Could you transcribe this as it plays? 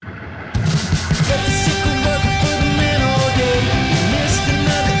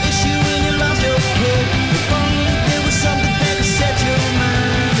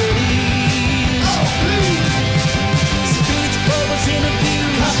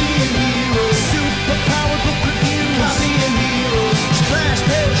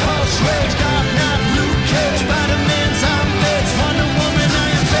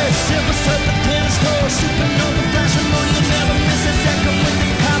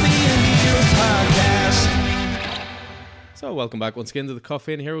Well, welcome back once again to the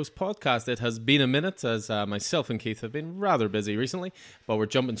Coffee and Heroes podcast. It has been a minute as myself and Keith have been rather busy recently, but we're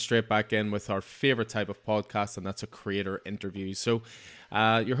jumping straight back in with our favourite type of podcast, and that's a creator interview. So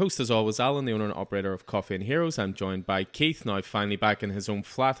your host is always Alan, the owner and operator of Coffee and Heroes. I'm joined by Keith, now finally back in his own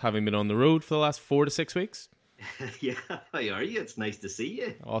flat, having been on the road for the last 4 to 6 weeks. Yeah, how are you? It's nice to see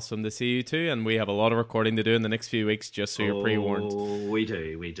you. Awesome to see you too, and we have a lot of recording to do in the next few weeks, just so you're pre-warned. We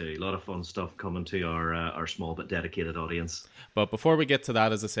do. A lot of fun stuff coming to our small but dedicated audience. But before we get to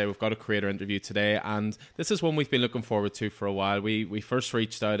that, as I say, we've got a creator interview today, and this is one we've been looking forward to for a while. We first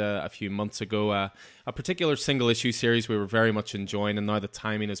reached out a few months ago, a particular single issue series we were very much enjoying, and now the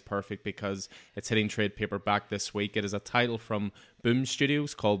timing is perfect because it's hitting trade paperback this week. It is a title from Boom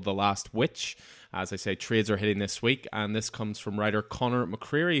Studios called The Last Witch. As I say, trades are hitting this week, and this comes from writer Conor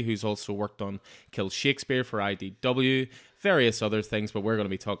McCreary, who's also worked on Kill Shakespeare for IDW, various other things, but we're going to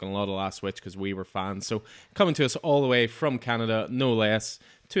be talking a lot of Last Witch because we were fans. So coming to us all the way from Canada, no less,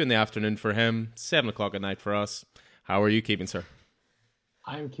 2 PM for him, 7 o'clock at night for us. How are you keeping, sir?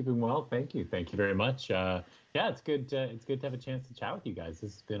 I'm keeping well, thank you. Thank you very much. Yeah, it's good. It's good to have a chance to chat with you guys.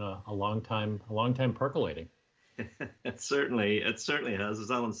 This has been a long time percolating. It certainly has.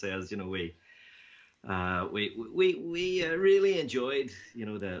 As Alan says, we really enjoyed,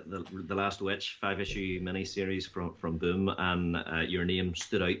 the Last Witch 5-issue miniseries from Boom, and your name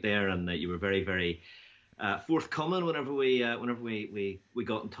stood out there, and you were very, very forthcoming whenever we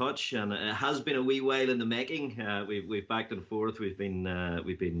got in touch, and it has been a wee while in the making. We've backed and forth. We've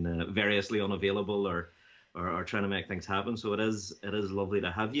been variously unavailable or trying to make things happen. So it is lovely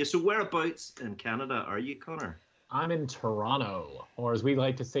to have you. So whereabouts in Canada are you, Conor? I'm in Toronto, or as we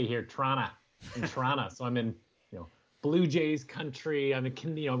like to say here, Toronto. In Toronto, so I'm in, Blue Jays country. I mean,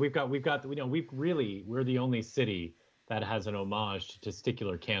 we're the only city that has an homage to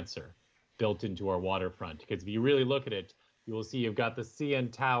testicular cancer built into our waterfront. Because if you really look at it, you will see you've got the CN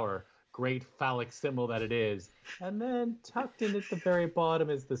Tower, great phallic symbol that it is, and then tucked in at the very bottom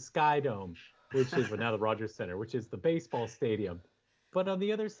is the Sky Dome, which is now the Rogers Center, which is the baseball stadium. But on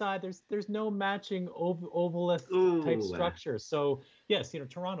the other side, there's no matching ovalist type structure. So yes,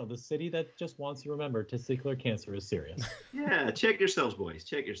 Toronto, the city that just wants you to remember testicular cancer is serious. Yeah, check yourselves, boys.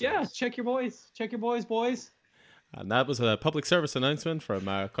 Check yourselves. Yeah, check your boys. Check your boys. And that was a public service announcement from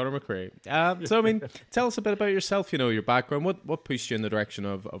Conor McCreary. So, tell us a bit about yourself, your background. What pushed you in the direction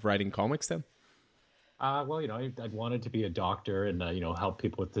of writing comics then? Well, I'd wanted to be a doctor and, help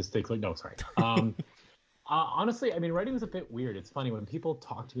people with testicular... No, sorry. Honestly, writing was a bit weird. It's funny when people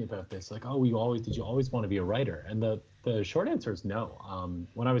talk to me about this, like, oh, did you always want to be a writer? And the short answer is no.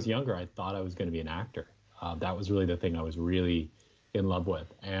 When I was younger, I thought I was going to be an actor. That was really the thing I was really in love with.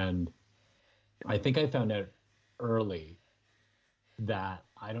 And I think I found out early that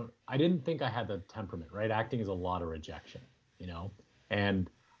I didn't think I had the temperament, right? Acting is a lot of rejection, and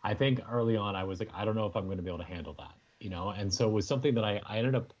I think early on I was like, I don't know if I'm going to be able to handle that, and so it was something that I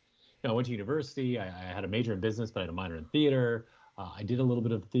ended up, I went to university. I had a major in business, but I had a minor in theater. I did a little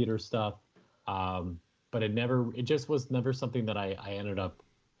bit of theater stuff, but it just was never something that I ended up,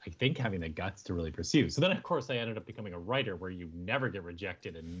 I think, having the guts to really pursue. So then, of course, I ended up becoming a writer where you never get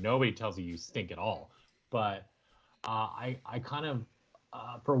rejected and nobody tells you stink at all. But I kind of,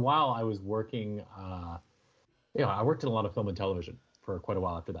 for a while, I was working, I worked in a lot of film and television for quite a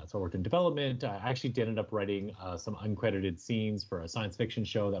while after that. So I worked in development. I actually did end up writing some uncredited scenes for a science fiction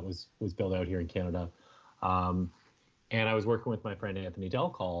show that was built out here in Canada. And I was working with my friend Anthony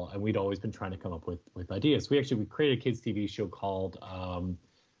Delcall, and we'd always been trying to come up with ideas. We created a kids TV show called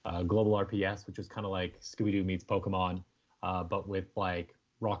Global RPS, which was kind of like Scooby-Doo meets Pokemon, but with like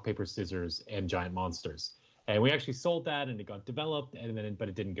rock, paper, scissors, and giant monsters. And we actually sold that, and it got developed, but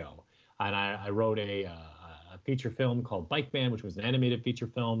it didn't go. And I wrote a feature film called Bike Man, which was an animated feature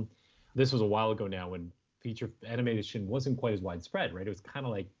film. This was a while ago now when feature animation wasn't quite as widespread, right? It was kind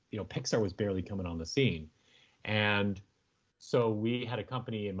of like, Pixar was barely coming on the scene. And so we had a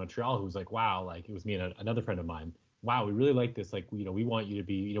company in Montreal who was like, wow, like it was me and another friend of mine. Wow, we really like this. Like, we want you to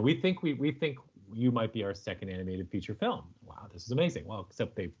be, we think you might be our second animated feature film. Wow, this is amazing. Well,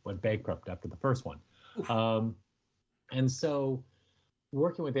 except they went bankrupt after the first one. And so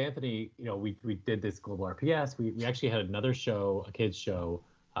working with Anthony, we did this Global RPS. We actually had another show, a kids show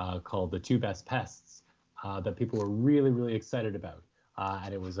called The Two Best Pests that people were really, really excited about.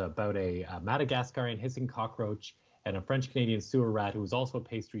 And it was about a Madagascarian hissing cockroach and a French-Canadian sewer rat who was also a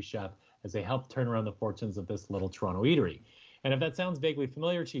pastry chef as they helped turn around the fortunes of this little Toronto eatery. And if that sounds vaguely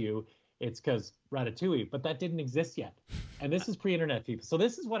familiar to you, it's because Ratatouille, but that didn't exist yet. And this is pre-internet, people. So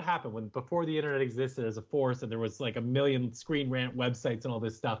this is what happened before the internet existed as a force and there was like a million Screen Rant websites and all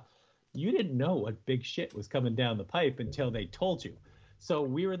this stuff. you didn't know what big shit was coming down the pipe until they told you. So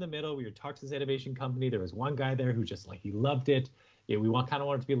we were in the middle. We were talking to this animation company. There was one guy there who just like, he loved it. Yeah, we kind of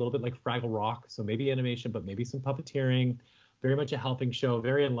wanted it to be a little bit like Fraggle Rock. So maybe animation, but maybe some puppeteering. Very much a helping show.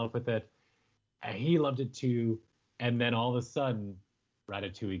 Very in love with it. And he loved it too. And then all of a sudden,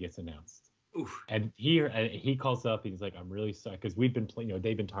 Ratatouille gets announced. Oof. And he calls up and he's like, I'm really sorry, because we've been playing,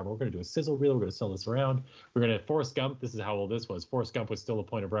 they've been talking, we're going to do a sizzle reel, we're going to sell this around. We're going to, Forrest Gump, this is how old this was. Forrest Gump was still a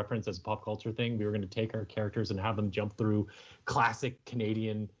point of reference as a pop culture thing. We were going to take our characters and have them jump through classic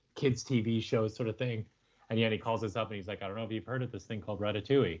Canadian kids TV shows sort of thing. And yet he calls us up and he's like, I don't know if you've heard of this thing called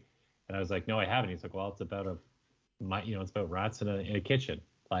Ratatouille. And I was like, no, I haven't. He's like, well, it's about it's about rats in a kitchen.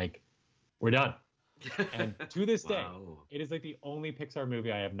 Like, we're done. And to this day, it is like the only Pixar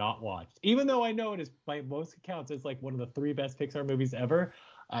movie I have not watched. Even though I know it is, by most accounts, it's like one of the 3 best Pixar movies ever.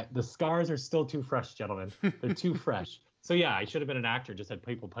 The scars are still too fresh, gentlemen. They're too fresh. So yeah, I should have been an actor, just had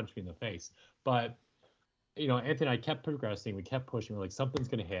people punch me in the face. But, Anthony and I kept progressing. We kept pushing. We're like, something's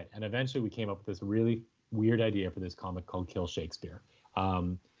going to hit. And eventually we came up with this really weird idea for this comic called Kill Shakespeare.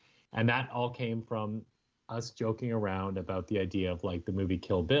 And that all came from us joking around about the idea of like the movie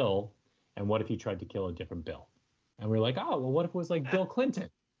Kill Bill. And what if he tried to kill a different Bill? And we're like, oh, well, what if it was like Bill Clinton? And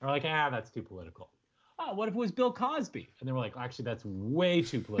we're like, that's too political. Oh, what if it was Bill Cosby? And then we're like, actually, that's way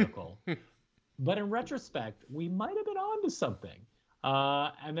too political. But in retrospect, we might have been onto something.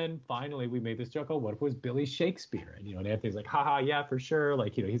 And then finally, we made this joke, oh, what if it was Billy Shakespeare? And, and Anthony's like, haha, yeah, for sure.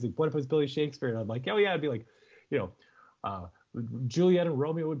 Like, he's like, what if it was Billy Shakespeare? And I'm like, oh, yeah, it'd be like, Juliet and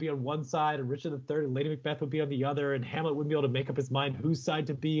Romeo would be on one side, and Richard III and Lady Macbeth would be on the other, and Hamlet wouldn't be able to make up his mind whose side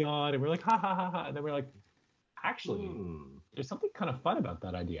to be on. And we're like, ha, ha, ha, ha. And then we're like, actually, there's something kind of fun about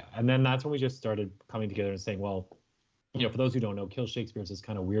that idea. And then that's when we just started coming together and saying, well, for those who don't know, Kill Shakespeare is this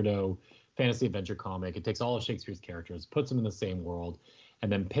kind of weirdo fantasy adventure comic. It takes all of Shakespeare's characters, puts them in the same world, and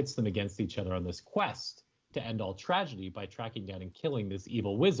then pits them against each other on this quest to end all tragedy by tracking down and killing this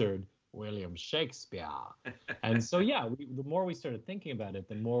evil wizard, William Shakespeare. And so, yeah, the more we started thinking about it,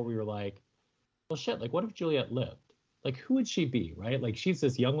 the more we were like, well, shit, like, what if Juliet lived? Like, who would she be, right? Like, she's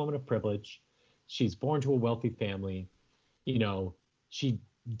this young woman of privilege. She's born to a wealthy family. She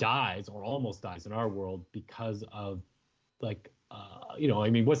dies or almost dies in our world because of, like,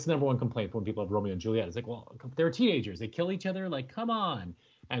 what's the number one complaint when people have Romeo and Juliet? It's like, well, they're teenagers. They kill each other. Like, come on.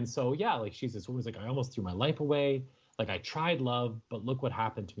 And so, yeah, like, she's this woman's like, I almost threw my life away. Like, I tried love, but look what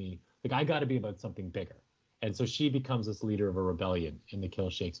happened to me. Like, I got to be about something bigger. And so she becomes this leader of a rebellion in the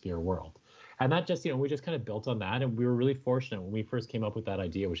Kill Shakespeare world. And that just, we just kind of built on that. And we were really fortunate when we first came up with that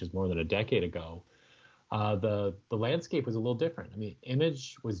idea, which is more than a decade ago. The landscape was a little different. I mean,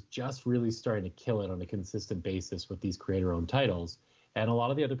 Image was just really starting to kill it on a consistent basis with these creator-owned titles. And a lot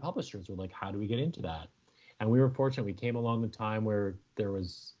of the other publishers were like, how do we get into that? And we were fortunate. We came along the time where there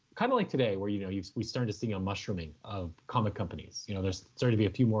was kind of like today, where, we started to see a mushrooming of comic companies. There's starting to be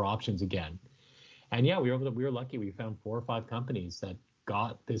a few more options again. And yeah, we were lucky. We found 4 or 5 companies that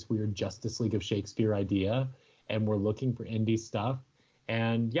got this weird Justice League of Shakespeare idea, and we're looking for indie stuff.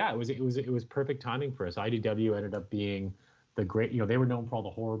 And yeah, it was perfect timing for us. IDW ended up being the great, they were known for all the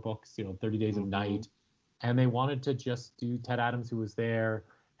horror books, 30 Days of Night, and they wanted to just do Ted Adams, who was there,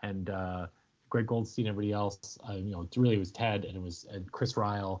 and Greg Goldstein, everybody else. Really it was Ted, and it was Chris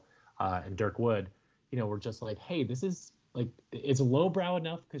Ryle and Dirk Wood. We're just like, hey, this is like, it's lowbrow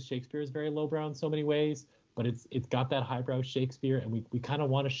enough because Shakespeare is very lowbrow in so many ways, but it's got that highbrow Shakespeare, and we kind of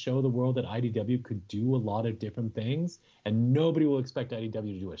want to show the world that IDW could do a lot of different things, and nobody will expect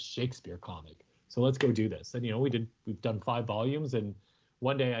IDW to do a Shakespeare comic. So let's go do this. And we've done 5 volumes, and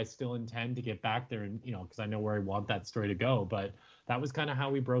one day I still intend to get back there and because I know where I want that story to go. But that was kind of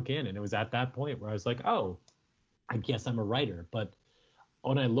how we broke in, and it was at that point where I was like, oh, I guess I'm a writer. But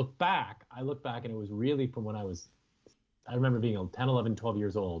when I look back, and it was really from when I remember being 10, 11, 12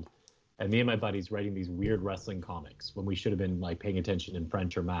 years old, and me and my buddies writing these weird wrestling comics when we should have been like paying attention in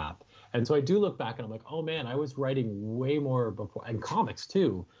French or math. And so I do look back and I'm like, oh man, I was writing way more before, and comics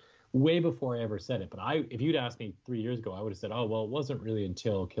too, way before I ever said it. But if you'd asked me 3 years ago, I would have said, oh, well, it wasn't really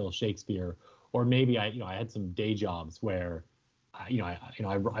until Kill Shakespeare, or maybe I had some day jobs where, I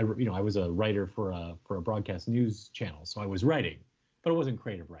was a writer for a broadcast news channel. So I was writing, but it wasn't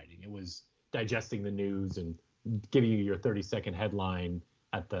creative writing. It was digesting the news and giving you your 30-second headline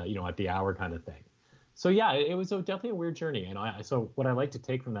at the hour kind of thing. So yeah, it was definitely a weird journey. And so what I like to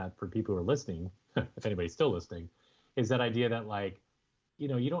take from that for people who are listening, if anybody's still listening, is that idea that like, you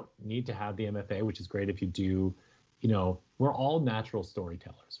don't need to have the MFA, which is great if you do. We're all natural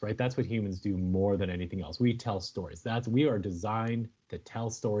storytellers, right? That's what humans do more than anything else. We tell stories. We are designed to tell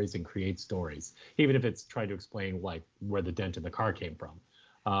stories and create stories, even if it's trying to explain like where the dent in the car came from.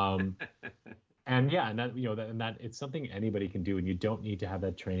 And yeah, and that, and that it's something anybody can do, and you don't need to have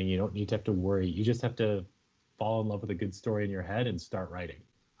that training. You don't need to have to worry. You just have to fall in love with a good story in your head and start writing.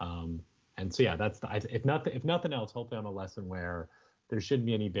 And so yeah, if nothing else, hopefully I'm a lesson where there shouldn't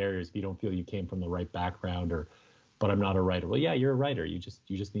be any barriers if you don't feel you came from the right background, but I'm not a writer. Well, yeah, you're a writer. You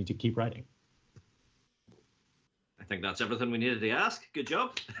just need to keep writing. I think that's everything we needed to ask. Good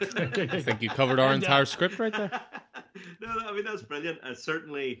job. I think you covered our entire script right there. No, I mean, that's brilliant. I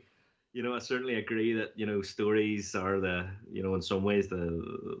certainly agree that, stories are in some ways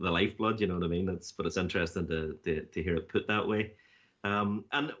the lifeblood, you know what I mean? But it's interesting to hear it put that way.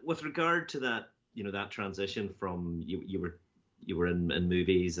 And with regard to that, that transition from you were in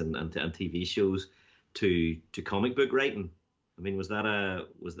movies and TV shows to comic book writing. I mean, was that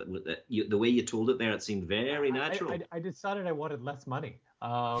the way you told it there? It seemed very natural. I decided I wanted less money.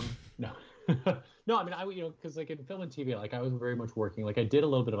 No, no. I mean, because like in film and TV, like I was very much working. Like I did a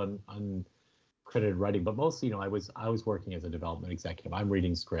little bit of uncredited writing, but mostly, I was working as a development executive. I'm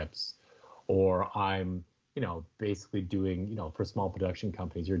reading scripts, or I'm basically doing for small production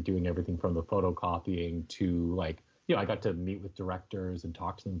companies. You're doing everything from the photocopying to like I got to meet with directors and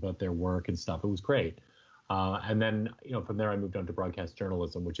talk to them about their work and stuff. It was great. And then, from there, I moved on to broadcast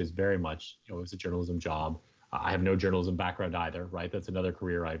journalism, which is very much, it was a journalism job. I have no journalism background either, right? That's another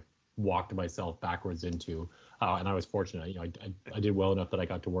career I walked myself backwards into. And I was fortunate, I did well enough that I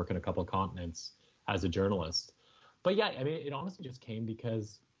got to work in a couple of continents as a journalist. But yeah, I mean, it honestly just came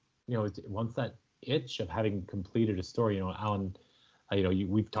because, once that itch of having completed a story, Alan,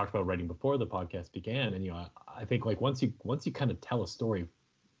 we've talked about writing before the podcast began. And, I think like once you kind of tell a story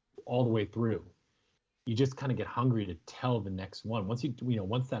all the way through, you just kind of get hungry to tell the next one once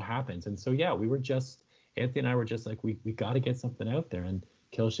once that happens. And so, yeah, Anthony and I were just like, we got to get something out there, and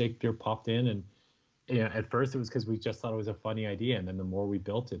Kill Shakespeare popped in. And, at first it was because we just thought it was a funny idea. And then the more we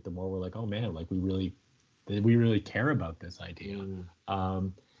built it, the more we're like, oh man, like we really care about this idea.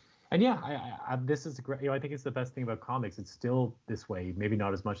 And yeah, this is great. I think it's the best thing about comics. It's still this way, maybe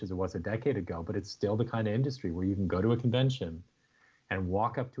not as much as it was a decade ago, but it's still the kind of industry where you can go to a convention and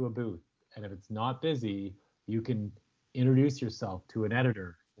walk up to a booth. And if it's not busy, you can introduce yourself to an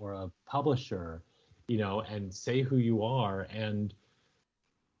editor or a publisher, and say who you are and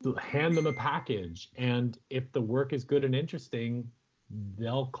hand them a package. And if the work is good and interesting,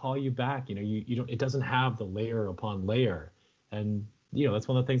 they'll call you back. You don't. It doesn't have the layer upon layer. And that's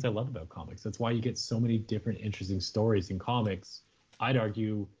one of the things I love about comics. That's why you get so many different interesting stories in comics. I'd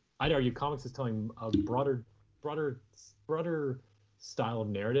argue comics is telling a broader style of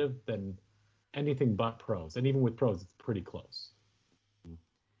narrative than anything but prose, and even with prose, it's pretty close.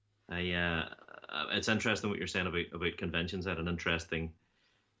 It's interesting what you're saying about conventions. I had an interesting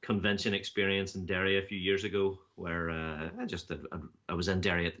convention experience in Derry a few years ago, where I was in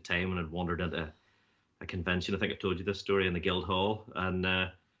Derry at the time and had wandered into a convention. I think I told you this story, in the Guildhall, and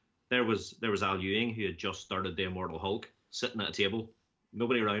there was Al Ewing, who had just started the Immortal Hulk, sitting at a table,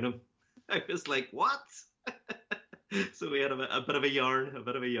 nobody around him. I was like, what? So we had a bit of a yarn,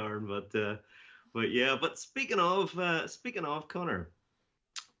 but yeah. But speaking of Connor,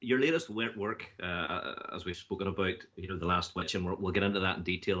 your latest work, as we've spoken about, The Last Witch, and we'll get into that in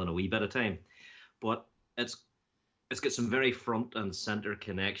detail in a wee bit of time. But it's got some very front and center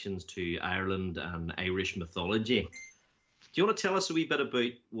connections to Ireland and Irish mythology. Do you want to tell us a wee bit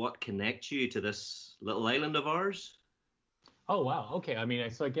about what connects you to this little island of ours? Oh wow, okay. I mean,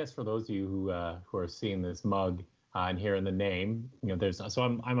 so I guess for those of you who are seeing this mug and hearing the name,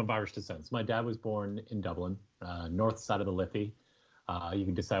 I'm of Irish descent. So my dad was born in Dublin, north side of the Liffey. You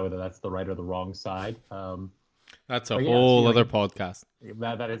can decide whether that's the right or the wrong side. That's a whole other podcast.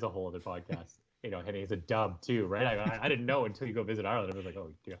 That is a whole other podcast. Henny is a dub too, right? I didn't know until you go visit Ireland. I was like,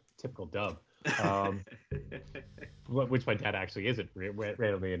 oh, yeah, typical dub. Which my dad actually isn't,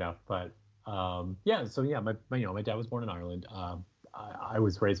 randomly enough. But yeah, so yeah, my dad was born in Ireland. I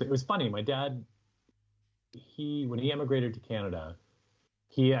was raised. It was funny. My dad, when he emigrated to Canada,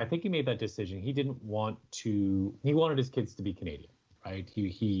 I think he made that decision. He wanted his kids to be Canadian, right?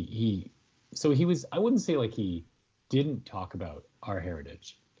 So he was. I wouldn't say like he didn't talk about our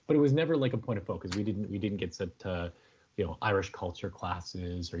heritage, but it was never like a point of focus. We didn't get sent to, Irish culture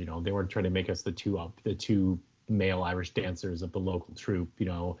classes, or they weren't trying to make us the two male Irish dancers of the local troupe.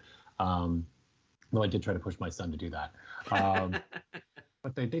 Though I did try to push my son to do that,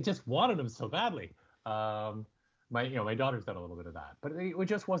 but they just wanted him so badly. My daughter's done a little bit of that, but it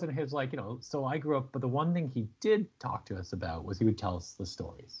just wasn't his, so I grew up, but the one thing he did talk to us about was he would tell us the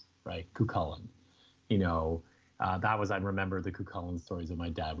stories, right? Cuchulainn, I remember the Cuchulainn stories that my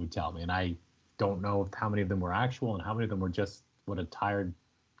dad would tell me, and I don't know how many of them were actual and how many of them were just what a tired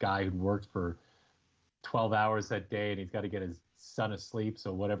guy who worked for 12 hours that day and he's got to get his son asleep,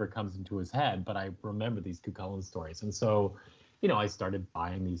 so whatever comes into his head. But I remember these Cuchulainn stories, and so I started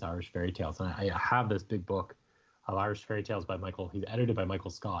buying these Irish fairy tales, and I have this big book of Irish fairy tales by Michael. He's edited by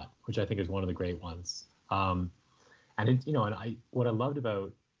Michael Scott, which I think is one of the great ones. And what I loved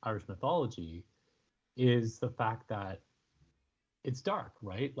about Irish mythology is the fact that it's dark,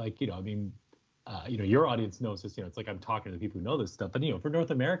 right? Like, your audience knows this. It's like I'm talking to the people who know this stuff. But for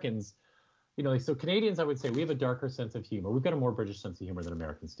North Americans, so Canadians, I would say we have a darker sense of humor. We've got a more British sense of humor than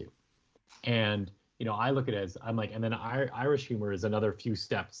Americans do. And I look at it as I'm like, and then Irish humor is another few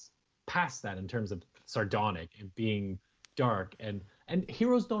steps past that in terms of sardonic and being dark, and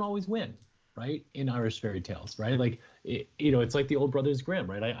heroes don't always win, right? In Irish fairy tales, right? Like it's like the old Brothers Grimm,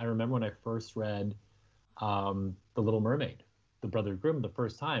 right? I remember when I first read The Little Mermaid, the Brothers Grimm, the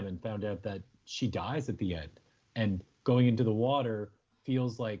first time, and found out that she dies at the end, and going into the water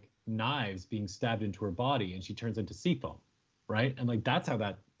feels like knives being stabbed into her body, and she turns into sea foam, right? And like that's how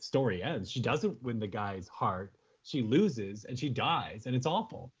that story ends. She doesn't win the guy's heart, she loses and she dies, and it's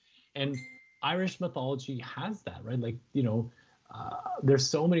awful. And Irish mythology has that, right? Like there's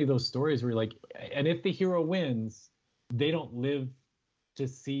so many of those stories where you're like, and if the hero wins, they don't live to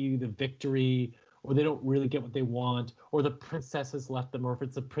see the victory, or they don't really get what they want, or the princess has left them, or if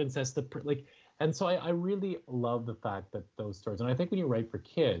it's a princess, and so I really love the fact that those stories, and I think when you write for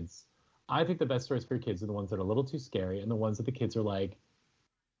kids, I think the best stories for kids are the ones that are a little too scary, and the ones that the kids are like,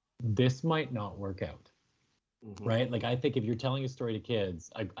 this might not work out, right? Like I think if you're telling a story to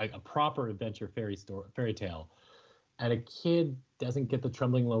kids, a proper adventure fairy tale, and a kid doesn't get the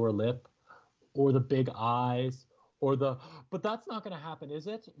trembling lower lip, or the big eyes, but that's not going to happen, is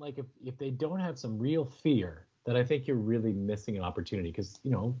it? Like if they don't have some real fear, that I think you're really missing an opportunity, because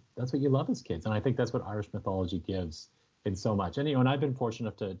that's what you love as kids, and I think that's what Irish mythology gives in so much. And and I've been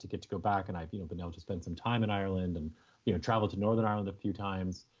fortunate enough to get to go back, and I've been able to spend some time in Ireland, and travel to Northern Ireland a few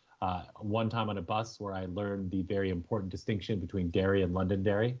times. One time on a bus where I learned the very important distinction between Derry and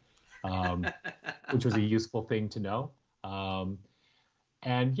Londonderry, which was a useful thing to know.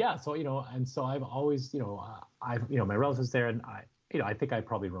 And yeah, so and so I've always my relatives there, and I think I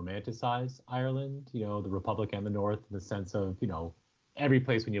probably romanticize Ireland, the Republic and the North, in the sense of, every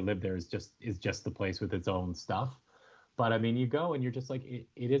place when you live there is just the place with its own stuff. But I mean, you go and you're just like,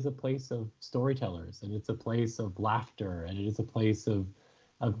 it is a place of storytellers, and it's a place of laughter, and it is a place of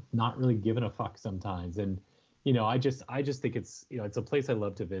not really giving a fuck sometimes. And, I just think it's a place I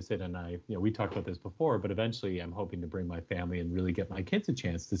love to visit. And we talked about this before, but eventually I'm hoping to bring my family and really get my kids a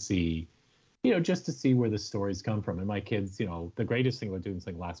chance to see, just to see where the stories come from. And my kids, the greatest thing about doing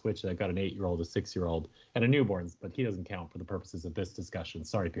something Last Witch, I've got an 8-year-old, a 6-year-old, and a newborn, but he doesn't count for the purposes of this discussion.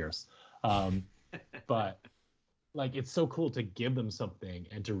 Sorry, Pierce. But like, it's so cool to give them something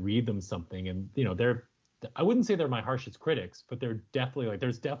and to read them something. And, I wouldn't say they're my harshest critics, but they're definitely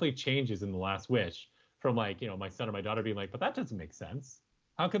there's definitely changes in The Last Witch from my son or my daughter being like, but that doesn't make sense.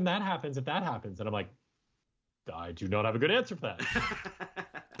 How come that happens if that happens? And I'm like, I do not have a good answer for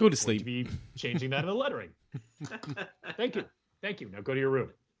that. Go to sleep. To be changing that in the lettering. Thank you. Now go to your room.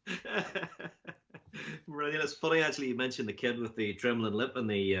 Brilliant. It's funny actually you mentioned the kid with the trembling lip and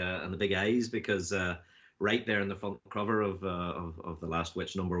the big eyes, because right there in the front cover of The Last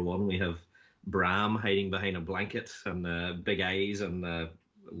Witch #1, we have Bram hiding behind a blanket and big eyes and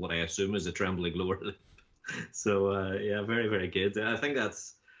what I assume is a trembling lower lip. So yeah, very, very good. I think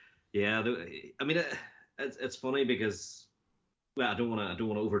that's it's funny because, well, I don't want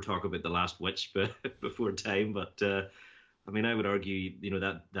to over talk about The Last Witch before time, but I would argue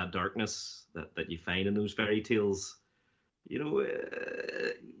that darkness that you find in those fairy tales.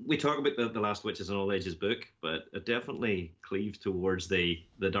 We talk about the Last Witch as an all ages book, but it definitely cleaves towards the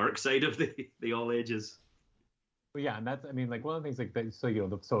dark side of the all ages. Well, yeah, and that's one of the things like that.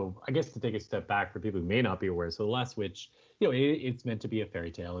 So so I guess to take a step back for people who may not be aware, so The Last Witch, it's meant to be a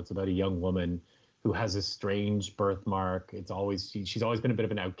fairy tale. It's about a young woman who has a strange birthmark. She's always been a bit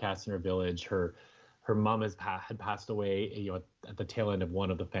of an outcast in her village. Her mom had passed away, at the tail end of one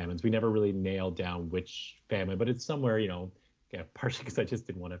of the famines. We never really nailed down which famine, but it's somewhere, partially because I just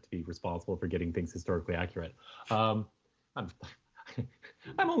didn't want to have to be responsible for getting things historically accurate. I'm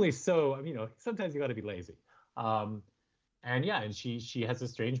only sometimes you got to be lazy. And she has a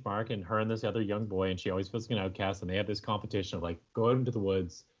strange mark, and her and this other young boy, and she always feels like an outcast, and they have this competition of like, go out into the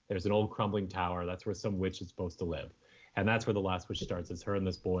woods. There's an old crumbling tower. That's where some witch is supposed to live. And that's where The Last Witch starts, is her and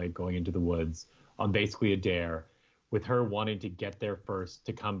this boy going into the woods on basically a dare, with her wanting to get there first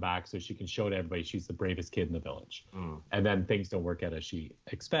to come back so she can show to everybody she's the bravest kid in the village. And then things don't work out as she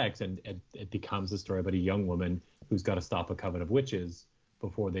expects, and it becomes a story about a young woman who's got to stop a coven of witches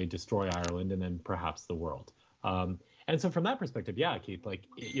before they destroy Ireland and then perhaps the world. And so from that perspective, yeah, Keith, like,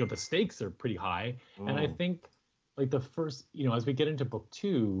 the stakes are pretty high. And I think like the first, as we get into book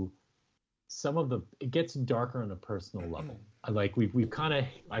 2, it gets darker on a personal level. Like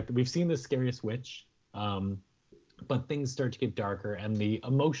we've seen the Scariest Witch, but things start to get darker, and the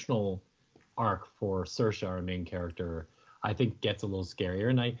emotional arc for Saoirse, our main character, I think gets a little scarier.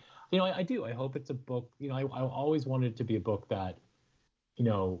 And I hope it's a book, I always wanted it to be a book that,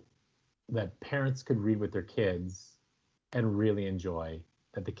 that parents could read with their kids and really enjoy,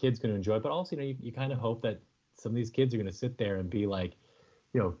 that the kid's going to enjoy, but also, you kind of hope that some of these kids are going to sit there and be like,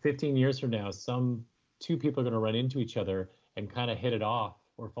 15 years from now, some two people are going to run into each other and kind of hit it off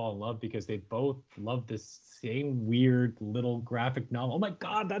or fall in love because they both love this same weird little graphic novel. Oh my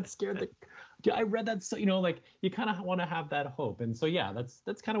God, that scared I read that. So, like you kind of want to have that hope. And so, yeah,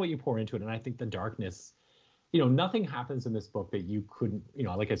 that's kind of what you pour into it. And I think the darkness, nothing happens in this book that you couldn't,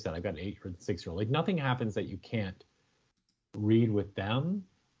 like I said, I've got an 8 or 6-year-old, like nothing happens that you can't read with them.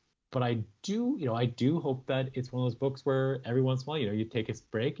 But I do hope that it's one of those books where every once in a while, you take a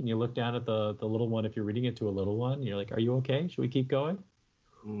break and you look down at the little one. If you're reading it to a little one, you're like, are you okay? Should we keep going?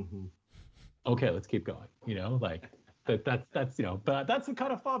 Mm-hmm. Okay, let's keep going. Like but that's the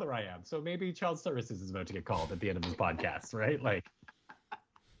kind of father I am. So maybe Child Services is about to get called at the end of this podcast, right? Like.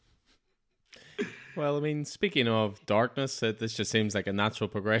 Well, I mean, speaking of darkness, this just seems like a natural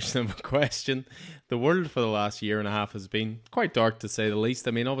progression of a question. The world for the last year and a half has been quite dark, to say the least.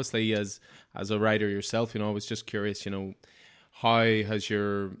 I mean, obviously, as a writer yourself, I was just curious, how has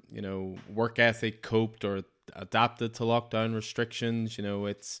your, work ethic coped or adapted to lockdown restrictions?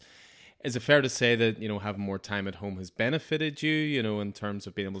 Is it fair to say that, having more time at home has benefited you, in terms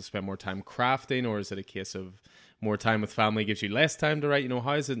of being able to spend more time crafting, or is it a case of more time with family gives you less time to write? How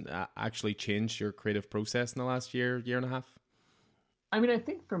has it actually changed your creative process in the last year and a half? I mean, I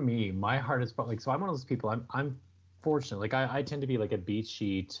think for me, my heart is probably, so I'm one of those people, I'm fortunate. Like I tend to be like a beat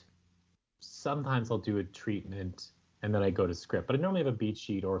sheet. Sometimes I'll do a treatment and then I go to script, but I normally have a beat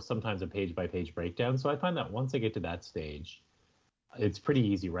sheet or sometimes a page by page breakdown. So I find that once I get to that stage, it's pretty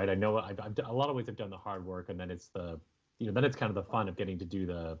easy, right? I know I've done, a lot of ways I've done the hard work, and then it's then it's kind of the fun of getting to do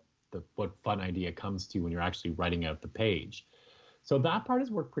the what fun idea comes to you when you're actually writing out the page. So that part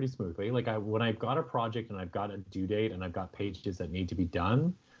has worked pretty smoothly. Like when I've got a project and I've got a due date and I've got pages that need to be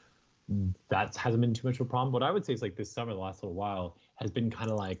done, that hasn't been too much of a problem. What I would say is like this summer, the last little while, has been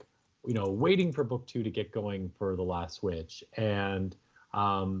kind of like, waiting for book 2 to get going for The Last Witch. And,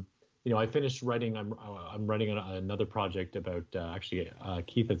 I finished writing, I'm writing another project about,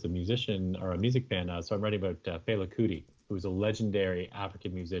 Keith is a musician or a music fan. So I'm writing about Fela Kuti, who's a legendary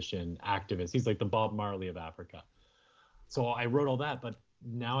African musician, activist. He's like the Bob Marley of Africa. So I wrote all that, but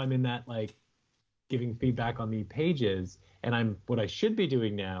now I'm in that, like, giving feedback on the pages. And what I should be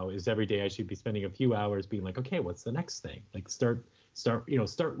doing now is every day I should be spending a few hours being like, okay, what's the next thing? Like start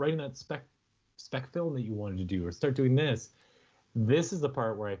writing that spec film that you wanted to do, or start doing this. This is the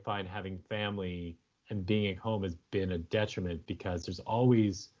part where I find having family and being at home has been a detriment, because there's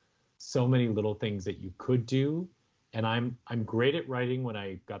always so many little things that you could do. And I'm great at writing when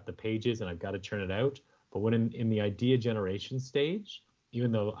I got the pages and I've got to churn it out. But when in the idea generation stage,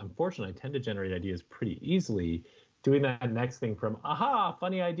 even though I'm fortunate, I tend to generate ideas pretty easily, doing that next thing from, aha,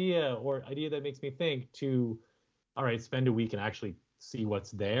 funny idea, or idea that makes me think, to, all right, spend a week and actually see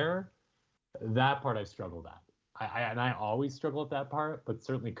what's there. That part I've struggled at. I always struggle at that part, but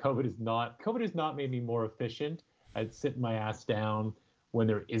certainly COVID has not made me more efficient at sitting my ass down when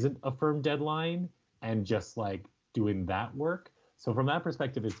there isn't a firm deadline and just like doing that work. So from that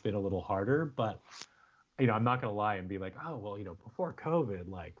perspective, it's been a little harder, but I'm not going to lie and be like, oh, well, before COVID,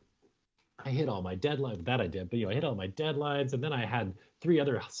 like I hit all my deadlines. That I did, but I hit all my deadlines, and then I had 3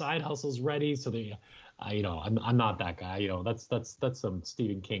 other side hustles ready. So I'm not that guy. That's some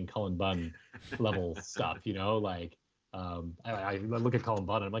Stephen King, Cullen Bunn level stuff. Like I look at Cullen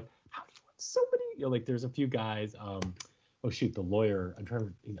Bunn and I'm like, how do you want so many? Like there's a few guys. Oh shoot, the lawyer. I'm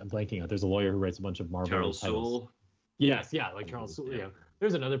blanking out. There's a lawyer who writes a bunch of Marvel Charles titles. Soule. Yes, yeah, like Charles Soule. Yeah.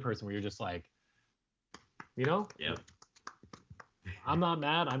 There's another person where you're just like, Yeah. I'm not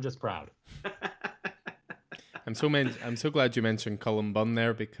mad. I'm just proud. I'm so glad you mentioned Cullen Bunn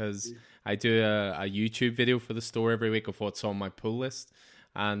there, because I do a YouTube video for the store every week of what's on my pull list,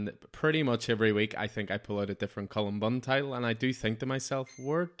 and pretty much every week I think I pull out a different Cullen Bunn title, and I do think to myself,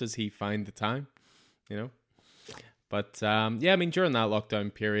 where does he find the time? But I mean, during that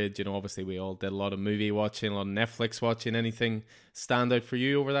lockdown period, obviously we all did a lot of movie watching, a lot of Netflix watching. Anything stand out for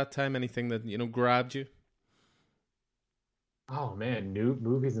you over that time? Anything that grabbed you? Oh man, new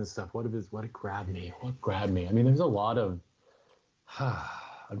movies and stuff. What grabbed me? I mean, there's a lot of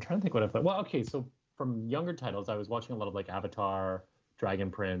I'm trying to think what I've played. Well, okay, so from younger titles, I was watching a lot of like Avatar,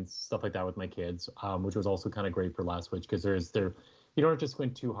 Dragon Prince, stuff like that with my kids, which was also kind of great for Last Witch because you don't have to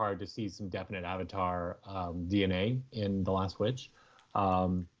squint too hard to see some definite Avatar DNA in the Last Witch.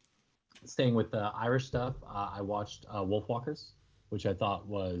 Um, Staying with the Irish stuff, I watched Wolfwalkers, which I thought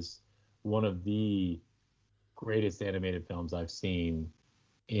was one of the greatest animated films I've seen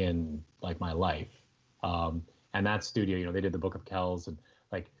in like my life. Um, and that studio, they did the Book of Kells and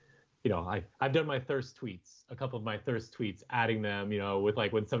like, I've done my thirst tweets, a couple of my thirst tweets, adding them, with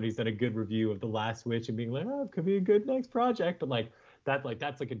like when somebody's done a good review of The Last Witch and being like, oh, it could be a good next project. But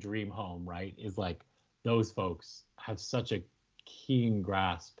that's like a dream home, right? Is like those folks have such a keen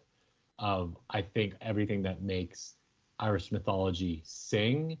grasp of, I think, everything that makes Irish mythology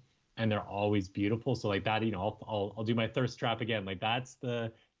sing, and they're always beautiful. So like that, I'll do my thirst trap again. Like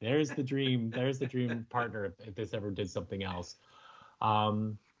there's the dream partner if this ever did something else.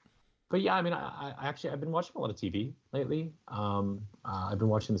 But yeah, I mean, I actually I've been watching a lot of TV lately. I've been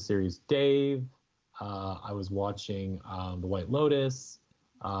watching the series Dave. I was watching The White Lotus.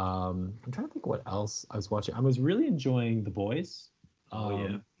 I'm trying to think what else I was watching. I was really enjoying The Boys. Oh yeah.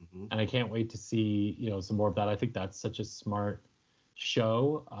 Mm-hmm. And I can't wait to see some more of that. I think that's such a smart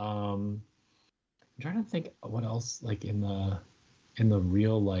show. I'm trying to think what else like in the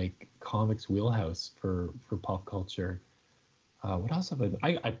real like comics wheelhouse for pop culture. What else have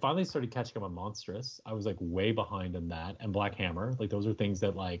I finally started catching up on Monstrous. I was like way behind in that, and Black Hammer. Like those are things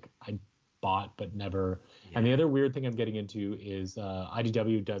that like I bought but never. Yeah. And the other weird thing I'm getting into is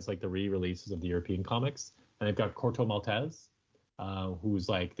IDW does like the re-releases of the European comics, and they've got Corto Maltese, who's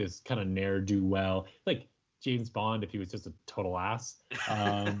like this kind of ne'er-do-well, like James Bond if he was just a total ass.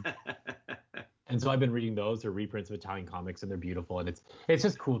 And so I've been reading those. They're reprints of Italian comics, and they're beautiful. And it's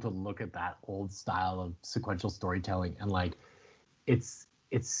just cool to look at that old style of sequential storytelling, and like it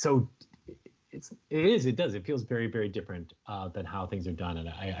does. It feels very, very different than how things are done. And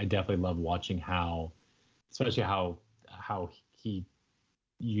I definitely love watching especially how he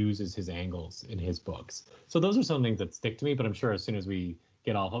uses his angles in his books. So those are some things that stick to me, but I'm sure as soon as we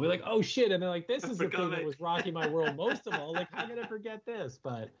get off, I'll be like, oh shit. And they're like, this is the thing that was rocking my world most of all. Like, how could I forget this?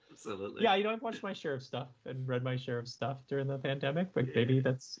 But absolutely. Yeah, I've watched my share of stuff and read my share of stuff during the pandemic, but maybe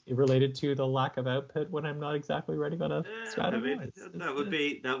that's related to the lack of output when I'm not exactly writing on a strategy. That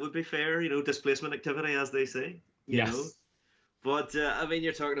would be fair, displacement activity, as they say. You know. But I mean,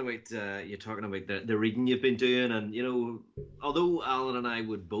 you're talking about the reading you've been doing, and although Alan and I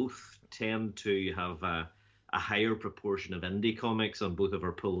would both tend to have a higher proportion of indie comics on both of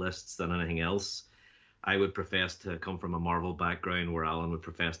our pull lists than anything else, I would profess to come from a Marvel background, where Alan would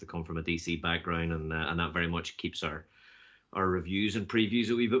profess to come from a DC background, and that very much keeps our reviews and previews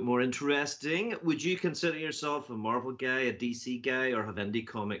a wee bit more interesting. Would you consider yourself a Marvel guy, a DC guy, or have indie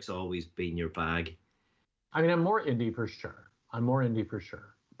comics always been your bag? I mean, I'm more indie for sure.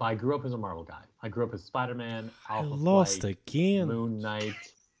 But I grew up as a Marvel guy. I grew up as Spider-Man, Alpha Flight, Moon Knight.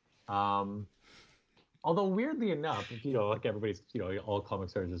 Although weirdly enough, like everybody's, all comic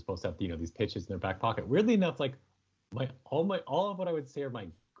stars are supposed to have, these pitches in their back pocket. Weirdly enough, like all of what I would say are my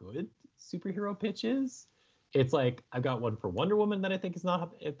good superhero pitches. It's like I've got one for Wonder Woman that I think is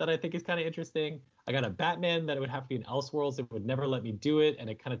kind of interesting. I got a Batman that it would have to be an Elseworlds. It would never let me do it, and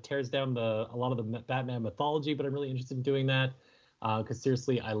it kind of tears down a lot of the Batman mythology. But I'm really interested in doing that because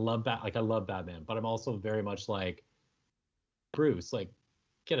seriously, I love Batman. But I'm also very much like Bruce. Like,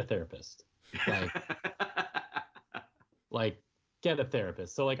 get a therapist. Like get a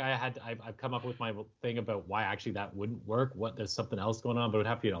therapist. So like I've come up with my thing about why actually that wouldn't work. There's something else going on, but it would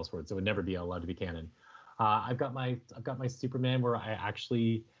have to be an Elseworlds. So it would never be allowed to be canon. I've got my Superman where I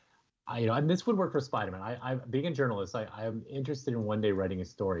actually, and this would work for Spider-Man. I being a journalist, I am interested in one day writing a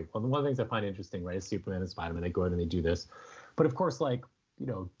story. Well, one of the things I find interesting, right, is Superman and Spider-Man. They go out and they do this, but of course, like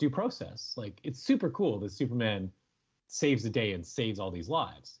due process. Like it's super cool that Superman saves the day and saves all these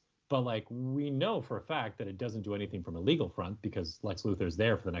lives. But like we know for a fact that it doesn't do anything from a legal front because Lex Luthor's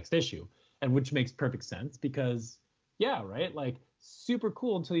there for the next issue, and which makes perfect sense because right, like super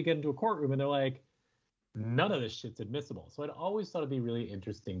cool until you get into a courtroom and they're like, none of this shit's admissible. So I'd always thought it'd be really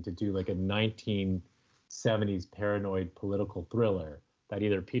interesting to do like a 1970s paranoid political thriller that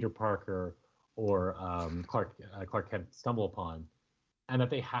either Peter Parker or Clark Kent stumble upon, and that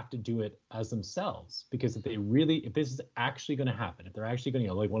they have to do it as themselves. Because if this is actually going to happen, if they're actually going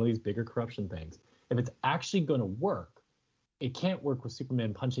to, like one of these bigger corruption things, if it's actually going to work, it can't work with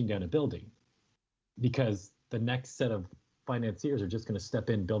Superman punching down a building, because the next set of financiers are just going to step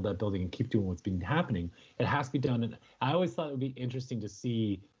in, build that building, and keep doing what's been happening. It has to be done. And I always thought it would be interesting to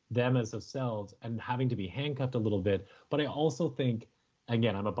see them as themselves and having to be handcuffed a little bit. But I also think,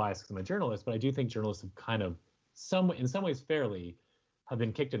 again, I'm a bias because I'm a journalist, but I do think journalists have kind of in some ways fairly have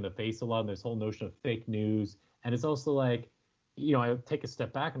been kicked in the face a lot in this whole notion of fake news. And it's also like, I take a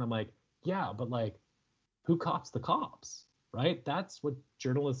step back and I'm like, yeah, but like, who cops the cops, right? That's what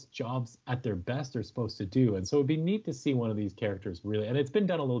journalists' jobs at their best are supposed to do. And so it'd be neat to see one of these characters really, and it's been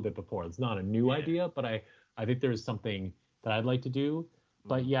done a little bit before. It's not a new idea, but I think there's something that I'd like to do.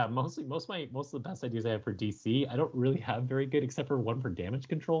 But yeah, most of the best ideas I have for DC, I don't really have very good, except for one for damage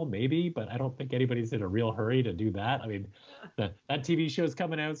control, maybe. But I don't think anybody's in a real hurry to do that. I mean, that TV show is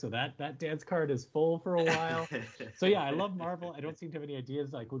coming out, so that dance card is full for a while. So yeah, I love Marvel. I don't seem to have any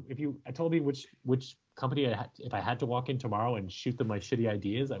ideas. Like if I told me which company if I had to walk in tomorrow and shoot them my shitty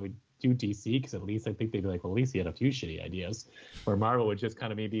ideas, I would do DC, because at least I think they'd be like, well, at least he had a few shitty ideas. Where Marvel would just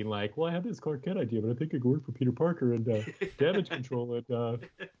kind of me being like, well, I had this Clark Kent idea, but I think it could work for Peter Parker and damage control. And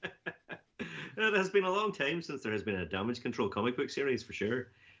it has been a long time since there has been a damage control comic book series for sure.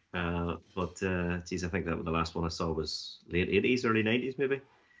 Geez, I think that the last one I saw was late 80s, early 90s, maybe.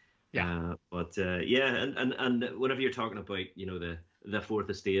 Yeah. And whenever you're talking about, the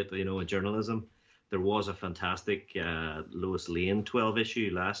fourth estate, in journalism, there was a fantastic Lois Lane 12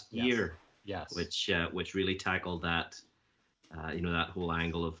 issue last year, yes, which really tackled that, that whole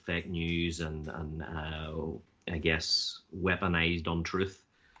angle of fake news and I guess weaponized untruth.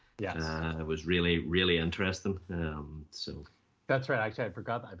 Yes, it was really, really interesting. So that's right. Actually, I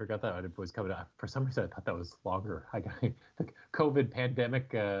forgot that it was coming up. For some reason, I thought that was longer. I got the COVID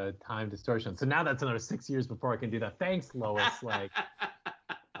pandemic time distortion. So now that's another 6 years before I can do that. Thanks, Lois. Like.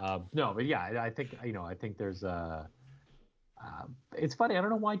 No, but yeah, I think there's it's funny. I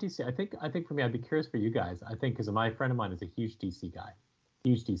don't know why DC. I think for me, I'd be curious for you guys. I think because my friend of mine is a huge DC guy,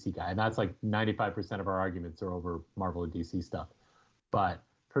 and that's like 95% of our arguments are over Marvel and DC stuff. But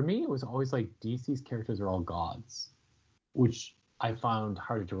for me, it was always like DC's characters are all gods, which I found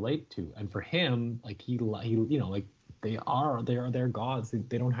harder to relate to. And for him, like he like they're gods.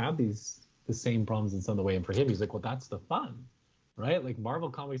 They don't have the same problems in some of the way. And for him, he's like, well, that's the fun. Right? Like Marvel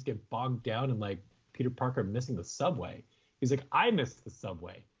comics get bogged down in like Peter Parker missing the subway. He's like, I missed the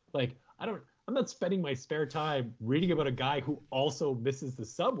subway. Like, I'm not spending my spare time reading about a guy who also misses the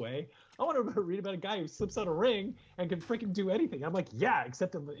subway. I want to read about a guy who slips on a ring and can freaking do anything. I'm like, yeah,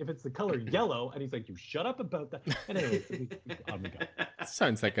 except if it's the color yellow. And he's like, you shut up about that. And anyway, on we go.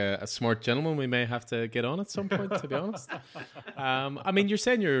 Sounds like a smart gentleman we may have to get on at some point, to be honest. I mean, you're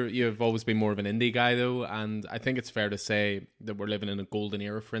saying you've always been more of an indie guy, though, and I think it's fair to say that we're living in a golden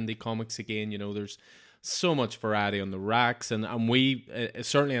era for indie comics again. There's so much variety on the racks, and we,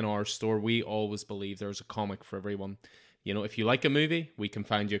 certainly in our store, we always believe there's a comic for everyone. If you like a movie, we can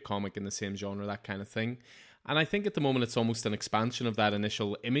find you a comic in the same genre, that kind of thing. And I think at the moment it's almost an expansion of that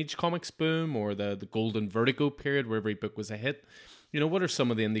initial Image Comics boom or the golden Vertigo period where every book was a hit. What are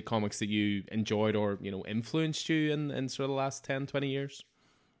some of the indie comics that you enjoyed or, influenced you in sort of the last 10, 20 years?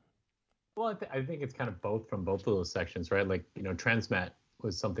 Well, I think it's kind of both from both of those sections, right? Like, Transmet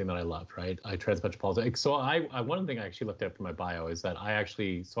was something that I loved, right? Transmetropolitan. So one thing I actually looked at for my bio is that I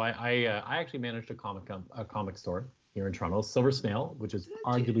actually managed a comic store here in Toronto, Silver Snail, which is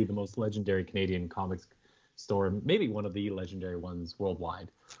arguably the most legendary Canadian comics store, maybe one of the legendary ones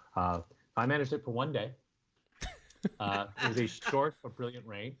worldwide. I managed it for one day. It was a short but brilliant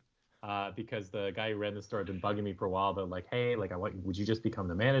reign. Because the guy who ran the store had been bugging me for a while about like, hey, like would you just become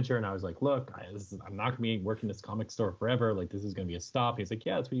the manager? And I was like, look, I'm not gonna be working this comic store forever. Like this is gonna be a stop. He's like,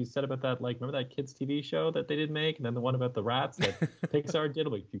 yeah, that's what you said about that. Like, remember that kids TV show that they did make, and then the one about the rats that Pixar did.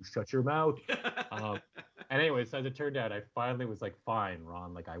 I'm like, you shut your mouth. And anyway, so as it turned out, I finally was like, fine,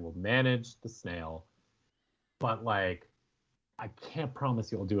 Ron, like I will manage the Snail, but like I can't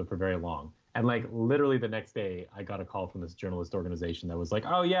promise you'll do it for very long. And like literally the next day, I got a call from this journalist organization that was like,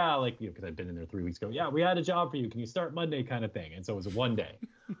 "Oh yeah, like because I'd been in there 3 weeks ago. Yeah, we had a job for you. Can you start Monday?" kind of thing. And so it was one day,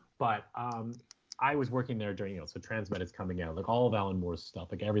 but I was working there during so Transmet is coming out, like all of Alan Moore's stuff,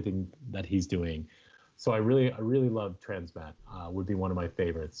 like everything that he's doing. So I really love Transmet. Would be one of my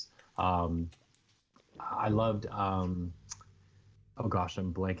favorites. I loved. Oh gosh,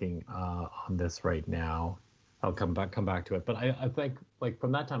 I'm blanking on this right now. I'll come back to it. But I think like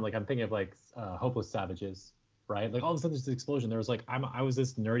from that time, like I'm thinking of like Hopeless Savages, right? Like all of a sudden there's this explosion. There was like I was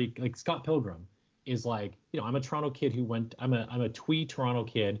this nerdy, like Scott Pilgrim is like, I'm a Toronto kid who went, I'm a twee Toronto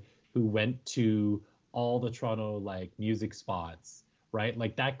kid who went to all the Toronto like music spots, right?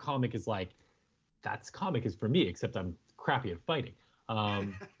 Like that comic is like, comic is for me, except I'm crappy at fighting.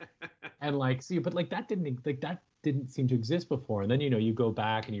 And like, see, but like that didn't seem to exist before. And then, you go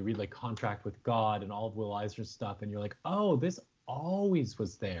back and you read like Contract with God and all of Will Eisner's stuff. And you're like, oh, this always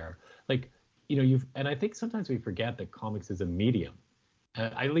was there. Like, you know, and I think sometimes we forget that comics is a medium.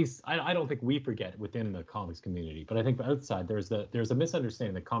 At least I don't think we forget within the comics community, but I think outside there's a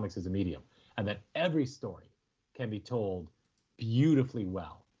misunderstanding that comics is a medium and that every story can be told beautifully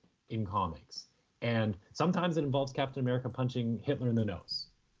well in comics. And sometimes it involves Captain America punching Hitler in the nose.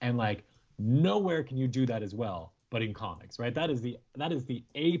 And like nowhere can you do that as well, but in comics, right? That is the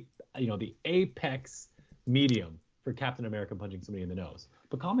the apex medium for Captain America punching somebody in the nose.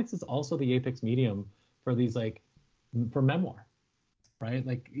 But comics is also the apex medium for these for memoir, right?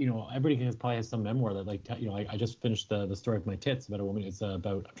 Like, you know, everybody probably has some memoir that I just finished the story of My Tits about a woman. It's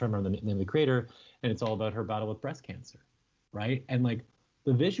about, I'm trying to remember the name of the creator, and it's all about her battle with breast cancer, right? And like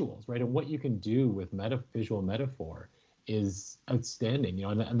the visuals, right, and what you can do with visual metaphor is outstanding, you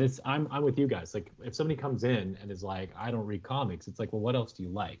know. And this, I'm with you guys. Like, if somebody comes in and is like, I don't read comics, it's like, well, what else do you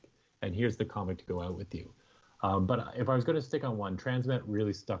like? And here's the comic to go out with you. But if I was going to stick on one, Transmet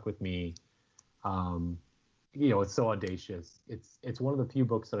really stuck with me. You know, it's so audacious. It's one of the few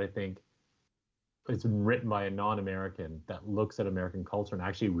books that I think it's been written by a non-American that looks at American culture and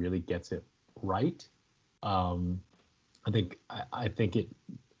actually really gets it right. I think it,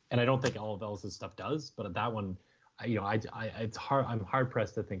 and I don't think all of Ellis's stuff does, but that one, it's hard. I'm hard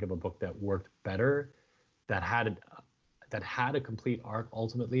pressed to think of a book that worked better, that had a complete arc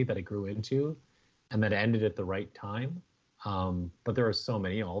ultimately that it grew into, and that ended at the right time. But there are so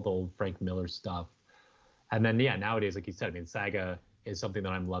many, all the old Frank Miller stuff. And then, yeah, nowadays, like you said, I mean, Saga is something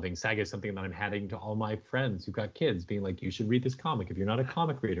that I'm loving. Saga is something that I'm handing to all my friends who've got kids, being like, you should read this comic. If you're not a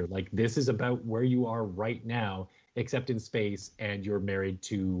comic reader, like, this is about where you are right now, except in space, and you're married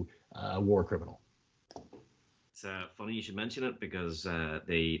to a war criminal. It's funny you should mention it, because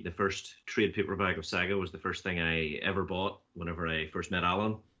the first trade paperback of Saga was the first thing I ever bought whenever I first met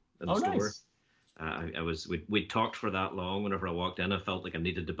Alan in the store. Nice. We'd talked for that long. Whenever I walked in, I felt like I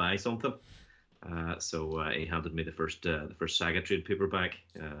needed to buy something. So he handed me the first Saga trade paperback,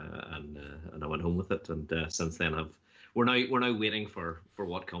 and I went home with it. And since then, we're now waiting for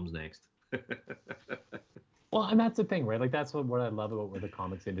what comes next. Well, and that's the thing, right? Like, that's what I love about where the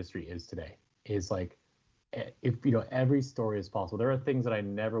comics industry is today. Is like, if you know, every story is possible. There are things that I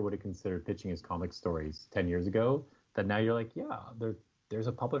never would have considered pitching as comic stories 10 years ago that now you're like, yeah, there's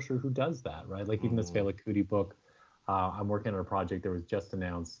a publisher who does that, right? Like even this Fela Kuti book. I'm working on a project that was just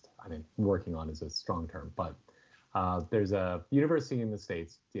announced. I mean, working on is a strong term, but there's a university in the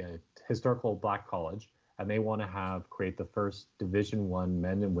States, the historical black college, and they want to create the first Division I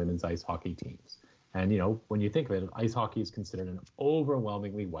men and women's ice hockey teams. And, you know, when you think of it, ice hockey is considered an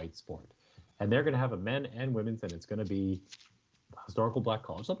overwhelmingly white sport. And they're going to have a men and women's, and it's going to be historical black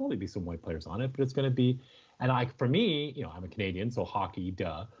college. There'll probably be some white players on it, but it's going to be, and for me, you know, I'm a Canadian, so hockey,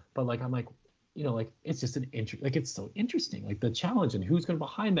 duh. But like, I'm like, you know, like, it's just it's so interesting, like the challenge and who's going to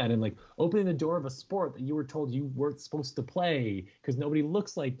behind that, and like opening the door of a sport that you were told you weren't supposed to play because nobody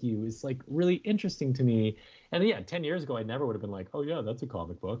looks like you is like really interesting to me. And yeah, 10 years ago, I never would have been like, oh yeah, that's a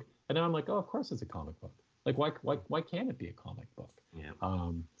comic book. And now I'm like, oh, of course it's a comic book. Like, why can't it be a comic book? Yeah.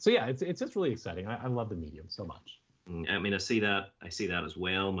 So yeah, it's just really exciting. I love the medium so much. I mean, I see that as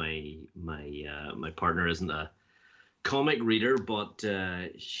well. My partner isn't a comic reader, but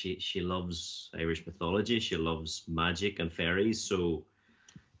she loves Irish mythology. She loves magic and fairies. So,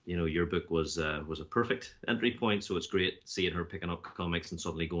 you know, your book was a perfect entry point. So it's great seeing her picking up comics and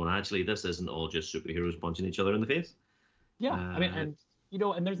suddenly going, actually, this isn't all just superheroes punching each other in the face. Yeah, I mean, and you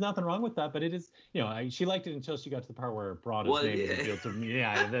know, and there's nothing wrong with that, but it is, you know, she liked it until she got to the part where Braun's name was revealed to me.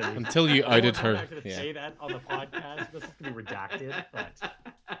 Yeah, until you outed her. I'm not going to say that on the podcast. This is going to be redacted. But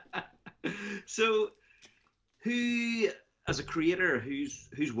so, who, as a creator,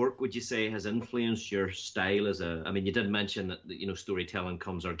 whose work would you say has influenced your style as a? I mean, you did mention that, you know, storytelling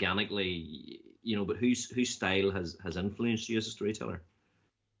comes organically, you know, but whose style has influenced you as a storyteller?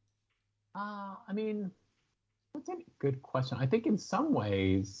 I mean, that's a good question. I think in some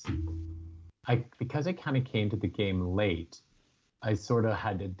ways, because I kind of came to the game late, I sort of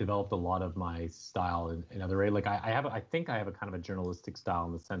had to develop a lot of my style in other ways. Like I think I have a kind of a journalistic style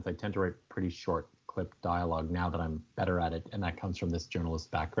in the sense I tend to write pretty short clip dialogue now that I'm better at it, and that comes from this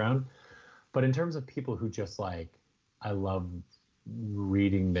journalist background. But in terms of people who just like, I love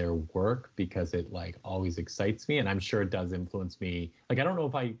reading their work because it like always excites me, and I'm sure it does influence me. Like, I don't know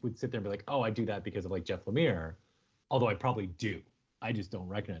if I would sit there and be like, oh, I do that because of like Jeff Lemire, although I probably do. I just don't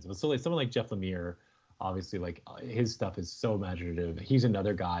recognize it. So like someone like Jeff Lemire, obviously, like his stuff is so imaginative. He's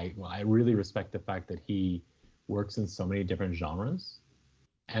another guy. Well, I really respect the fact that he works in so many different genres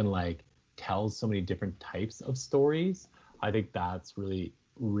and like tells so many different types of stories. I think that's really,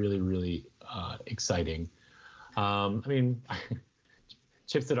 really, really exciting. I mean,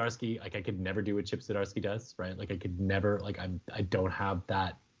 Chip Zdarsky, like I could never do what Chip Zdarsky does, right? Like I could never, like I don't have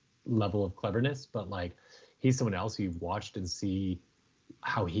that level of cleverness, but like he's someone else who you've watched and see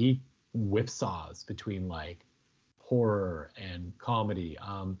how he whipsaws between like horror and comedy.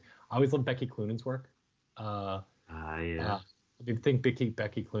 I always love Becky Cloonan's work. Yeah. I think Becky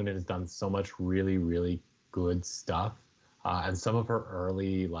Cloonan has done so much really, really good stuff. And some of her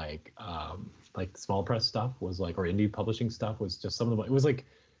early like small press stuff was like, or indie publishing stuff was just some of the, it was like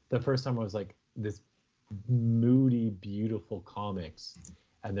the first time I was like this moody, beautiful comics,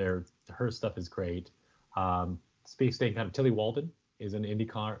 and her stuff is great. Staying kind of Tilly Walden is an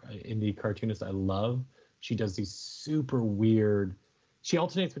indie cartoonist I love. She does these super weird, she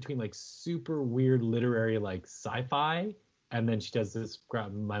alternates between like super weird literary like sci-fi, and then she does this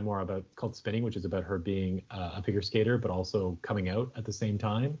memoir called Spinning, which is about her being a figure skater but also coming out at the same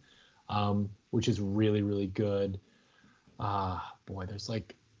time, which is really, really good. Boy, there's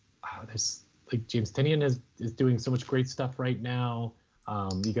like James Tynion is doing so much great stuff right now.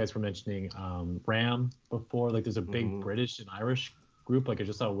 You guys were mentioning Ram before. Like there's a big British and Irish group. Like I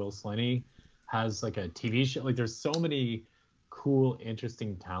just saw Will Slaney has like a TV show. Like there's so many cool,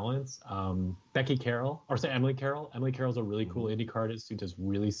 interesting talents. Emily Carroll. Emily Carroll's a really cool indie artist who does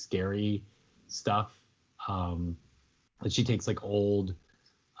really scary stuff. She takes like old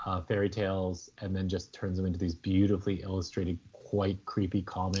fairy tales and then just turns them into these beautifully illustrated, quite creepy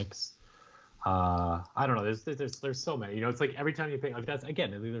comics. I don't know. There's so many. You know, it's like every time you think like that's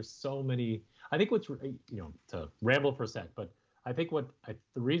again. There's so many. I think what's to ramble for a sec, but I think the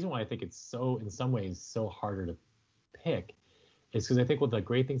reason why I think it's so in some ways so harder to pick is because I think one of the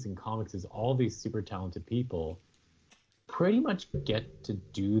great things in comics is all these super talented people pretty much get to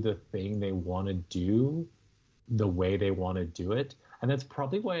do the thing they want to do the way they want to do it, and that's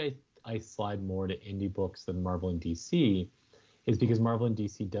probably why I slide more to indie books than Marvel and DC. Is because Marvel and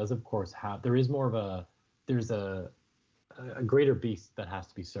DC does, of course, there's a greater beast that has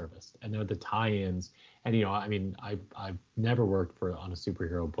to be serviced, and there are the tie-ins. And I mean, I've never worked on a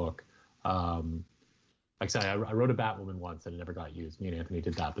superhero book. Like I said, I wrote a Batwoman once and it never got used. Me and Anthony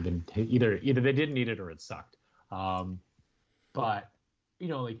did that, but then either they didn't need it or it sucked. But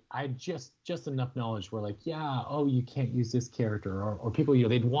like I had just enough knowledge where like, yeah, oh, you can't use this character, or people,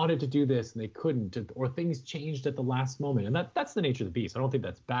 they'd wanted to do this and they couldn't, or things changed at the last moment. And that's the nature of the beast. I don't think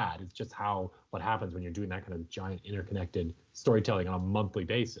that's bad. It's just what happens when you're doing that kind of giant interconnected storytelling on a monthly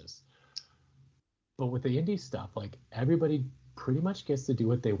basis. But with the indie stuff, like everybody pretty much gets to do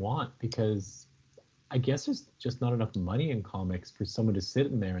what they want, because I guess there's just not enough money in comics for someone to sit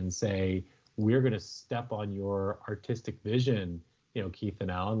in there and say, we're going to step on your artistic vision, Keith and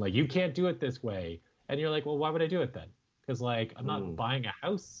Alan, like, you can't do it this way. And you're like, well, why would I do it then? Because like, I'm not buying a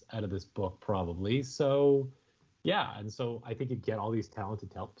house out of this book probably. So yeah. And so I think you get all these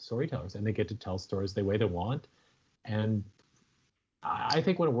talented storytellers and they get to tell stories the way they want. And I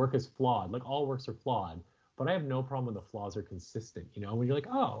think when a work is flawed, like all works are flawed, but I have no problem when the flaws are consistent, when you're like,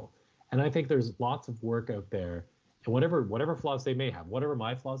 oh, and I think there's lots of work out there. And whatever flaws they may have, whatever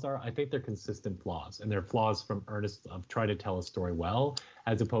my flaws are, I think they're consistent flaws, and they're flaws from earnest of trying to tell a story well,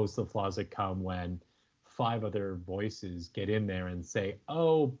 as opposed to the flaws that come when 5 other voices get in there and say,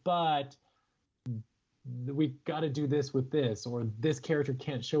 oh, but we got to do this with this, or this character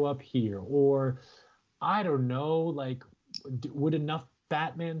can't show up here, or I don't know, like, would enough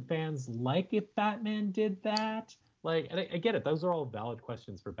Batman fans like if Batman did that? Like, and I get it; those are all valid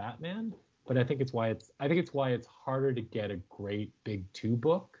questions for Batman. But I think it's why it's harder to get a great big 2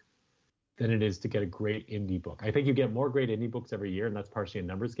 book than it is to get a great indie book. I think you get more great indie books every year, and that's partially a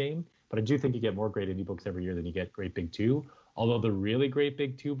numbers game. But I do think you get more great indie books every year than you get great big 2. Although the really great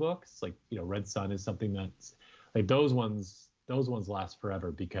big 2 books, like Red Sun, is something that's like those ones last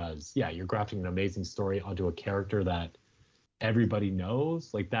forever, because yeah, you're grafting an amazing story onto a character that everybody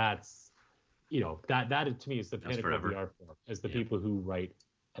knows. Like that's that to me is the pinnacle of the art form, as the people who write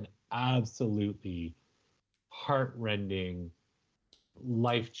an absolutely heart-rending,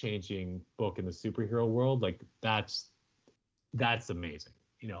 life-changing book in the superhero world. Like that's amazing.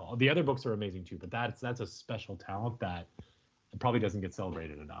 The other books are amazing too, but that's a special talent that probably doesn't get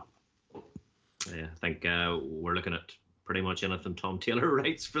celebrated enough. Yeah, I think we're looking at pretty much anything Tom Taylor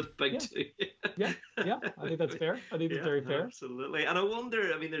writes for the big 2. yeah, I think that's fair. I think it's very fair. Absolutely. And I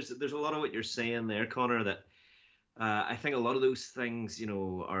wonder, I mean, there's a lot of what you're saying there, Connor, that I think a lot of those things,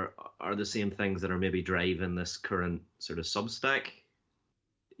 are the same things that are maybe driving this current sort of Substack,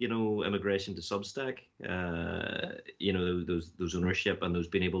 immigration to Substack. Those ownership and those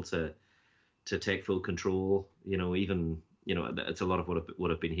being able to take full control. Even it's a lot of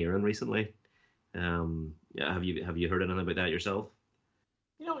what I've been hearing recently. Yeah, have you heard anything about that yourself?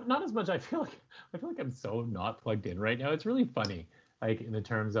 Not as much. I feel like I'm so not plugged in right now. It's really funny, like in the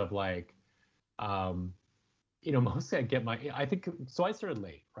terms of like, um, mostly I think so. I started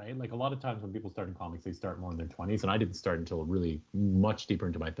late, right? Like a lot of times when people start in comics, they start more in their 20s, and I didn't start until really much deeper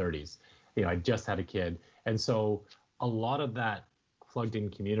into my 30s. I just had a kid, and so a lot of that plugged in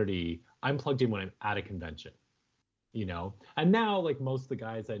community, I'm plugged in when I'm at a convention, and now like most of the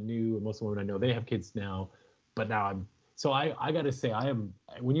guys I knew and most of the women I know, they have kids now, but now I gotta say, I am,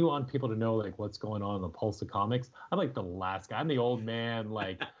 when you want people to know like what's going on in the pulse of comics, I'm like the last guy. I'm the old man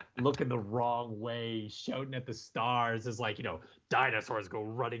like looking the wrong way, shouting at the stars as like, dinosaurs go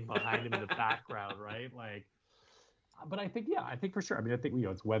running behind him in the background, right? Like, but I think, yeah, I think for sure. I mean, I think,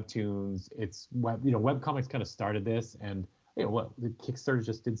 it's webtoons, it's web comics kind of started this, and what the Kickstarter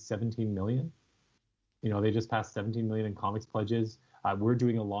just did 17 million. They just passed 17 million in comics pledges. We're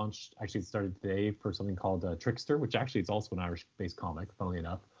doing a launch, actually it started today, for something called Trickster, which actually is also an Irish-based comic, funnily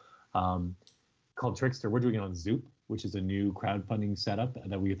enough, called Trickster. We're doing it on Zoop, which is a new crowdfunding setup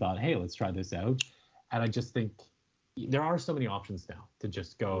that we thought, hey, let's try this out. And I just think there are so many options now to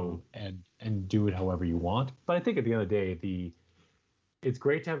just go and do it however you want. But I think at the end of the day, it's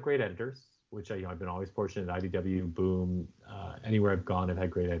great to have great editors, which I've been always fortunate at IDW, Boom, anywhere I've gone, I've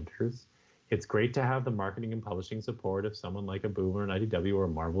had great editors. It's great to have the marketing and publishing support of someone like a Boom or an IDW or a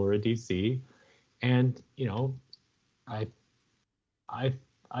Marvel or a DC. And, I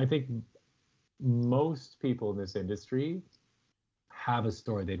think most people in this industry have a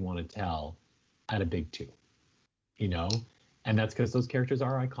story they'd want to tell at a big two, and that's because those characters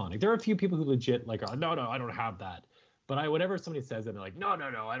are iconic. There are a few people who legit like, oh, no, I don't have that. But whenever somebody says that, they're like, no,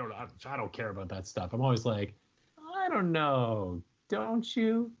 I don't care about that stuff. I'm always like, I don't know. Don't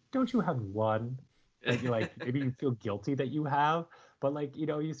you have one that you like, maybe you feel guilty that you have, but like,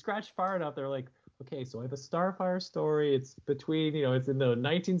 you scratch far enough, they're like, okay, so I have a Starfire story. It's between, it's in the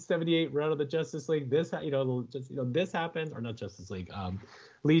 1978 run of the Justice League. This, this happens, or not Justice League,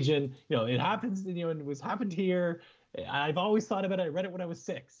 Legion. It happens, and it was happened here. I've always thought about it. I read it when I was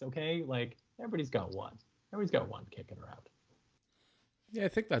 6. Okay, like everybody's got one. Everybody's got one kicking around. Yeah, I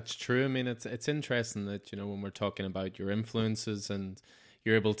think that's true. I mean, it's interesting that, when we're talking about your influences and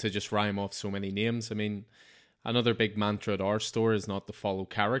you're able to just rhyme off so many names. I mean, another big mantra at our store is not to follow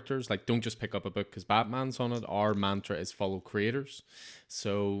characters. Like, don't just pick up a book because Batman's on it. Our mantra is follow creators.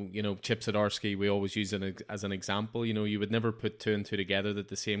 So, Chip Zdarsky, we always use it as an example. You would never put 2 and 2 together that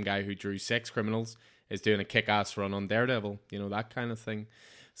the same guy who drew Sex Criminals is doing a kick-ass run on Daredevil, that kind of thing.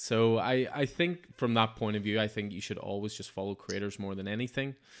 So I think from that point of view, I think you should always just follow creators more than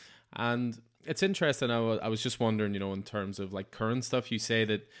anything. And it's interesting. I was just wondering, in terms of like current stuff, you say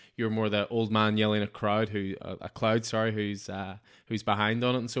that you're more the old man yelling at a cloud, who's behind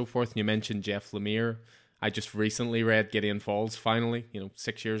on it and so forth. And you mentioned Jeff Lemire. I just recently read Gideon Falls, finally,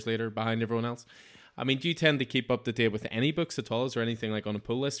 6 years later, behind everyone else. I mean, do you tend to keep up to date with any books at all? Is there anything like on a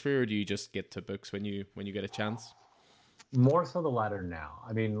pull list for you, or do you just get to books when you get a chance? More so the latter now.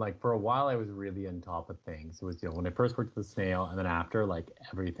 I mean, like for a while, I was really on top of things. It was, when I first worked at the Snail, and then after, like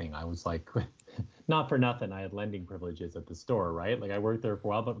everything, I was like, not for nothing, I had lending privileges at the store, right? Like I worked there for a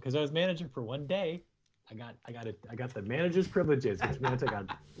while, but because I was manager for one day, I got the manager's privileges, which meant I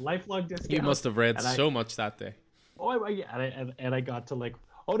got lifelong discounts. You must have read so much that day. Oh, and I got to like,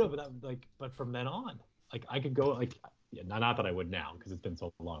 oh no, but from then on, like I could go like, yeah, not that I would now because it's been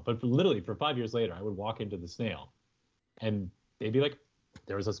so long, but literally for 5 years later, I would walk into the Snail. And they'd be like,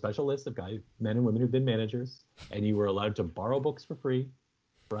 there was a special list of guys, men and women who've been managers, and you were allowed to borrow books for free,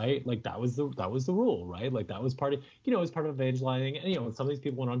 right? Like that was the rule, right? Like that was part of, it was part of evangelizing. And, some of these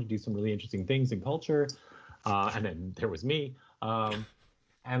people went on to do some really interesting things in culture. And then there was me. So,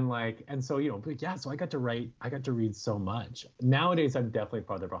 so I got to read so much. Nowadays, I'm definitely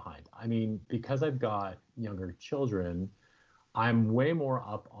farther behind. I mean, because I've got younger children, I'm way more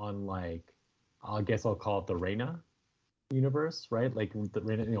up on like, I guess I'll call it the Reina universe, right? Like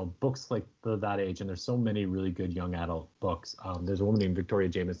books like that age, and there's so many really good young adult books. There's a woman named Victoria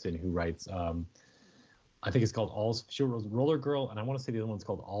Jameson who writes, I think it's called she wrote Roller Girl, and I want to say the other one's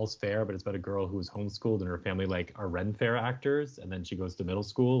called All's Fair, but it's about a girl who was homeschooled and her family like are Ren Fair actors, and then she goes to middle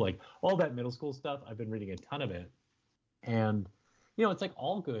school, like all that middle school stuff. I've been reading a ton of it, and it's like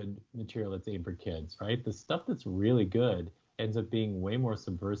all good material that's aimed for kids, right? The stuff that's really good ends up being way more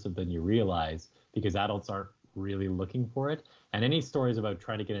subversive than you realize because adults aren't really looking for it. And any stories about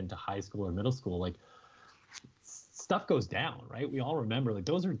trying to get into high school or middle school, like stuff goes down, right? We all remember like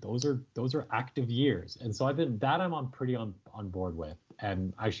those are active years. And so I'm pretty on board with.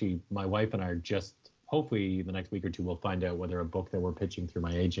 And actually my wife and I are just hopefully the next week or two, we'll find out whether a book that we're pitching through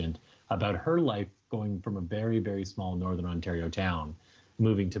my agent about her life going from a very, very small Northern Ontario town,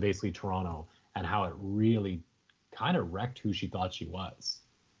 moving to basically Toronto, and how it really kind of wrecked who she thought she was.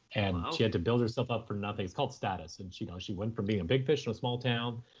 And she had to build herself up for nothing. It's called Status. And she went from being a big fish in a small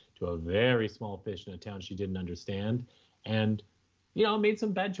town to a very small fish in a town she didn't understand. And, made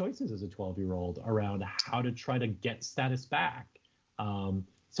some bad choices as a 12-year-old around how to try to get status back.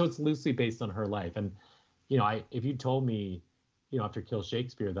 So it's loosely based on her life. And, if you told me, after Kill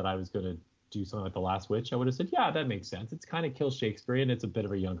Shakespeare that I was going to do something like The Last Witch, I would have said, yeah, that makes sense. It's kind of Kill Shakespeare and it's a bit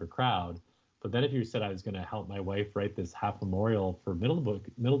of a younger crowd. But then if you said I was going to help my wife write this half memorial for middle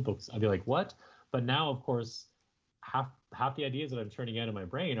books, I'd be like, what? But now, of course, half the ideas that I'm turning out in my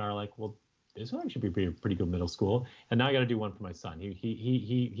brain are like, well, this one should be pretty good middle school. And now I got to do one for my son.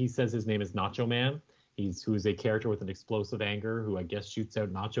 He says his name is Nacho Man. Who is a character with an explosive anger who I guess shoots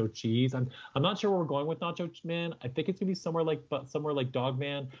out nacho cheese. I'm not sure where we're going with Nacho Man. I think it's gonna be somewhere like Dog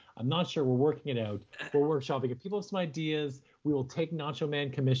Man. I'm not sure. We're working it out. We're workshopping. If people have some ideas, we will take Nacho Man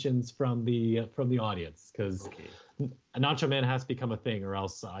commissions from the audience, because Nacho Man has to become a thing, or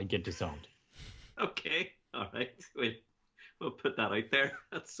else I get disowned. Okay, all right. We'll put that out there.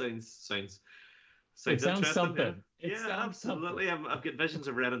 That sounds it sounds something. Yeah, absolutely. I've got visions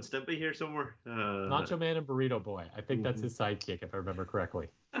of Ren and Stimpy here somewhere. Nacho Man and Burrito Boy. I think that's his sidekick, if I remember correctly.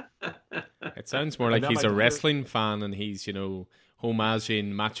 It sounds more like he's a wrestling fan and he's,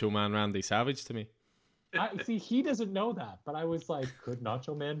 homaging Macho Man Randy Savage to me. See, he doesn't know that, but I was like, could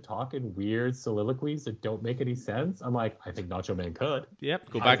Nacho Man talk in weird soliloquies that don't make any sense? I'm like, I think Nacho Man could.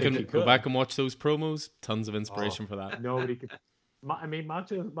 Yep, go back and watch those promos. Tons of inspiration for that. Nobody could. I mean,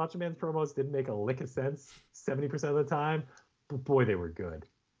 Macho Man's promos didn't make a lick of sense 70% of the time, but boy, they were good.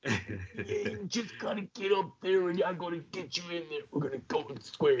 You just gotta get up there and I'm gonna get you in there. We're gonna go to the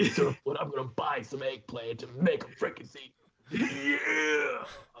square circle and I'm gonna buy some eggplant to make a fricassee. Yeah!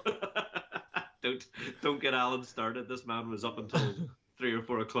 Don't get Alan started. This man was up until 3 or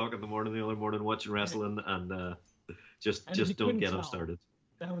 4 o'clock in the morning the other morning watching wrestling, and just don't get him started.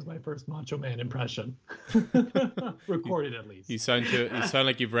 That was my first Macho Man impression. Recorded, at least. You sound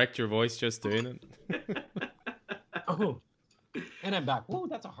like you've wrecked your voice just doing it. Oh, and I'm back. Whoa,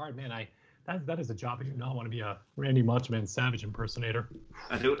 that's a hard man. That is a job. I do not want to be a Randy Macho Man Savage impersonator.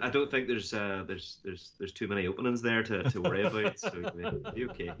 I don't think there's too many openings there to worry about. So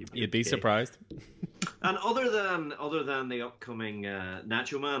okay. You'd be surprised. And other than the upcoming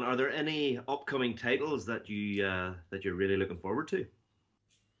Nacho Man, are there any upcoming titles that you're really looking forward to?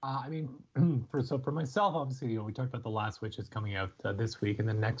 I mean, for myself, obviously, we talked about The Last Witch is coming out this week, and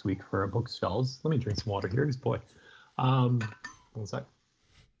then next week for bookshelves. Let me drink some water here, boy. One sec.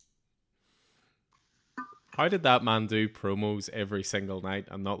 How did that man do promos every single night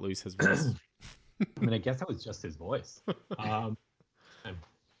and not lose his voice? I mean, I guess that was just his voice.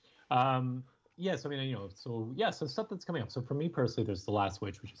 Yes, I mean, so stuff that's coming up. So for me personally, there's The Last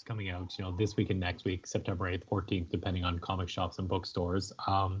Witch, which is coming out, this week and next week, September 8th, 14th, depending on comic shops and bookstores.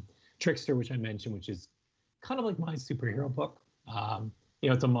 Trickster, which I mentioned, which is kind of like my superhero book.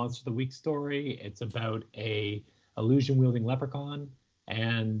 It's a Monster of the Week story. It's about a illusion-wielding leprechaun,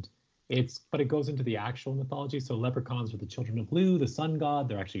 but it goes into the actual mythology. So leprechauns are the children of Lu, the sun god.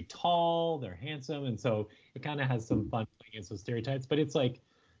 They're actually tall, they're handsome, and so it kind of has some fun playing against those stereotypes. But it's like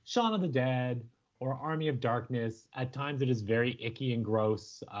Shaun of the Dead or Army of Darkness. At times it is very icky and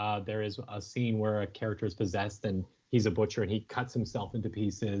gross. There is a scene where a character is possessed and he's a butcher and he cuts himself into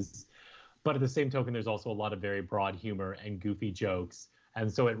pieces. But at the same token, there's also a lot of very broad humor and goofy jokes.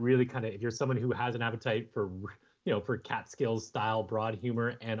 And so it really kind of, if you're someone who has an appetite for Catskills style broad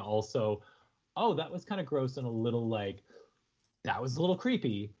humor, and also, that was kind of gross and a little that was a little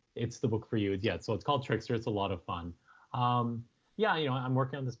creepy, it's the book for you. Yeah, so it's called Trickster. It's a lot of fun. I'm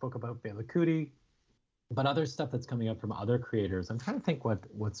working on this book about Bela Kuti, but other stuff that's coming up from other creators. I'm trying to think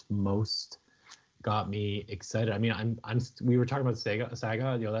what's most got me excited. I mean, we were talking about Saga.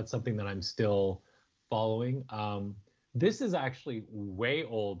 That's something that I'm still following. This is actually way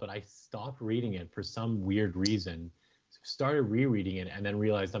old, but I stopped reading it for some weird reason. Started rereading it and then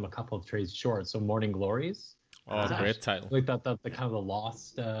realized I'm a couple of trades short. So Morning Glories. Oh, great title. Like the kind of the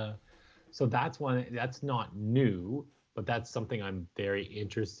lost. So that's one that's not new, but that's something I'm very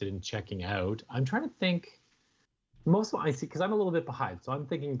interested in checking out. I'm trying to think. Most of what I see, because I'm a little bit behind, so I'm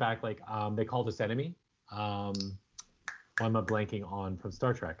thinking back They Called Us Enemy. Why am I blanking on from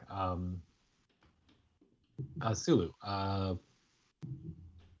Star Trek? Sulu.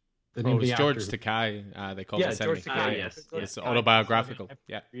 The name of the George actor Takei. They Called Us Enemy. George Takei. Yes. It's autobiographical.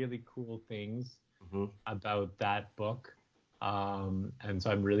 Yeah. Really cool things about that book. And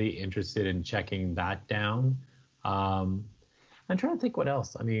so I'm really interested in checking that down. Um, I'm trying to think what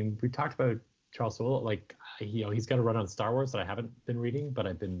else. I mean, we talked about Charles Soule. Like, he's got a run on Star Wars that I haven't been reading, but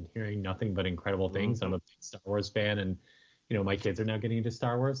I've been hearing nothing but incredible things. Mm-hmm. I'm a big Star Wars fan, and my kids are now getting into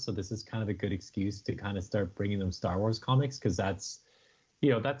Star Wars, so this is kind of a good excuse to kind of start bringing them Star Wars comics, because that's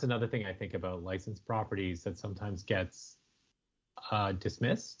another thing I think about licensed properties that sometimes gets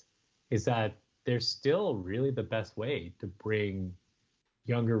dismissed, is that they're still really the best way to bring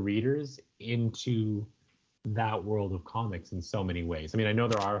younger readers into that world of comics in so many ways. I mean, I know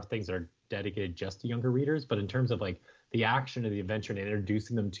there are things that are dedicated just to younger readers, but in terms of like the action of the adventure and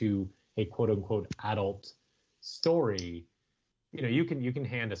introducing them to a quote unquote adult story, you can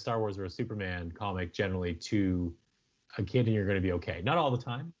hand a Star Wars or a Superman comic generally to a kid and you're going to be okay. Not all the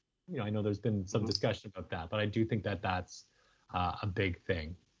time. I know there's been some discussion about that, but I do think that that's a big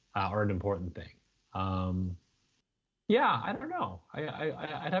thing, or an important thing. Yeah, I don't know.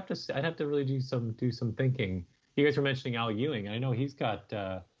 I'd have to really do some thinking. You guys were mentioning Al Ewing, and I know he's got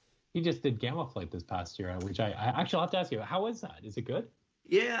he just did Gamma Flight this past year, which I actually I'll have to ask you, how is that? Is it good?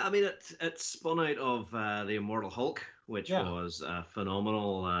 Yeah, I mean it spun out of the Immortal Hulk, which was a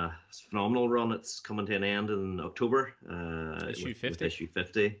phenomenal run. It's coming to an end in October. Issue 50. With issue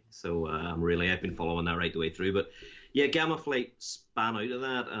 50. So I've been following that right the way through. But yeah, Gamma Flight span out of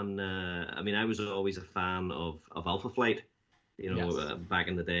that, and I mean I was always a fan of Alpha Flight. Yes. Back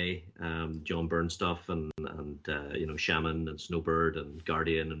in the day, John Byrne stuff, and Shaman and Snowbird and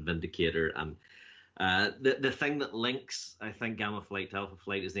Guardian and Vindicator, and the thing that links, I think, Gamma Flight to Alpha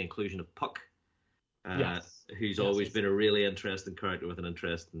Flight is the inclusion of Puck, who's always been a really interesting character with an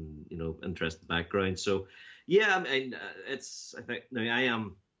interesting background. So, yeah, I mean,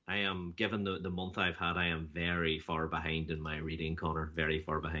 I am given the month I've had, I am very far behind in my reading, Connor. Very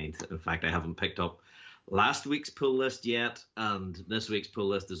far behind. In fact, I haven't picked up last week's pull list yet, and this week's pull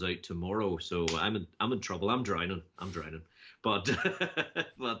list is out tomorrow. So I'm in trouble. I'm drowning. But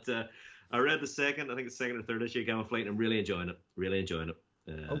I read the second or third issue of Gamma Flight, and I'm really enjoying it.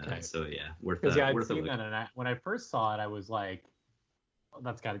 Okay. So yeah, worth I've seen that, and when I first saw it, I was like, well,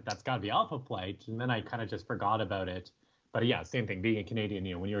 that's got to be Alpha Flight, and then I kind of just forgot about it. But yeah, same thing. Being a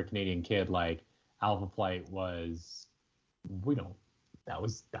Canadian, when you're a Canadian kid, like Alpha Flight was, that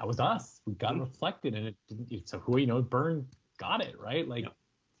was us. We got reflected, and it didn't. So Byrne got it right. Like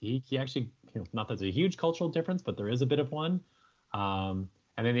he actually, not that there's a huge cultural difference, but there is a bit of one.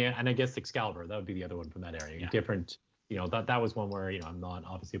 And then and I guess Excalibur, that would be the other one from that area. Yeah. Different, that was one where I'm not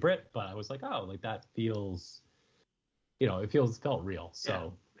obviously a Brit, but I was like, oh, like that feels, felt real.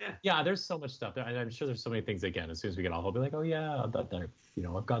 So yeah, there's so much stuff. I'm sure there's so many things. Again, as soon as we get off, I'll be like, oh yeah, I've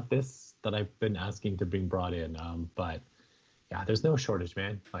got this that I've been asking to bring brought in. But yeah, there's no shortage,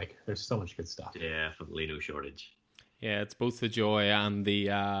 man. Like there's so much good stuff. Yeah, definitely no shortage. Yeah, it's both the joy and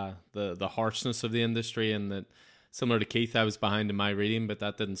the harshness of the industry, and that. Similar to Keith, I was behind in my reading, but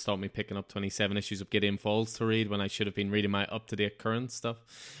that didn't stop me picking up 27 issues of Gideon Falls to read when I should have been reading my up-to-date current stuff.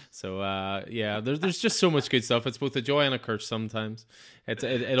 So, there's just so much good stuff. It's both a joy and a curse sometimes.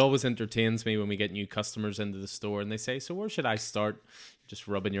 It always entertains me when we get new customers into the store and they say, so where should I start? Just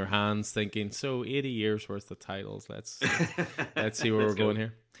rubbing your hands thinking, so 80 years worth of titles. Let's see where we're going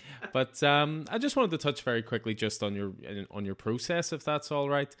here. But I just wanted to touch very quickly just on your process, if that's all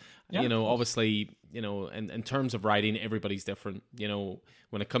right. Yeah. Obviously, in terms of writing, everybody's different.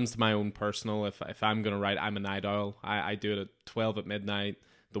 When it comes to my own personal, if I'm going to write, I'm a night owl. I do it at 12 at midnight.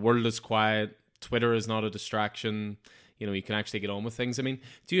 The world is quiet. Twitter is not a distraction. You can actually get on with things. I mean,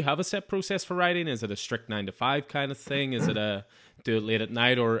 do you have a set process for writing? Is it a strict 9 to 5 kind of thing? Is it a do it late at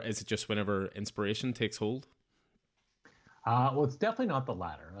night, or is it just whenever inspiration takes hold? Well, it's definitely not the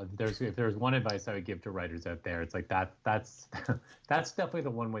latter. If there's one advice I would give to writers out there, it's like that's definitely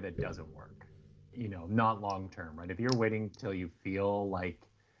the one way that doesn't work. Not long term, right? If you're waiting till you feel like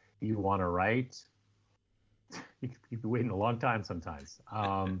you want to write, you'd be waiting a long time sometimes.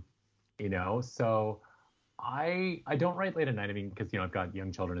 So I don't write late at night. I mean, because I've got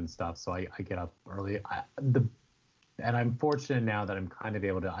young children and stuff, so I get up early. And I'm fortunate now that I'm kind of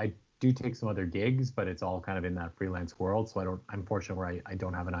able to. I do take some other gigs, but it's all kind of in that freelance world. So I'm fortunate where I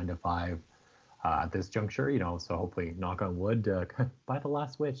don't have a 9 to 5 at this juncture, so hopefully, knock on wood, buy the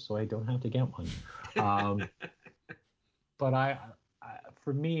last Witch so I don't have to get one. But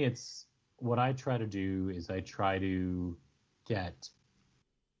for me, it's what I try to do is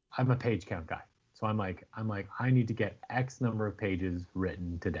I'm a page count guy. So I'm like, I need to get X number of pages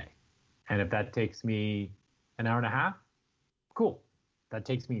written today. And if that takes me an hour and a half, cool. That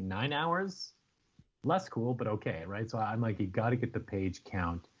takes me 9 hours, less cool, but okay, right? So I'm like, you got to get the page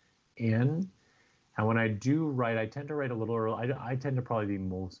count in. And when I do write, I tend to write a little early. I tend to probably be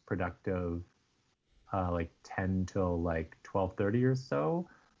most productive like 10 till like 12:30 or so.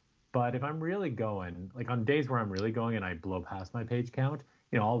 But if I'm really going, like on days where I'm really going and I blow past my page count,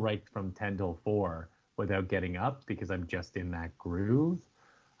 I'll write from 10 till 4 without getting up because I'm just in that groove.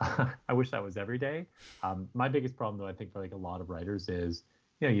 I wish that was every day. My biggest problem, though, I think for like a lot of writers is,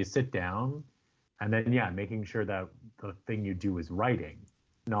 you sit down and then, yeah, making sure that the thing you do is writing,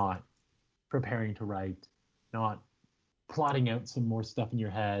 not preparing to write, not plotting out some more stuff in your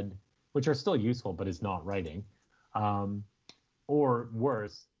head, which are still useful, but is not writing. Or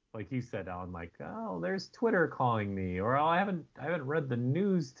worse, like you said, Alan, like, oh, there's Twitter calling me, or oh, I haven't read the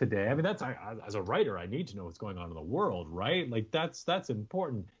news today. I mean, as a writer, I need to know what's going on in the world, right? Like that's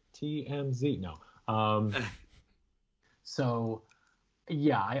important. TMZ, no. So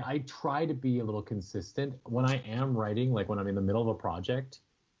yeah, I try to be a little consistent when I am writing. Like when I'm in the middle of a project,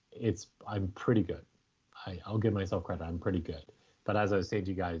 I'm pretty good. I'll give myself credit. I'm pretty good. But as I was saying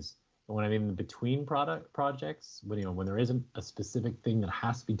to you guys, when I'm in between projects, when there isn't a specific thing that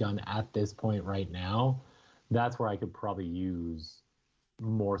has to be done at this point right now, that's where I could probably use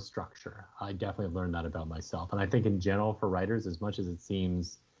more structure. I definitely have learned that about myself. And I think in general for writers, as much as it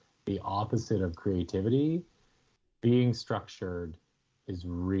seems the opposite of creativity, being structured is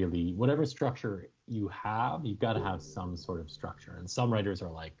really, whatever structure you have, you've got to have some sort of structure. And some writers are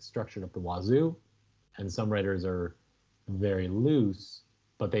like structured up the wazoo, and some writers are very loose,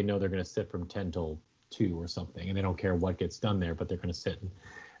 but they know they're going to sit from 10 till 2 or something, and they don't care what gets done there, but they're going to sit.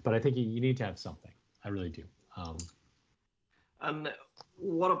 But I think you need to have something. I really do. And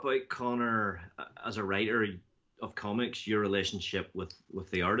what about, Connor, as a writer of comics, your relationship with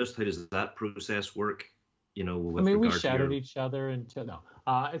the artist? How does that process work? We shout at each other until no.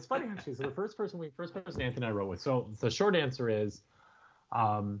 It's funny actually. So the first person Anthony and I wrote with. So the short answer is,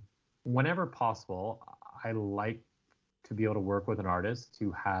 whenever possible, I like to be able to work with an artist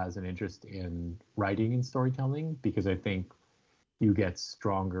who has an interest in writing and storytelling, because I think you get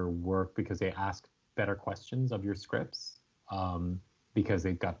stronger work because they ask better questions of your scripts, because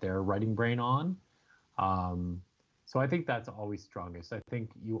they've got their writing brain on. So I think that's always strongest. I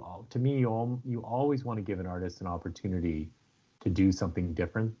think you always want to give an artist an opportunity to do something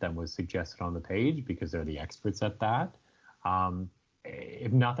different than was suggested on the page, because they're the experts at that.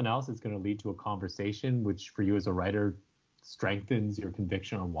 If nothing else, it's going to lead to a conversation, which for you as a writer strengthens your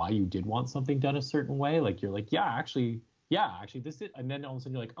conviction on why you did want something done a certain way. Like you're like, yeah, actually this is, and then all of a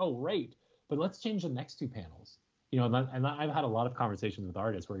sudden you're like, oh, right, but let's change the next 2 panels. And I've had a lot of conversations with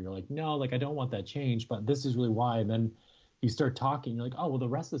artists where you're like, no, like I don't want that change, but this is really why. And then you start talking, you're like, oh, well, the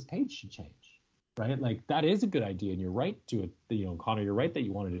rest of this page should change, right? Like that is a good idea, and you're right to it. Connor, you're right that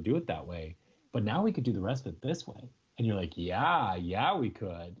you wanted to do it that way, but now we could do the rest of it this way. And you're like, yeah, we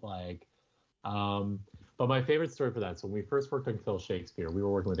could. Like, but my favorite story for that. So when we first worked on Kill Shakespeare, we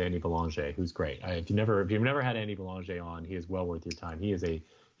were working with Andy Belanger, who's great. If you've never had Andy Belanger on, he is well worth your time. He's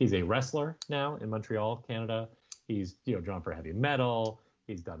a wrestler now in Montreal, Canada. He's drawn for heavy metal.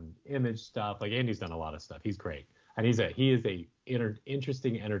 He's done image stuff. Like Andy's done a lot of stuff. He's great, and he is a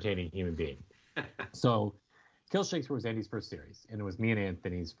interesting, entertaining human being. So, Kill Shakespeare was Andy's first series, and it was me and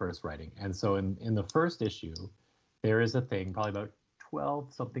Anthony's first writing. And so in the first issue, there is a thing, probably about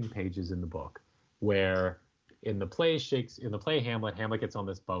 12 something pages in the book, where in the play Hamlet gets on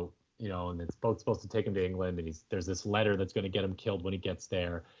this boat, and this boat's supposed to take him to England, and there's this letter that's going to get him killed when he gets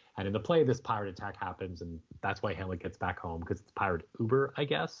there. And in the play, this pirate attack happens, and that's why Hamlet gets back home, because it's pirate Uber, I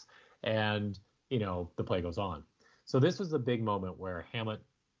guess. And, the play goes on. So this was the big moment where Hamlet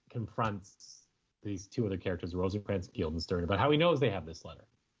confronts these 2 other characters, Rosencrantz and Guildenstern, about how he knows they have this letter,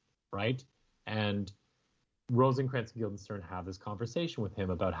 right? And Rosencrantz and Guildenstern have this conversation with him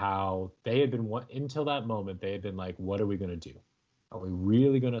about how they had been, until that moment, they had been like, what are we going to do? Are we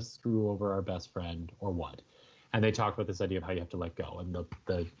really going to screw over our best friend or what? And they talk about this idea of how you have to let go, and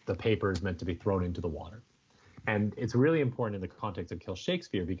the paper is meant to be thrown into the water. And it's really important in the context of Kill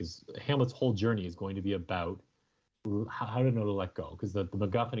Shakespeare, because Hamlet's whole journey is going to be about how to know to let go. Because the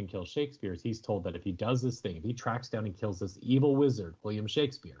MacGuffin in Kill Shakespeare is he's told that if he does this thing, if he tracks down and kills this evil wizard, William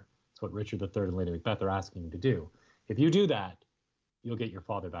Shakespeare, it's what Richard III and Lady Macbeth are asking him to do. If you do that, you'll get your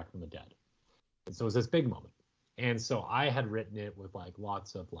father back from the dead. And so it was this big moment. And so I had written it with like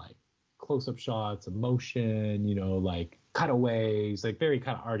lots of like close-up shots, emotion, like cutaways, like very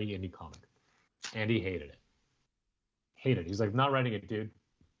kind of arty indie comic. And he hated it. He's like, I'm not writing it, dude.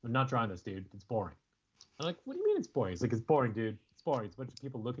 I'm not drawing this, dude. It's boring. I'm like, what do you mean it's boring? He's like, it's boring, dude. It's boring. It's a bunch of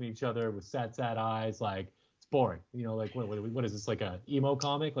people looking at each other with sad eyes. Like, it's boring. Like, what is this, like a emo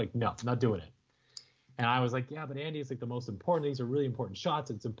comic? Like, no, not doing it. And I was like, yeah, but Andy, it's like the most important. These are really important shots.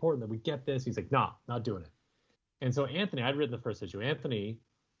 It's important that we get this. He's like, nah, not doing it. And so Anthony, I'd written the first issue. Anthony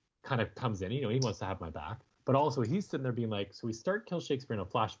kind of comes in, he wants to have my back, but also he's sitting there being like, so we start Kill Shakespeare in a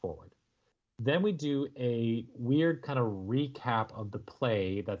flash forward. Then we do a weird kind of recap of the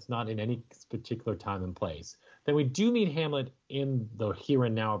play that's not in any particular time and place. Then we do meet Hamlet in the here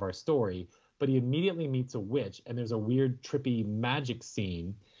and now of our story, but he immediately meets a witch, and there's a weird, trippy magic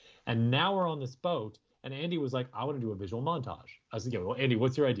scene. And now we're on this boat, and Andy was like, I want to do a visual montage. I said, yeah, well, Andy,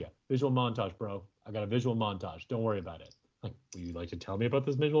 what's your idea? Visual montage, bro. I got a visual montage. Don't worry about it. Like, would you like to tell me about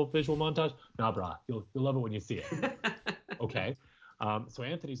this visual montage? Nah, brah. You'll love it when you see it. Okay. So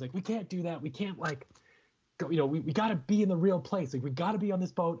Anthony's like, we can't do that. We can't like go, we got to be in the real place. Like we got to be on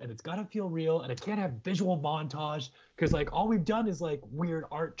this boat and it's got to feel real and it can't have visual montage because like all we've done is like weird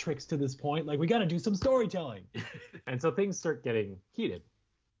art tricks to this point. Like we got to do some storytelling. And so things start getting heated.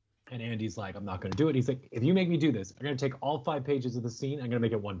 And Andy's like, I'm not going to do it. He's like, if you make me do this, I'm going to take all 5 pages of the scene. I'm going to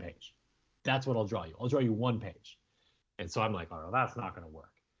make it 1 page. That's what I'll draw you. I'll draw you 1 page. And so I'm like, oh, that's not going to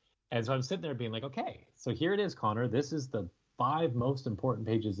work. And so I'm sitting there being like, okay, so here it is, Connor. This is the 5 most important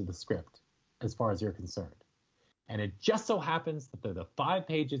pages of the script as far as you're concerned. And it just so happens that they're the 5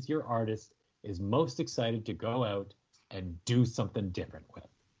 pages your artist is most excited to go out and do something different with.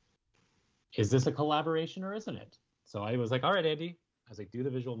 Is this a collaboration or isn't it? So I was like, all right, Andy. I was like, do the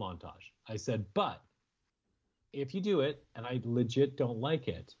visual montage. I said, but if you do it and I legit don't like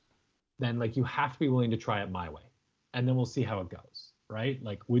it, then like you have to be willing to try it my way. And then we'll see how it goes, right?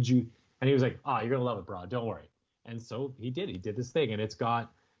 Like, would you? And he was like, you're going to love it, bro. Don't worry. And so he did. He did this thing. And it's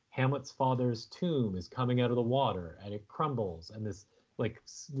got Hamlet's father's tomb is coming out of the water and it crumbles. And this like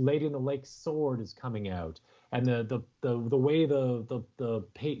Lady in the Lake sword is coming out. And the way the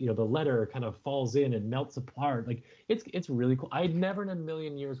letter kind of falls in and melts apart. Like it's really cool. I never in a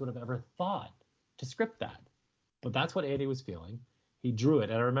million years would have ever thought to script that. But that's what Andy was feeling. He drew it.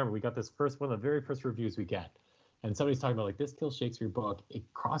 And I remember we got this one of the very first reviews we get. And somebody's talking about like this Kill Shakespeare book. It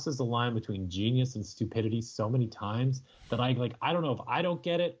crosses the line between genius and stupidity so many times that I don't know if I don't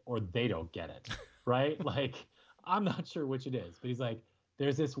get it or they don't get it, right? Like I'm not sure which it is. But he's like,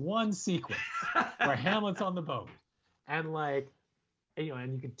 there's this one sequence where Hamlet's on the boat, and like, and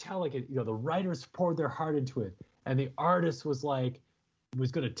you can tell like the writers poured their heart into it, and the artist was going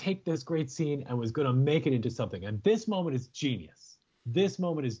to take this great scene and was going to make it into something. And this moment is genius. This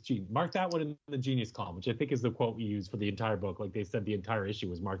moment is genius. Mark that one in the genius column, which I think is the quote we use for the entire book. Like they said, the entire issue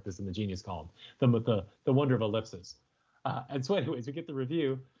was mark this in the genius column. The wonder of ellipses. And so, anyways, we get the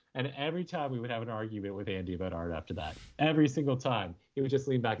review, and every time we would have an argument with Andy about art after that. Every single time, he would just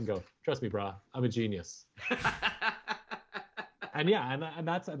lean back and go, "Trust me, brah, I'm a genius." And yeah, and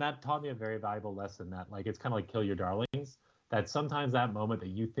that taught me a very valuable lesson that like it's kind of like Kill Your Darlings. That sometimes that moment that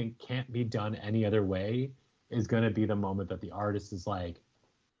you think can't be done any other way is going to be the moment that the artist is like,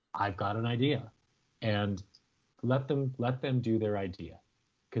 I've got an idea, and let them do their idea,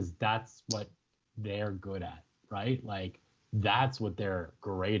 because that's what they're good at, right? Like that's what they're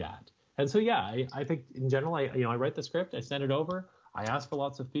great at. And so yeah, I think in general, I write the script, I send it over, I ask for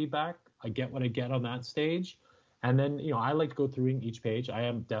lots of feedback, I get what I get on that stage, and then I like to go through each page. I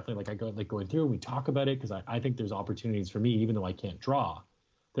am definitely going through and we talk about it, because I think there's opportunities for me, even though I can't draw.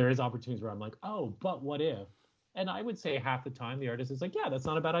 There is opportunities where I'm like, oh, but what if? And I would say half the time the artist is like, yeah, that's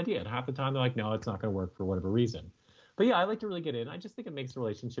not a bad idea. And half the time they're like, no, it's not going to work for whatever reason. But yeah, I like to really get in. I just think it makes the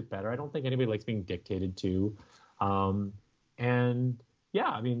relationship better. I don't think anybody likes being dictated to. And yeah,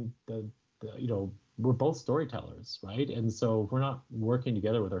 I mean, we're both storytellers, right? And so if we're not working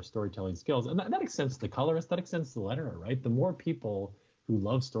together with our storytelling skills, and that extends to the colorist, that extends to the letterer, right? The more people who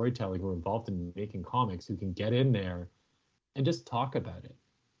love storytelling, who are involved in making comics, who can get in there and just talk about it,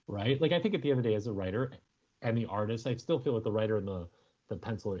 right? Like I think at the end of the day, as a writer and the artist, I still feel like the writer and the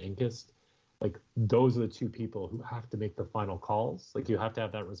pencil or inkist, like those are the two people who have to make the final calls. Like you have to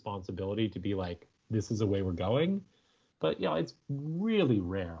have that responsibility to be like, this is the way we're going. But it's really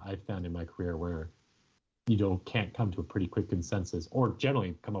rare, I've found in my career, where can't come to a pretty quick consensus, or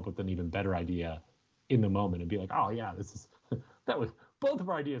generally come up with an even better idea in the moment and be like, oh yeah, both of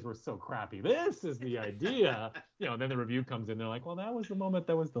our ideas were so crappy. This is the idea. And then the review comes in. They're like, well, that was the moment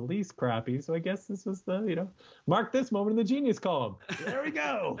that was the least crappy. So I guess this was the, mark this moment in the genius column. There we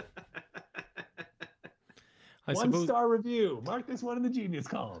go. One-star review. Mark this one in the genius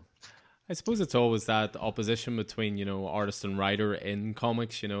column. I suppose it's always that opposition between, artist and writer in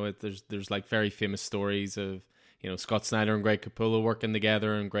comics. There's like very famous stories of, Scott Snyder and Greg Capullo working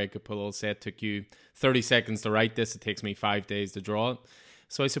together, and Greg Capullo said it took you 30 seconds to write this. It takes me 5 days to draw it.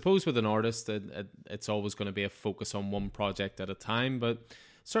 So I suppose with an artist, it's always going to be a focus on one project at a time. But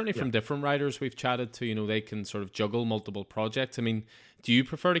certainly from different writers we've chatted to, you know, they can sort of juggle multiple projects. I mean, do you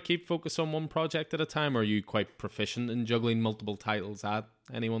prefer to keep focus on one project at a time, or are you quite proficient in juggling multiple titles at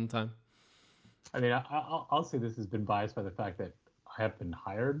any one time? I mean, I'll say this has been biased by the fact that I have been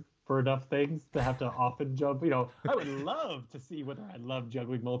hired for enough things to have to often jump. You know, I would love to see whether I love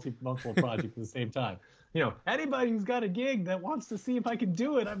juggling multiple projects at the same time. You know, anybody who's got a gig that wants to see if I can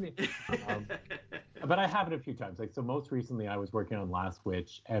do it. I mean, but I have it a few times. Like, so most recently I was working on Last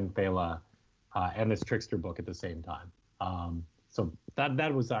Witch and Fela and this Trickster book at the same time. So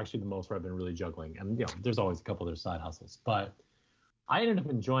that was actually the most where I've been really juggling. And, you know, there's always a couple other side hustles, but I ended up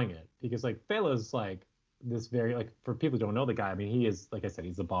enjoying it because, like, Fela's like this very, like, for people who don't know the guy, I mean, he is, like I said,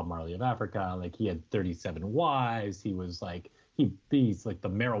 he's the Bob Marley of Africa. Like, he had 37 wives. He was like, he's like the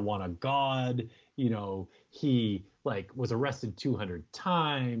marijuana god. You know, he like was arrested 200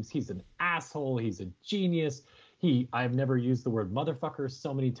 times. He's an asshole. He's a genius. I've never used the word motherfucker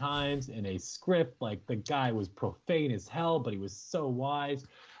so many times in a script. Like, the guy was profane as hell, but he was so wise.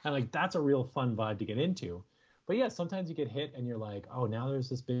 And, like, that's a real fun vibe to get into. But yeah, sometimes you get hit and you're like, oh, now there's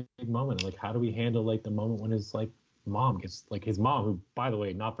this big moment. Like, how do we handle, like, the moment when his, like, mom gets, like, his mom, who, by the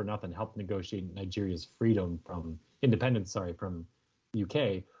way, not for nothing, helped negotiate Nigeria's independence from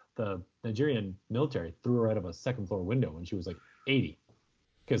UK. The Nigerian military threw her out of a second floor window when she was like 80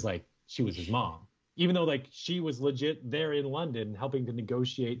 because, like, she was his mom, even though, like, she was legit there in London helping to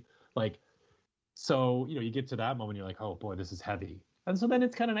negotiate. Like, so, you know, you get to that moment, you're like, oh boy, this is heavy. And so then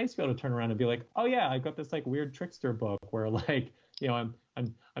it's kind of nice to be able to turn around and be like, oh yeah, I've got this, like, weird Trickster book where, like, you know,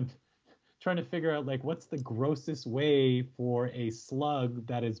 I'm trying to figure out, like, what's the grossest way for a slug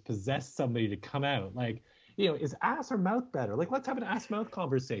that has possessed somebody to come out. Like, you know, is ass or mouth better? Like, let's have an ass-mouth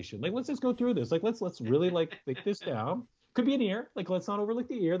conversation. Like, let's just go through this. Like, let's really, like, think this down. Could be an ear. Like, let's not overlook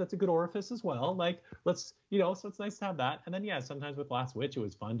the ear. That's a good orifice as well. Like, let's, you know, so it's nice to have that. And then, yeah, sometimes with Last Witch, it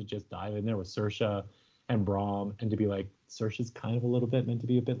was fun to just dive in there with Saoirse and Brom and to be like, Saoirse's kind of a little bit meant to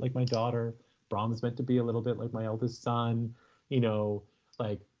be a bit like my daughter. Brom is meant to be a little bit like my eldest son. You know,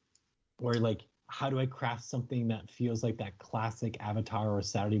 like, where, like, how do I craft something that feels like that classic Avatar or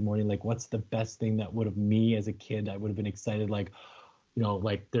Saturday Morning? Like, what's the best thing that would have, me as a kid, I would have been excited. Like, you know,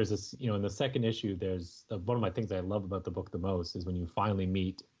 like, there's this, you know, in the second issue, there's one of my things I love about the book the most is when you finally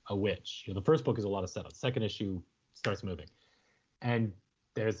meet a witch. You know, the first book is a lot of setup. Second issue starts moving. And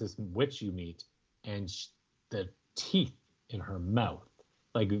there's this witch you meet, and the teeth in her mouth.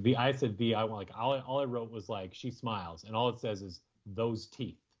 Like, I said, I want, like, all I wrote was, like, she smiles, and all it says is those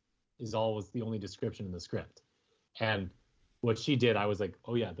teeth. Is always the only description in the script. And what she did, I was like,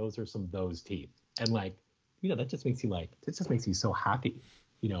 oh yeah, those are those teeth. And, like, you know, that just makes you so happy,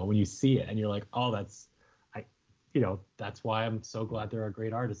 you know, when you see it and you're like, oh, that's why I'm so glad there are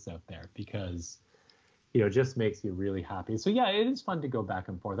great artists out there, because, you know, it just makes you really happy. So yeah, it is fun to go back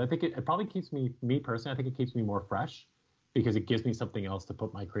and forth. I think it probably keeps me personally, I think it keeps me more fresh because it gives me something else to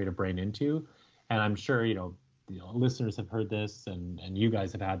put my creative brain into. And I'm sure, you know, listeners have heard this, and you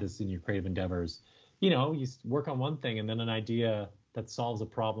guys have had this in your creative endeavors. You know, you work on one thing and then an idea that solves a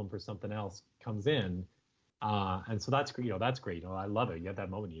problem for something else comes in. And so that's, you know, that's great. You know, I love it. You have that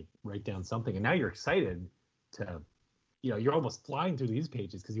moment, you write down something and now you're excited to, you know, you're almost flying through these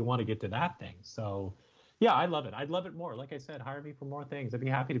pages because you want to get to that thing. So yeah, I love it. I'd love it more. Like I said, hire me for more things. I'd be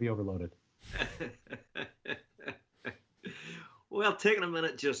happy to be overloaded. Well, taking a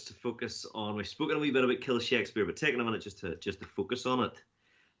minute just to focus on, we've spoken a wee bit about Kill Shakespeare, but taking a minute just to focus on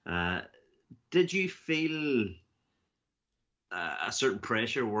it. Did you feel a certain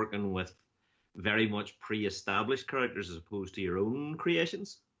pressure working with very much pre-established characters as opposed to your own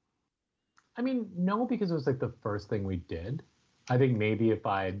creations? I mean, no, because it was like the first thing we did. I think maybe if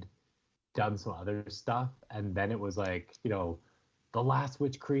I'd done some other stuff and then it was like, you know, The Last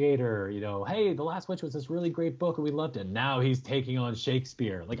Witch creator, you know, hey, The Last Witch was this really great book and we loved it. Now he's taking on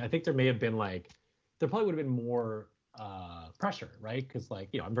Shakespeare. Like, I think there may have been there probably would have been more pressure, right? Because, like,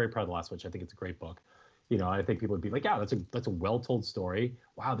 you know, I'm very proud of The Last Witch. I think it's a great book. You know, I think people would be like, yeah, that's a well-told story.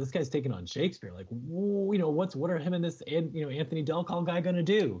 Wow, this guy's taking on Shakespeare. Like, you know, what are him and this, you know, Anthony Delcall guy gonna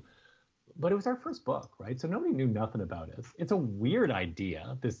do? But it was our first book, right? So nobody knew nothing about it. It's a weird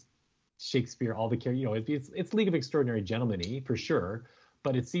idea, this Shakespeare, all the characters, you know, it's League of Extraordinary Gentlemen-y for sure,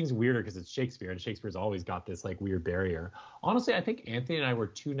 but it seems weirder because it's Shakespeare, and Shakespeare's always got this, like, weird barrier. Honestly, I think Anthony and I were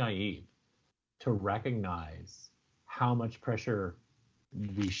too naive to recognize how much pressure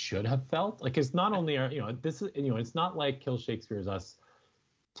we should have felt. Like, it's not only our, you know, this is, you know, it's not like Kill Shakespeare is us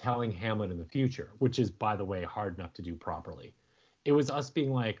telling Hamlet in the future, which is, by the way, hard enough to do properly. It was us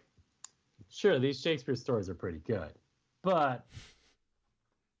being like, sure, these Shakespeare stories are pretty good, but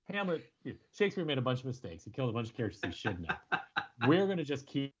Hamlet, Shakespeare made a bunch of mistakes. He killed a bunch of characters he shouldn't have. we're going to just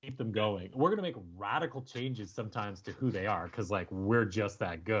keep them going. We're going to make radical changes sometimes to who they are because, like, we're just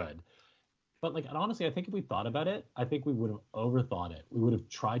that good. But, like, and honestly, I think if we thought about it, I think we would have overthought it. We would have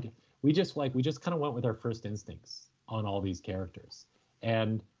tried to, we just kind of went with our first instincts on all these characters.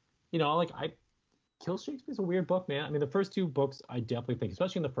 And, you know, like, Kill Shakespeare's a weird book, man. I mean, the first two books, I definitely think,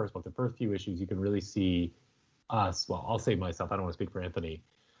 especially in the first book, the first few issues, you can really see us, well, I'll say myself, I don't want to speak for Anthony,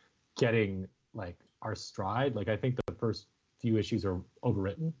 getting, like, our stride. Like, I think the first few issues are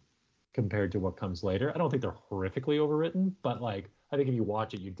overwritten compared to what comes later. I don't think they're horrifically overwritten, but, like, I think if you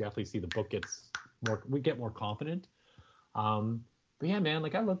watch it, you definitely see the book we get more confident. But yeah, man,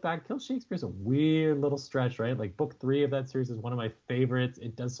 like, I look back, Kill Shakespeare's a weird little stretch, right? Like, book 3 of that series is one of my favorites.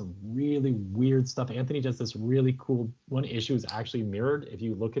 It does some really weird stuff. Anthony does this really cool, one issue is actually mirrored. If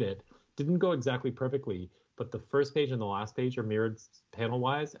you look at it, didn't go exactly perfectly, but the first page and the last page are mirrored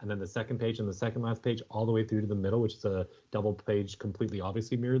panel-wise, and then the second page and the second last page all the way through to the middle, which is a double page, completely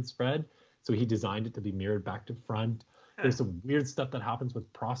obviously mirrored spread. So he designed it to be mirrored back to front. There's some weird stuff that happens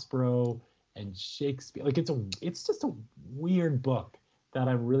with Prospero and Shakespeare. Like, it's just a weird book that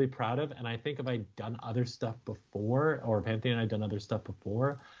I'm really proud of. And I think if I'd done other stuff before, or if Anthony and I had done other stuff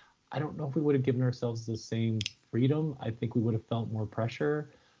before, I don't know if we would have given ourselves the same freedom. I think we would have felt more pressure.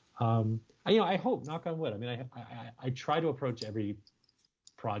 I hope, knock on wood. I mean, I try to approach every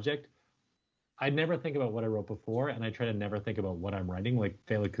project. I never think about what I wrote before, and I try to never think about what I'm writing. Like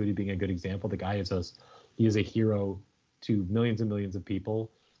Fela Kuti being a good example. The guy he is a hero to millions and millions of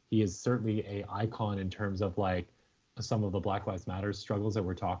people. He is certainly a icon in terms of, like, some of the Black Lives Matter struggles that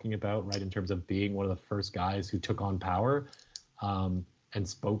we're talking about, right? In terms of being one of the first guys who took on power and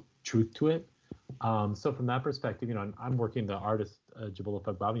spoke truth to it. So from that perspective, you know, I'm working the artist Djibola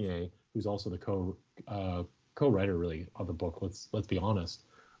Fagbamie, who's also the co-writer really of the book. Let's be honest.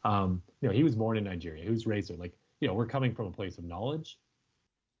 You know, he was born in Nigeria. He was raised there. Like, you know, we're coming from a place of knowledge,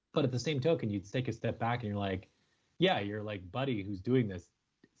 but at the same token, you take a step back and you're like, yeah, you're like, buddy who's doing this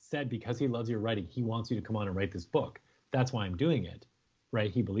said because he loves your writing, he wants you to come on and write this book. That's why I'm doing it, right?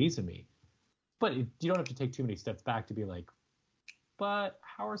 He believes in me. But you don't have to take too many steps back to be like, but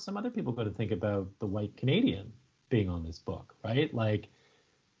how are some other people going to think about the white Canadian being on this book, right? Like,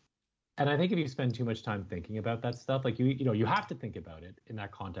 and I think if you spend too much time thinking about that stuff, like, you have to think about it in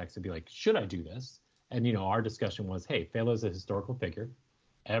that context and be like, should I do this? And, you know, our discussion was, hey, Fela is a historical figure.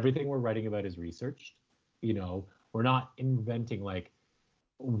 Everything we're writing about is researched. You know, we're not inventing, like,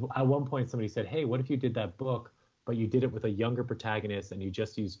 at one point somebody said, hey, what if you did that book, but you did it with a younger protagonist and you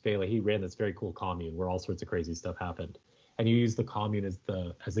just used Fela. He ran this very cool commune where all sorts of crazy stuff happened. And you use the commune as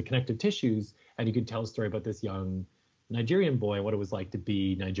the connective tissues, and you could tell a story about this young Nigerian boy and what it was like to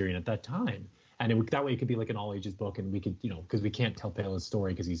be Nigerian at that time. And that way it could be like an all ages book, and we could, you know, because we can't tell Fela's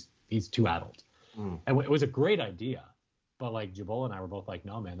story because he's too adult. And it was a great idea. But, like, Djibola and I were both like,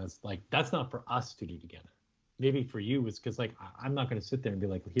 no, man, that's not for us to do together. Maybe for you was because, like, I'm not going to sit there and be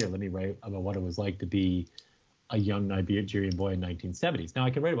like, here, let me write about what it was like to be a young Nigerian boy in 1970s. Now I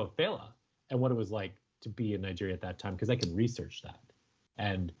can write about Fela and what it was like to be in Nigeria at that time because I can research that.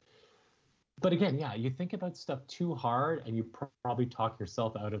 But again, yeah, you think about stuff too hard and you probably talk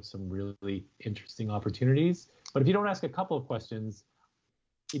yourself out of some really interesting opportunities. But if you don't ask a couple of questions,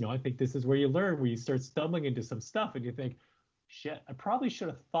 you know, I think this is where you learn, where you start stumbling into some stuff and you think, shit, I probably should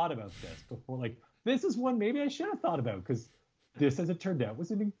have thought about this before. Like, this is one maybe I should have thought about because this, as it turned out, was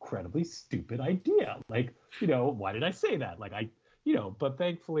an incredibly stupid idea. Like, you know, why did I say that? Like, but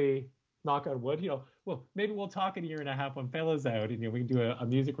thankfully, knock on wood, you know, well, maybe we'll talk in a year and a half when Fela's out, and, you know, we can do a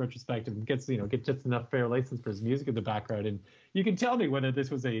music retrospective and get just enough fair license for his music in the background, and you can tell me whether it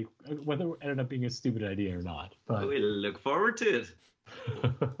ended up being a stupid idea or not. But we'll look forward to it.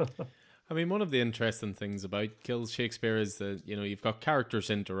 I mean, one of the interesting things about Kill Shakespeare is that, you know, you've got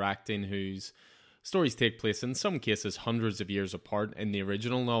characters interacting whose stories take place, in some cases, hundreds of years apart in the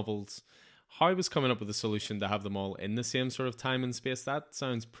original novels. How was coming up with a solution to have them all in the same sort of time and space? That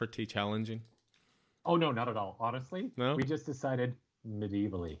sounds pretty challenging. Oh, no, not at all. Honestly, no? We just decided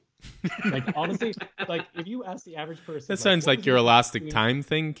medievally. Like, honestly, like, if you ask the average person... That sounds like your elastic time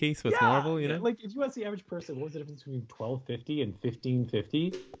thing, Keith, with Marvel, you know? Like, if you ask the average person, what was the difference between 1250 and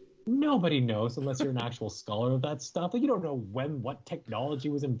 1550? Nobody knows unless you're an actual scholar of that stuff. Like, you don't know what technology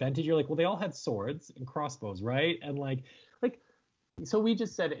was invented. You're like, well, they all had swords and crossbows, right? And like, so we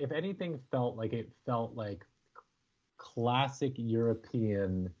just said if anything felt like classic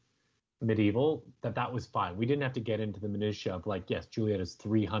European medieval, that was fine. We didn't have to get into the minutiae of, like, yes, Juliet is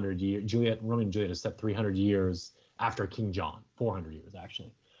 300 years. Roman Juliet is set 300 years after King John, 400 years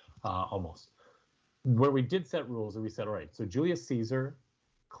actually, almost. Where we did set rules, and we said, all right, so Julius Caesar,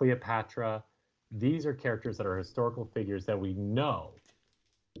 Cleopatra, these are characters that are historical figures that we know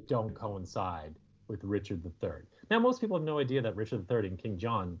don't coincide with Richard III. Now, most people have no idea that Richard III and King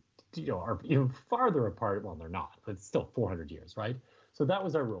John, are even farther apart. Well, they're not, but it's still 400 years, right? So that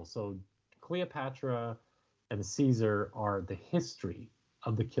was our rule. So Cleopatra and Caesar are the history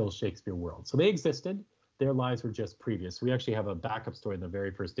of the Kill Shakespeare world. So they existed. Their lives were just previous. We actually have a backup story in the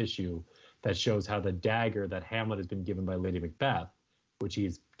very first issue that shows how the dagger that Hamlet has been given by Lady Macbeth, which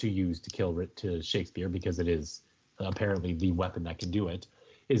he's to use to kill to Shakespeare because it is apparently the weapon that can do it,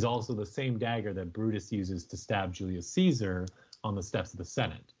 is also the same dagger that Brutus uses to stab Julius Caesar on the steps of the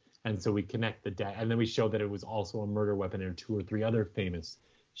Senate. And so we connect the dagger, and then we show that it was also a murder weapon in 2 or 3 other famous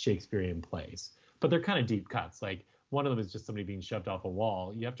Shakespearean plays. But they're kind of deep cuts. Like one of them is just somebody being shoved off a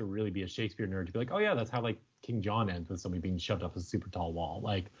wall. You have to really be a Shakespeare nerd to be like, oh yeah, that's how like King John ends, with somebody being shoved off a super tall wall.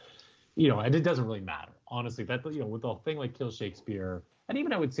 Like, and it doesn't really matter. Honestly, that, with a thing like Kill Shakespeare, and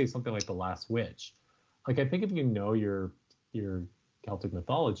even I would say something like The Last Witch, like I think if you know your Celtic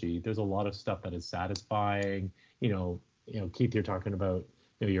mythology, there's a lot of stuff that is satisfying. Keith, you're talking about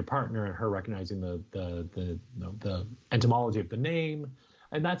your partner and her recognizing the etymology of the name,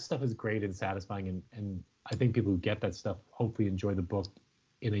 and that stuff is great and satisfying. And I think people who get that stuff hopefully enjoy the book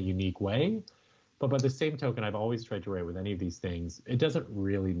in a unique way. But by the same token, I've always tried to write with any of these things. It doesn't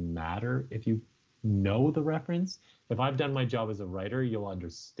really matter if you know the reference. If I've done my job as a writer, you'll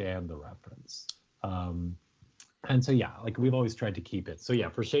understand the reference. And so, yeah, like we've always tried to keep it. So, yeah,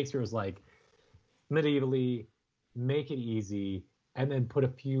 for Shakespeare, it was like medievally, make it easy, and then put a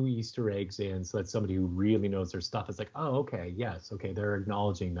few Easter eggs in so that somebody who really knows their stuff is like, oh, okay, yes, okay, they're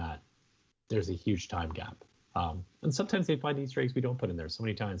acknowledging that there's a huge time gap. And sometimes they find Easter eggs we don't put in there. So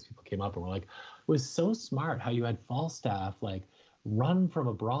many times people came up and were like, it was so smart how you had Falstaff like run from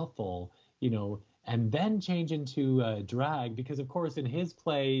a brothel, and then change into drag, because of course in his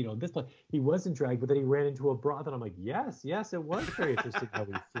play, this play, he was in drag, but then he ran into a brothel. And I'm like, yes, it was very interesting how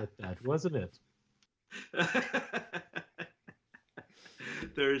we flipped that, wasn't it?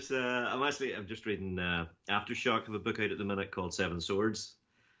 There's, I'm just reading Aftershock of a book out at the minute called Seven Swords,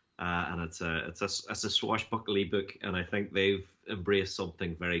 and it's a swashbuckly book, and I think they've embraced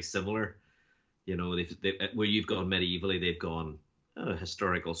something very similar. Where you've gone medievally, they've gone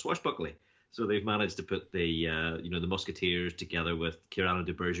historical swashbuckly. So they've managed to put the the Musketeers together with Cyrano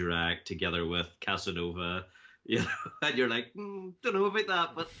de Bergerac, together with Casanova, and you're like, don't know about that,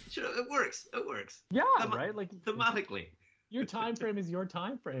 but sure, it works. It works. Yeah, right. Like thematically, your time frame is your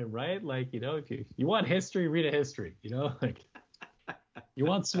time frame, right? Like if you want history, read a history. Like you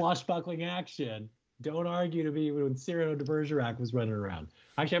want swashbuckling action. Don't argue to be when Cyrano de Bergerac was running around.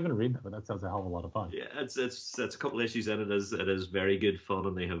 Actually, I haven't read that, but that sounds a hell of a lot of fun. Yeah, it's a couple issues in it. It is very good fun,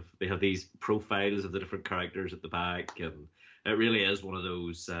 and they have these profiles of the different characters at the back, and it really is one of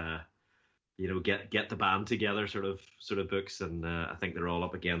those get the band together sort of books. And I think they're all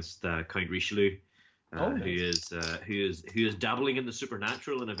up against Count Richelieu, nice. who is dabbling in the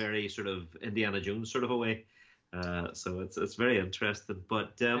supernatural in a very sort of Indiana Jones sort of a way. So it's very interesting,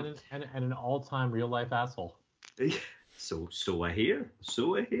 but and an all-time real life asshole. So I hear.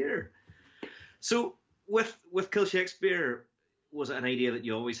 So with Kill Shakespeare, was it an idea that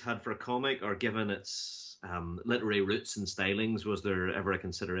you always had for a comic, or given its literary roots and stylings, was there ever a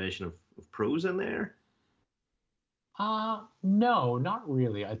consideration of prose in there? No, not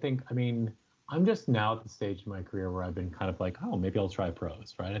really. I'm just now at the stage in my career where I've been kind of like, oh, maybe I'll try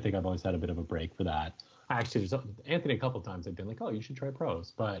prose, right? I think I've always had a bit of a break for that. Actually, Anthony, a couple of times I've been like, oh, you should try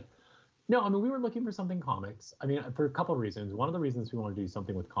prose. But no, we were looking for something comics. For a couple of reasons. One of the reasons we wanted to do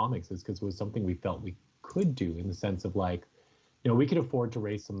something with comics is because it was something we felt we could do, in the sense of like, we could afford to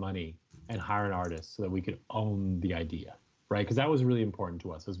raise some money and hire an artist so that we could own the idea, right? Because that was really important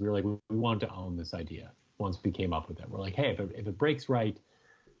to us, as we were like, we wanted to own this idea once we came up with it. We're like, hey, if it breaks right,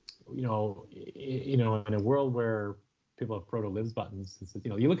 in a world where people have Frodo lives buttons,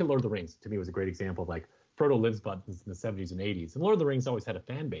 you look at Lord of the Rings, to me was a great example of like Frodo lives buttons in the 70s and 80s. And Lord of the Rings always had a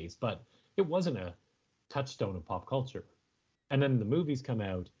fan base, but it wasn't a touchstone of pop culture. And then the movies come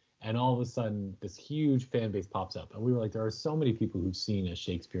out, and all of a sudden this huge fan base pops up. And we were like, there are so many people who've seen a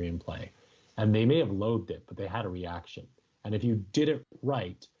Shakespearean play, and they may have loathed it, but they had a reaction. And if you did it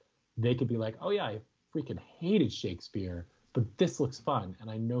right, they could be like, oh yeah, I freaking hated Shakespeare, but this looks fun,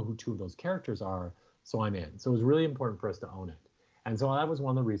 and I know who 2 of those characters are, so I'm in. So it was really important for us to own it. And so that was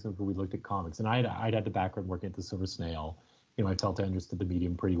one of the reasons we looked at comics. And I'd had the background working at the Silver Snail. I felt I understood the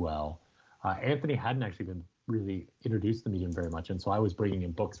medium pretty well. Anthony hadn't actually been really introduced to the medium very much, and so I was bringing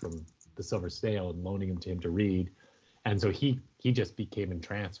in books from the Silver Snail and loaning them to him to read. And so he just became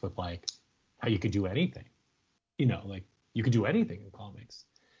entranced with like how you could do anything. Like you could do anything in comics.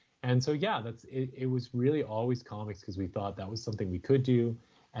 And so yeah, that's it. It was really always comics because we thought that was something we could do,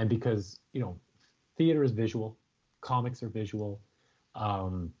 and because theater is visual, comics are visual.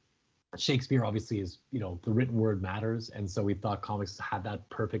 Um, Shakespeare obviously is, the written word matters, and so we thought comics had that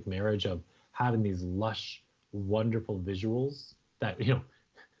perfect marriage of having these lush, wonderful visuals that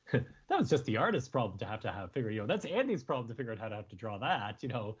that was just the artist's problem to have figure. That's Andy's problem to figure out how to have to draw that.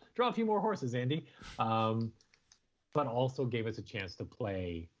 Draw a few more horses, Andy. But also gave us a chance to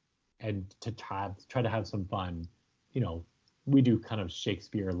play and to try to have some fun. We do kind of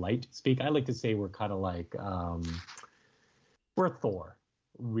Shakespeare light speak. I like to say we're kind of like we're Thor.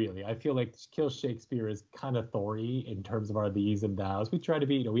 Really, I feel like Kill Shakespeare is kind of Thor-y in terms of our these and thous. We try to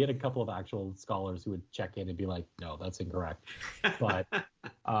be, we had a couple of actual scholars who would check in and be like, no, that's incorrect. But,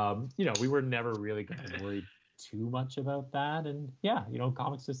 we were never really kind of worried too much about that. And yeah,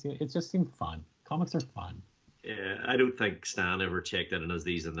 comics it just seemed fun. Comics are fun. Yeah, I don't think Stan ever checked in as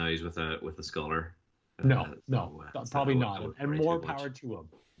these and thous with a scholar. No, probably not. And more power to him.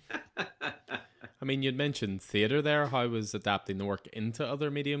 I mean, you'd mentioned theatre there. How was adapting the work into other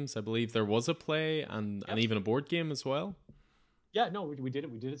mediums? I believe there was a play and even a board game as well. Yeah, no, we did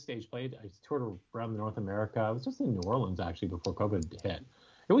it. We did a stage play. I toured around North America. I was just in New Orleans, actually, before COVID hit.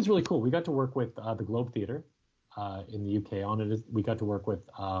 It was really cool. We got to work with the Globe Theatre in the UK on it. We got to work with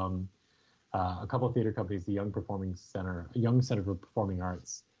a couple of theatre companies, the Young Centre for Performing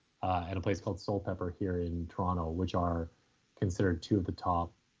Arts, and a place called Soul Pepper here in Toronto, which are considered two of the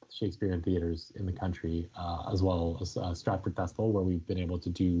top Shakespearean theaters in the country, as well as Stratford Festival, where we've been able to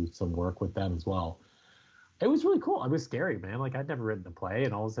do some work with them as well. It was really cool. It was scary, man. Like, I'd never written a play,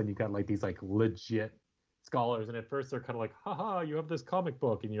 and all of a sudden you got like these like legit scholars, and at first they're kind of like, haha, you have this comic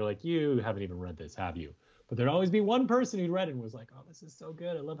book, and you're like, you haven't even read this, have you? But there'd always be one person who'd read it and was like, oh, this is so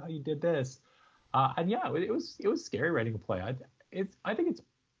good. I love how you did this. And yeah, it was scary writing a play. I think it's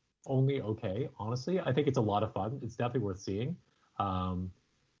only okay, honestly. I think it's a lot of fun. It's definitely worth seeing.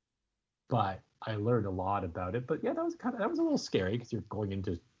 But I learned a lot about it. But yeah, that was a little scary because you're going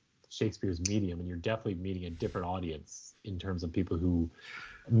into Shakespeare's medium and you're definitely meeting a different audience in terms of people who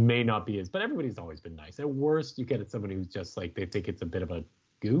may not be but everybody's always been nice. At worst, you get someone who's just like, they think it's a bit of a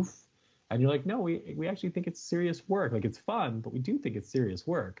goof. And you're like, no, we actually think it's serious work. Like, it's fun, but we do think it's serious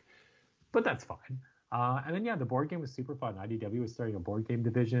work. But that's fine. And then, yeah, the board game was super fun. IDW was starting a board game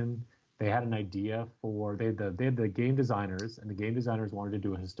division. They had an idea they had the game designers, and the game designers wanted to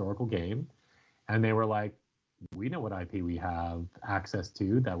do a historical game. And they were like, we know what IP we have access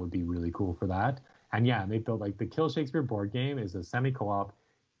to that would be really cool for that. And yeah, they built like the Kill Shakespeare board game is a semi-co-op.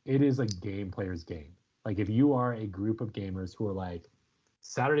 It is a game player's game. Like, if you are a group of gamers who are like,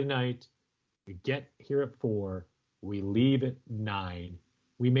 Saturday night, we get here at 4, we leave at 9.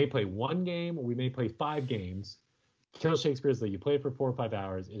 We may play one game or we may play 5 games. Kill Shakespeare is like you play it for 4 or 5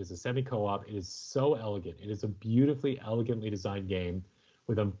 hours. It is a semi-co-op. It is so elegant. It is a beautifully, elegantly designed game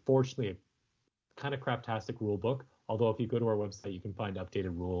with, unfortunately, a kind of craptastic rule book. Although if you go to our website, you can find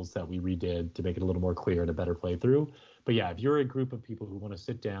updated rules that we redid to make it a little more clear and a better playthrough. But yeah, if you're a group of people who want to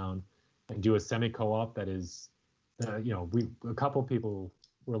sit down and do a semi-co-op that is, a couple of people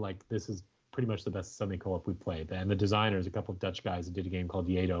were like, this is pretty much the best semi-co-op we've played. And the designers, a couple of Dutch guys that did a game called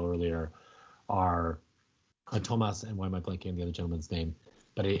Yedo earlier, are Thomas, and why am I blanking on the other gentleman's name?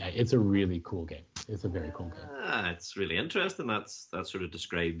 But it's a really cool game. It's a very cool game. It's really interesting. That sort of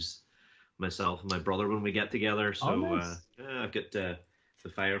describes myself and my brother when we get together. So nice. I've got the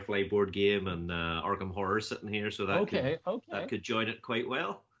Firefly board game and Arkham Horror sitting here, so that could join it quite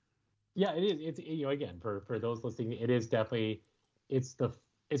well. Yeah, it is. It's again for those listening, it is definitely it's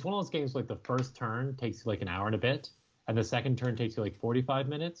one of those games like the first turn takes you like an hour and a bit, and the second turn takes you like 45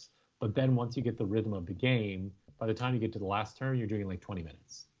 minutes. But then once you get the rhythm of the game, by the time you get to the last turn, you're doing like 20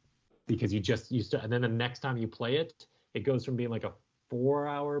 minutes. Because and then the next time you play it, it goes from being like a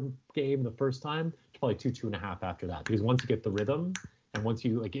 4-hour game the first time to probably 2.5 after that. Because once you get the rhythm, and once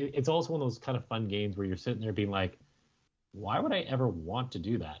you like, it's also one of those kind of fun games where you're sitting there being like, why would I ever want to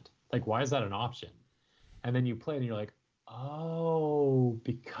do that? Like, why is that an option? And then you play and you're like, oh,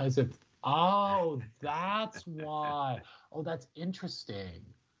 that's why. Oh, that's interesting.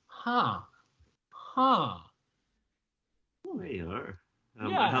 Huh. There you are.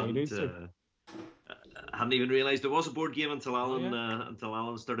 Yeah, I hadn't even realised there was a board game until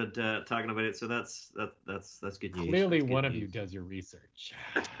Alan started talking about it. So that's good news. Clearly, one of you does your research.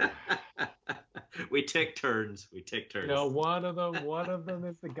 We take turns. No, one of them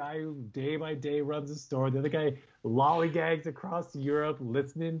is the guy who day by day runs a store. The other guy lollygags across Europe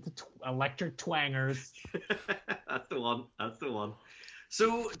listening to electric twangers. That's the one.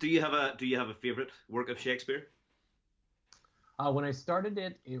 So, do you have a favorite work of Shakespeare? When I started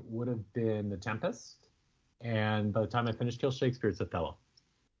it, it would have been The Tempest, and by the time I finished Kill Shakespeare, it's Othello.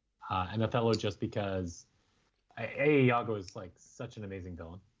 And Othello just because Iago is like such an amazing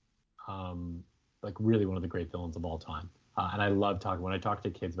villain, like really one of the great villains of all time. And I love talking when I talk to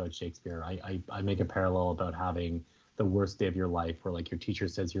kids about Shakespeare. I make a parallel about having the worst day of your life, where like your teacher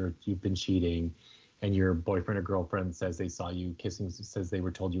says you've been cheating, and your boyfriend or girlfriend says they saw you kissing, says they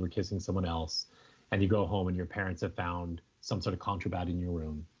were told you were kissing someone else, and you go home and your parents have found some sort of contraband in your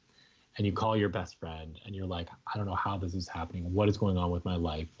room, and you call your best friend and you're like, I don't know how this is happening. What is going on with my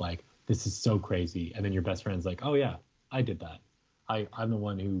life? Like, this is so crazy. And then your best friend's like, oh yeah, I did that. I'm the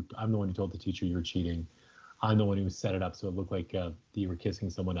one who told the teacher you were cheating. I'm the one who set it up so it looked like you were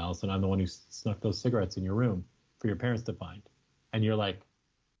kissing someone else, and I'm the one who snuck those cigarettes in your room for your parents to find. And you're like,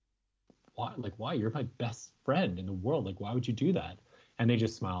 why? Like, why? You're my best friend in the world. Like, why would you do that? And they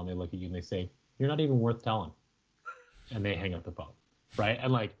just smile and they look at you and they say, you're not even worth telling. And they hang up the phone, right?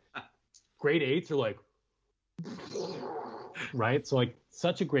 And like, grade 8s are like, right? So like,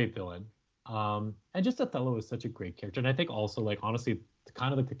 such a great villain. And just Othello is such a great character. And I think also, like, honestly,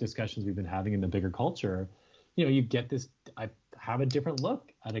 kind of like the discussions we've been having in the bigger culture, you know, you get this, I have a different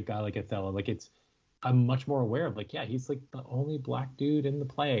look at a guy like Othello. Like, I'm much more aware of, like, yeah, he's like the only black dude in the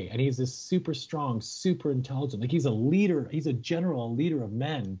play. And he's this super strong, super intelligent, like he's a leader, he's a general, a leader of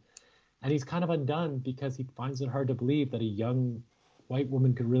men. And he's kind of undone because he finds it hard to believe that a young white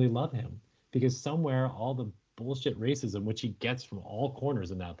woman could really love him. Because somewhere all the bullshit racism, which he gets from all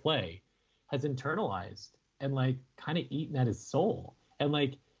corners in that play, has internalized and like kind of eaten at his soul. And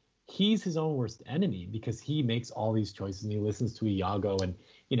like, he's his own worst enemy because he makes all these choices and he listens to Iago, and,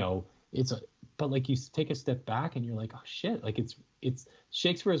 you know, but like, you take a step back and you're like, oh shit, like it's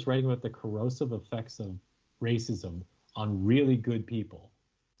Shakespeare is writing about the corrosive effects of racism on really good people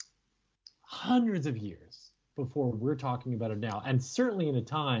hundreds of years before we're talking about it now. And certainly in a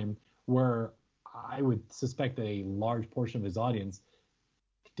time where I would suspect that a large portion of his audience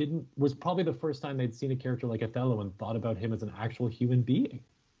was probably the first time they'd seen a character like Othello and thought about him as an actual human being,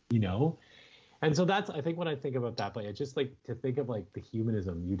 you know? And so that's, I think when I think about that play, I just like to think of like the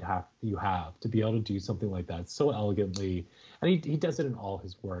humanism you have to be able to do something like that so elegantly. And he does it in all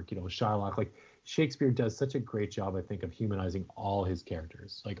his work, you know, Shylock, like Shakespeare does such a great job, I think, of humanizing all his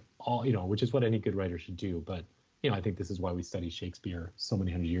characters, like all, you know, which is what any good writer should do. But, you know, I think this is why we study Shakespeare so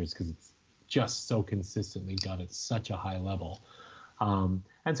many hundred years, because it's just so consistently done at such a high level.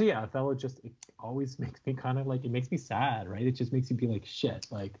 And so, yeah, Othello it always makes me kind of like, it makes me sad, right? It just makes you be like, shit,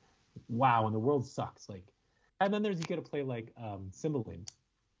 like, wow, and the world sucks. Like, and then you get a play like Cymbeline,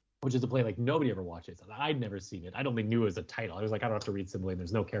 which is a play like nobody ever watches. And I'd never seen it. I don't think knew it was a title. I was like, I don't have to read Cymbeline.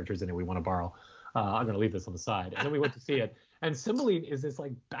 There's no characters in it we want to borrow. I'm going to leave this on the side. And then we went to see it. And Cymbeline is this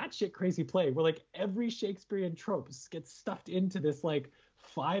like batshit crazy play where like every Shakespearean trope gets stuffed into this like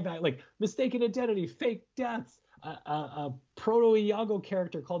 5-act, like mistaken identity, fake deaths, a proto-Iago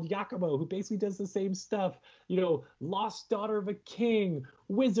character called Iachimo who basically does the same stuff, you know, lost daughter of a king,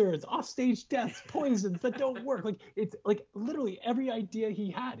 wizards, offstage deaths, poisons that don't work. Like, it's like literally every idea he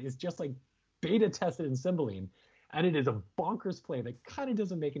had is just like beta tested in Cymbeline, and it is a bonkers play that kind of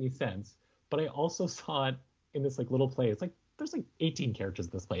doesn't make any sense. But I also saw it in this like little play. It's like there's like 18 characters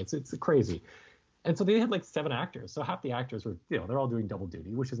in this play. It's crazy. And so they had like 7 actors. So half the actors were, you know, they're all doing double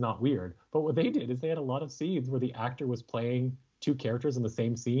duty, which is not weird. But what they did is they had a lot of scenes where the actor was playing 2 characters in the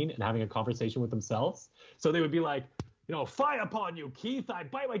same scene and having a conversation with themselves. So they would be like, you know, fie upon you, Keith, I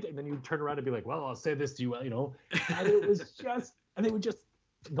bite my dick. And then you turn around and be like, well, I'll say this to you, you know. And it was just, and they would just,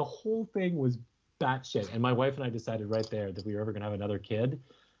 the whole thing was batshit. And my wife and I decided right there that we were ever going to have another kid.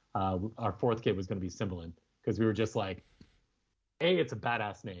 Our 4th kid was going to be Cymbeline, because we were just like, it's a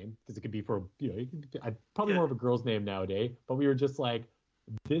badass name because it could be for, you know, probably more of a girl's name nowadays. But we were just like,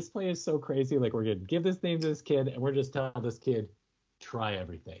 this play is so crazy. Like, we're going to give this name to this kid, and we're just telling this kid, try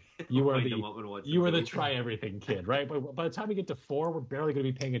everything. You are the try everything kid, right? But by the time we get to 4, we're barely going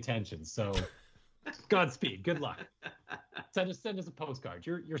to be paying attention. So Godspeed. Good luck. Send us a postcard.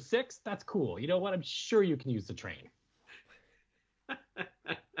 You're 6? That's cool. You know what? I'm sure you can use the train.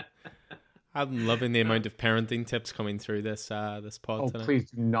 I'm loving the amount of parenting tips coming through this pod tonight.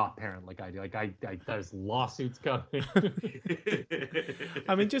 Please do not parent like I do. Like there's lawsuits coming.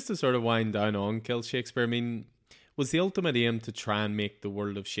 I mean, just to sort of wind down on Kill Shakespeare, I mean, was the ultimate aim to try and make the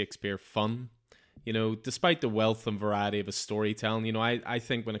world of Shakespeare fun? You know, despite the wealth and variety of his storytelling, you know, I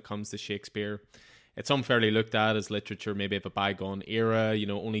think when it comes to Shakespeare, it's unfairly looked at as literature maybe of a bygone era, you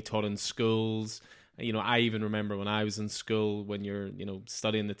know, only taught in schools. You know, I even remember when I was in school, when you're, you know,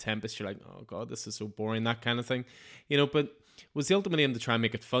 studying The Tempest, you're like, oh God, this is so boring, that kind of thing. You know, but was the ultimate aim to try and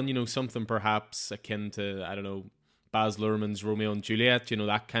make it fun? You know, something perhaps akin to, I don't know, Baz Luhrmann's Romeo and Juliet,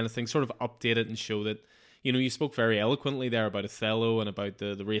 that kind of thing, sort of update it and show that, you spoke very eloquently there about Othello and about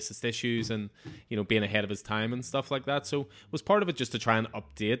the racist issues and, being ahead of his time and stuff like that. So was part of it just to try and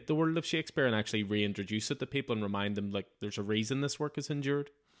update the world of Shakespeare and actually reintroduce it to people and remind them, like, there's a reason this work has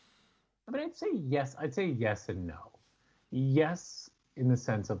endured? I mean, I'd say yes. I'd say yes and no. Yes, in the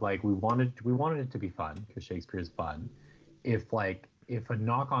sense of, like, we wanted it to be fun because Shakespeare is fun. If a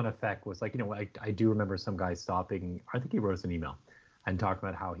knock-on effect was like, I do remember some guy stopping, I think he wrote us an email and talked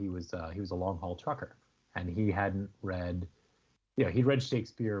about how he was a long-haul trucker and he hadn't read, he'd read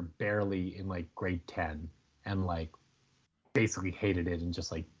Shakespeare barely in like grade 10 and like basically hated it and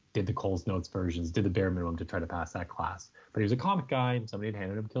just like did the Coles Notes versions, did the bare minimum to try to pass that class. But he was a comic guy and somebody had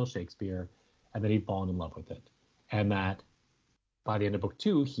handed him Kill Shakespeare and then he'd fallen in love with it. And that by the end of book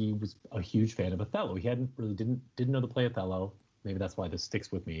 2, he was a huge fan of Othello. He didn't know the play Othello. Maybe that's why this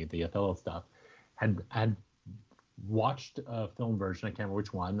sticks with me, the Othello stuff. Had watched a film version, I can't remember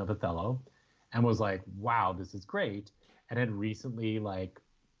which one, of Othello, and was like, wow, this is great. And had recently, like,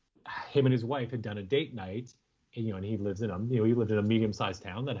 him and his wife had done a date night, and he lived in a medium-sized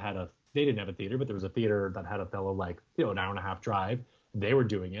town that had they didn't have a theater, but there was a theater that had Othello, like, an hour and a half drive. They were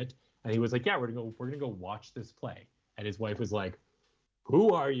doing it. And he was like, yeah, we're gonna go watch this play. And his wife was like,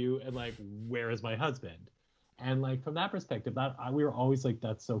 who are you? And like, where is my husband? And like, from that perspective, we were always like,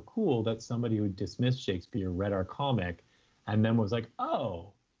 that's so cool that somebody who dismissed Shakespeare read our comic and then was like,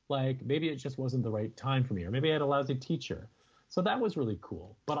 oh, like maybe it just wasn't the right time for me, or maybe I had a lousy teacher. So that was really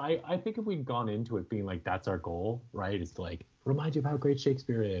cool. But I think if we'd gone into it being like, that's our goal, right? Is to like remind you of how great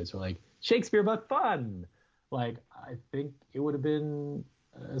Shakespeare is, or like Shakespeare but fun. Like, I think it would have been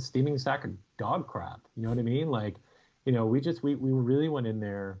a steaming sack of dog crap. You know what I mean? Like, we really went in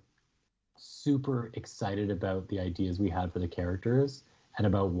there super excited about the ideas we had for the characters and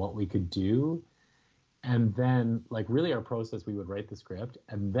about what we could do. And then, like, really our process, we would write the script.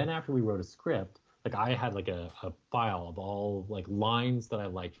 And then after we wrote a script, like, I had like a file of all like lines that I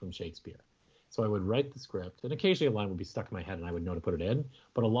liked from Shakespeare. So I would write the script, and occasionally a line would be stuck in my head and I would know to put it in.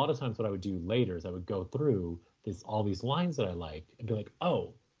 But a lot of times what I would do later is I would go through all these lines that I liked and be like,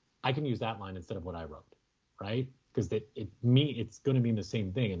 oh, I can use that line instead of what I wrote, right? Because it's going to mean the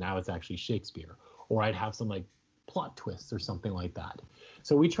same thing, and now it's actually Shakespeare. Or I'd have some like plot twists or something like that.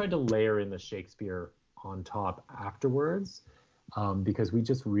 So we tried to layer in the Shakespeare on top afterwards, because we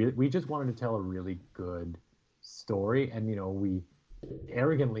just wanted to tell a really good story. And we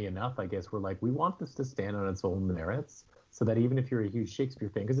arrogantly enough, I guess, we're like, we want this to stand on its own merits, so that even if you're a huge Shakespeare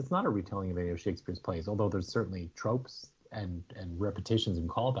fan, because it's not a retelling of any of Shakespeare's plays, although there's certainly tropes and repetitions and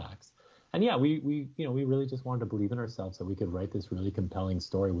callbacks. And yeah, we really just wanted to believe in ourselves that we could write this really compelling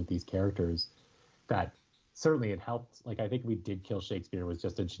story with these characters. That certainly it helped. Like, I think we did Kill Shakespeare was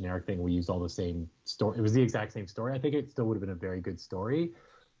just a generic thing. We used all the same story. It was the exact same story. I think it still would have been a very good story.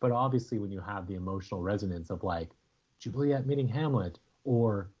 But obviously when you have the emotional resonance of like Juliet meeting Hamlet,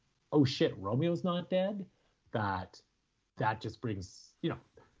 or, oh shit, Romeo's not dead, that just brings,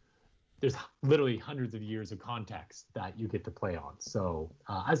 there's literally hundreds of years of context that you get to play on. So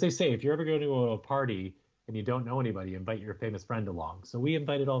as they say, if you're ever going to a party and you don't know anybody, invite your famous friend along. So we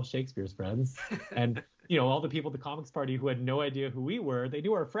invited all of Shakespeare's friends, and all the people at the comics party who had no idea who we were, they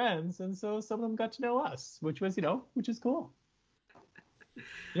knew our friends, and so some of them got to know us, which was which is cool.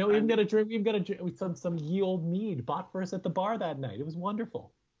 We even got a drink. We even got some ye old mead bought for us at the bar that night. It was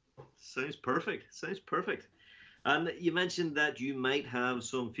wonderful. Sounds perfect. And you mentioned that you might have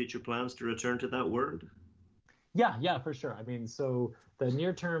some future plans to return to that world. Yeah, for sure. I mean, so the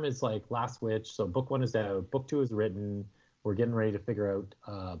near term is like Last Witch. So book 1 is out. Book 2 is written. We're getting ready to figure out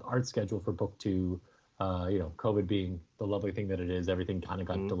the art schedule for book 2. COVID being the lovely thing that it is, everything kind of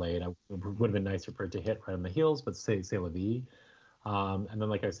got delayed. It would have been nicer for it to hit right on the heels, but say la vie. And then,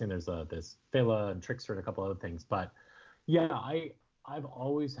 like I was saying, there's this Fela and Trickster and a couple other things. But yeah, I've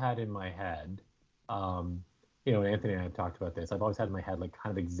always had in my head, Anthony and I have talked about this. I've always had in my head, like,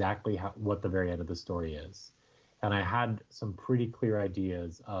 kind of exactly what the very end of the story is. And I had some pretty clear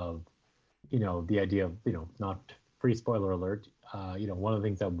ideas of, the idea of, not free spoiler alert, one of the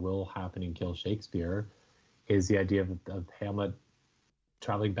things that will happen in Kill Shakespeare is the idea of Hamlet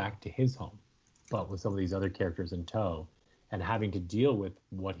traveling back to his home, but with some of these other characters in tow, and having to deal with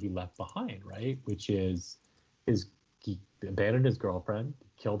what he left behind, right? Which is he abandoned his girlfriend,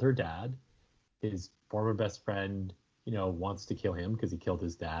 killed her dad. His former best friend, wants to kill him because he killed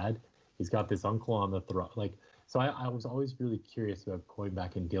his dad. He's got this uncle on the throne. Like, so I was always really curious about going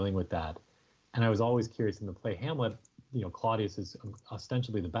back and dealing with that. And I was always curious in the play Hamlet, Claudius is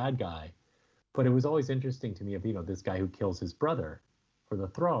ostensibly the bad guy, but it was always interesting to me of, this guy who kills his brother for the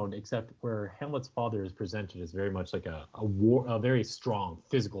throne, except where Hamlet's father is presented as very much like a very strong,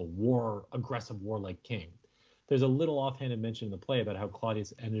 physical, aggressive, warlike king. There's a little offhanded mention in the play about how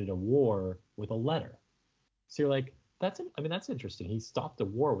Claudius ended a war with a letter. So you're like, that's interesting. He stopped a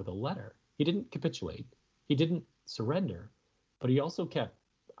war with a letter. He didn't capitulate. He didn't surrender, but he also kept,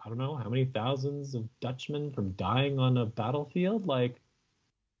 I don't know how many thousands of Dutchmen from dying on a battlefield. Like,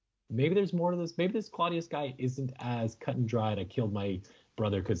 maybe there's more to this. Maybe this Claudius guy isn't as cut and dried. I killed my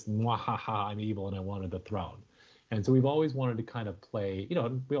brother because I'm evil and I wanted the throne. And so we've always wanted to kind of play,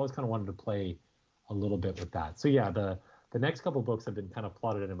 we always kind of wanted to play a little bit with that. So yeah, the next couple of books have been kind of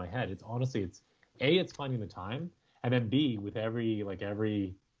plotted in my head. It's A, it's finding the time, and then B, with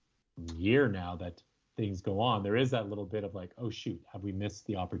every year now that things go on, there is that little bit of like, oh shoot, have we missed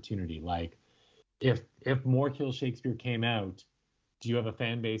the opportunity? Like, if More Kill Shakespeare came out, do you have a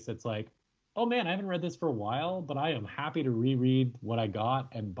fan base that's like, oh man, I haven't read this for a while, but I am happy to reread what I got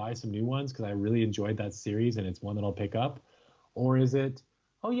and buy some new ones because I really enjoyed that series and it's one that I'll pick up? Or is it,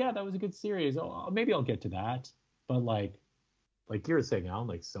 oh yeah, that was a good series, oh maybe I'll get to that, but like you were saying, Alan,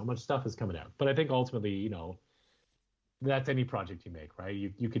 like so much stuff is coming out. But I think ultimately, that's any project you make, right?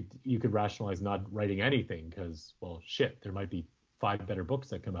 You could rationalize not writing anything because, well, shit, there might be 5 better books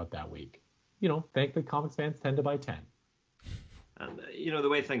that come out that week. Thankfully, comics fans tend to buy 10. And the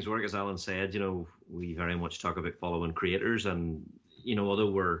way things work, as Alan said, we very much talk about following creators, and although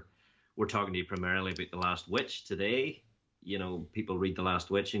we're talking to you primarily about The Last Witch today, people read The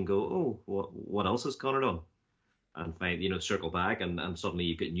Last Witch and go, oh, what else has Connor done? And find, circle back, and suddenly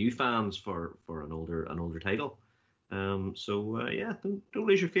you get new fans for an older title. Yeah, don't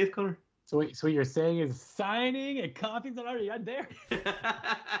lose your faith, Connor. So what you're saying is signing and copies are already out there.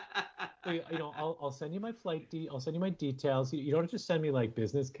 I'll send you my I'll send you my details. You don't have to send me like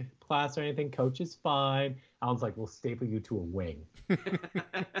business class or anything. Coach is fine. Alan's like, we'll staple you to a wing.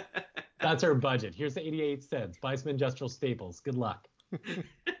 That's our budget. Here's the 88 cents. Buy some industrial staples. Good luck.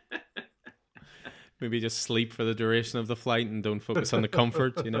 Maybe just sleep for the duration of the flight and don't focus on the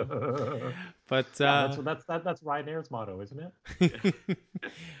comfort, But that's Ryanair's motto, isn't it?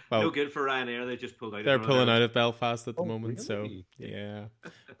 Well, no good for Ryanair. They just pulled out. They're pulling out of Belfast at the moment, really? So yeah.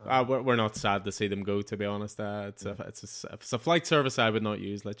 We're not sad to see them go. To be honest, it's a flight service I would not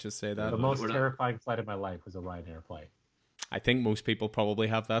use. Let's just say that. The most terrifying flight of my life was a Ryanair flight. I think most people probably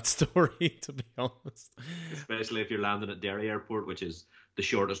have that story, to be honest. Especially if you're landing at Derry Airport, which is the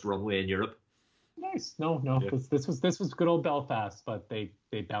shortest runway in Europe. Nice. No. Yeah. This was good old Belfast, but they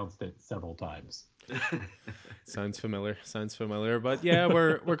bounced it several times. Sounds familiar. But yeah,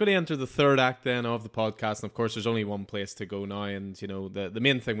 we're going to enter the third act then of the podcast, and of course, there's only one place to go now. And the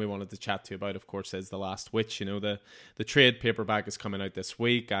main thing we wanted to chat to you about, of course, is The Last Witch. The trade paperback is coming out this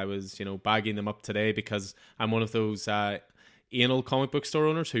week. I was bagging them up today because I'm one of those anal comic book store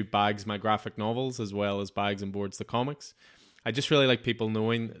owners who bags my graphic novels as well as bags and boards the comics. I just really like people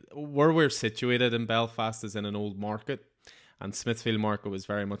knowing where we're situated in Belfast is in an old market, and Smithfield Market was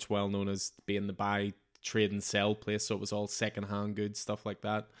very much well known as being the buy, trade and sell place, so it was all second-hand goods, stuff like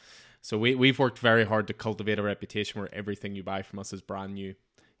that. So we've worked very hard to cultivate a reputation where everything you buy from us is brand new,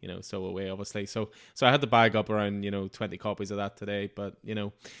 so away obviously. So I had to bag up around 20 copies of that today, but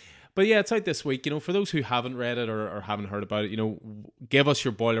yeah, it's out this week. For those who haven't read it or haven't heard about it, give us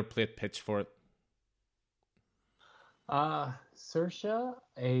your boilerplate pitch for it. Saoirse,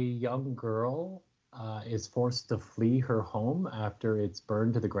 a young girl, is forced to flee her home after it's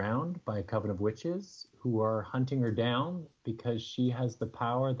burned to the ground by a coven of witches who are hunting her down because she has the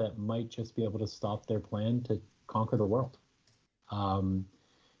power that might just be able to stop their plan to conquer the world.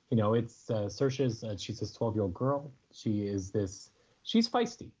 It's Saoirse's. She's this 12-year-old girl. She's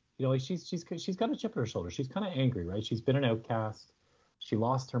feisty. She's got a chip on her shoulder. She's kind of angry, right? She's been an outcast. She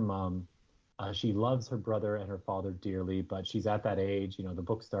lost her mom. She loves her brother and her father dearly, but she's at that age. The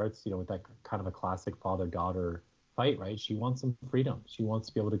book starts, with that kind of a classic father-daughter fight, right? She wants some freedom. She wants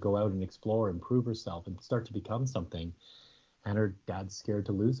to be able to go out and explore and prove herself and start to become something. And her dad's scared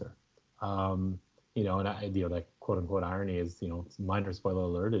to lose her. That quote unquote irony is, minor spoiler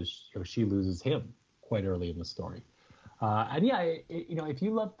alert, is she loses him quite early in the story. If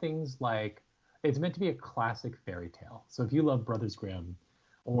you love things like, it's meant to be a classic fairy tale. So if you love Brothers Grimm,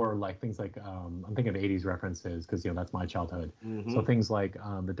 or like things like I'm thinking of 80s references because that's my childhood. Mm-hmm. So things like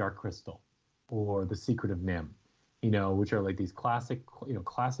The Dark Crystal or The Secret of NIMH, which are like these classic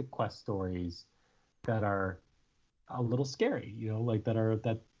quest stories that are a little scary,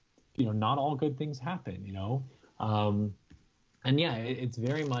 not all good things happen, it's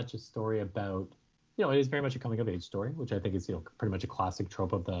very much a story about, it is very much a coming of age story, which I think is pretty much a classic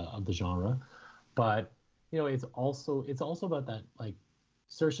trope of the genre, but it's also about that, like,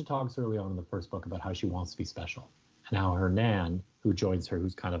 Saoirse talks early on in the first book about how she wants to be special, and how her nan, who joins her,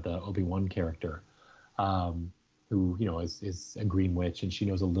 who's kind of the Obi-Wan character, who is a green witch, and she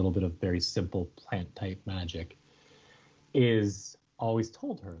knows a little bit of very simple plant type magic, is always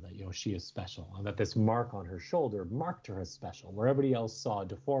told her that she is special, and that this mark on her shoulder marked her as special, where everybody else saw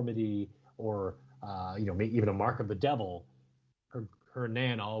deformity or even a mark of the devil. Her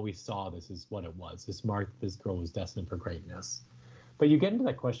nan always saw this as what it was. This mark, this girl was destined for greatness. But you get into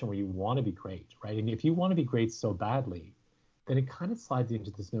that question where you want to be great, right? And if you want to be great so badly, then it kind of slides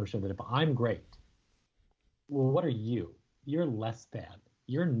into this notion that if I'm great, well, what are you? You're less than.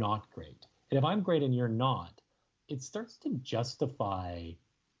 You're not great. And if I'm great and you're not, it starts to justify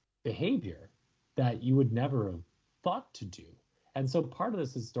behavior that you would never have thought to do. And so part of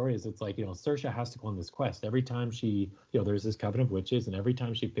this story is it's like, Saoirse has to go on this quest. Every time she, there's this coven of witches, and every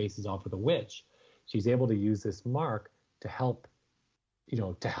time she faces off with a witch, she's able to use this mark to help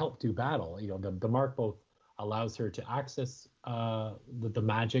do battle. The mark both allows her to access the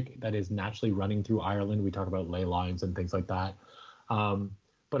magic that is naturally running through Ireland. We talk about ley lines and things like that.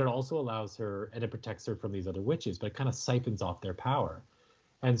 But it also allows her, and it protects her from these other witches, but it kind of siphons off their power.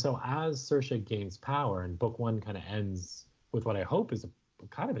 And so as Saoirse gains power, and book one kind of ends with what I hope is a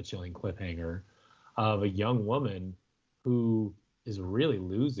kind of a chilling cliffhanger of a young woman who is really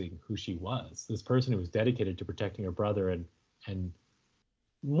losing who she was. This person who was dedicated to protecting her brother, and it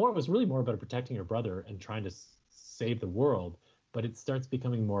was really more about protecting her brother and trying to save the world, but it starts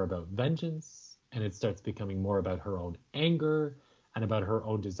becoming more about vengeance, and it starts becoming more about her own anger and about her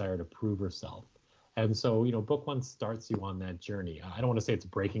own desire to prove herself. And so, book one starts you on that journey. I don't want to say it's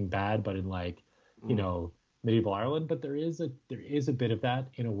Breaking Bad, but in medieval Ireland, but there is a bit of that,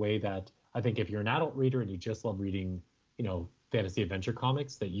 in a way that I think if you're an adult reader and you just love reading, fantasy adventure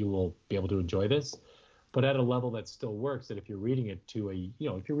comics, that you will be able to enjoy this. But at a level that still works, that if you're reading it to a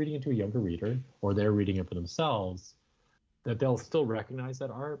younger reader, or they're reading it for themselves, that they'll still recognize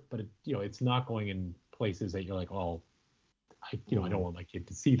that art, but it's not going in places that you're like, oh, I don't want my kid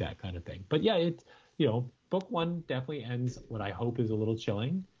to see that kind of thing. But yeah, book one definitely ends what I hope is a little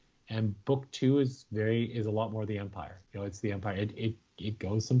chilling, and book two is a lot more the Empire. It's the Empire. It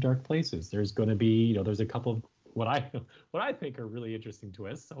goes some dark places. There's going to be, there's a couple of what I think are really interesting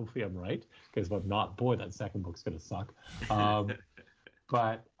twists. Hopefully I'm right, because if I'm not, boy, that second book's going to suck. But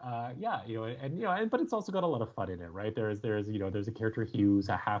but it's also got a lot of fun in it, right? There's a character Hughes,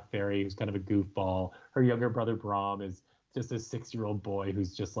 a half fairy who's kind of a goofball. Her younger brother Brom is just a 6-year-old boy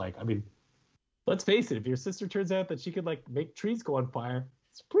who's just like, I mean, let's face it, if your sister turns out that she could make trees go on fire,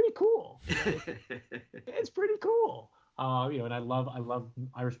 it's pretty cool. It's pretty cool. And I love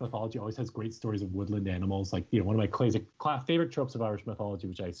Irish mythology. Always has great stories of woodland animals. One of my favorite tropes of Irish mythology,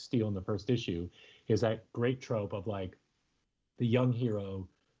 which I steal in the first issue, is that great trope of the young hero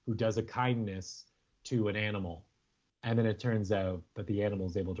who does a kindness to an animal, and then it turns out that the animal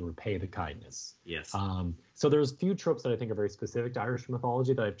is able to repay the kindness. Yes. So there's a few tropes that I think are very specific to Irish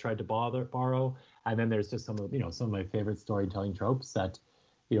mythology that I've tried to borrow, and then there's just some of my favorite storytelling tropes that,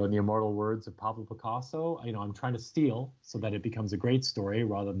 in the immortal words of Pablo Picasso, I'm trying to steal so that it becomes a great story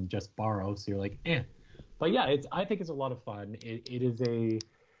rather than just borrow. So you're like, eh. But yeah, I think it's a lot of fun.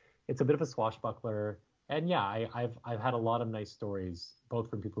 It's a bit of a swashbuckler. And yeah, I've had a lot of nice stories, both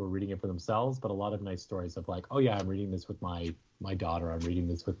from people who are reading it for themselves, but a lot of nice stories of oh yeah, I'm reading this with my daughter. I'm reading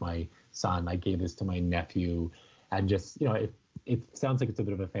this with my son. I gave this to my nephew. And just, it sounds like it's a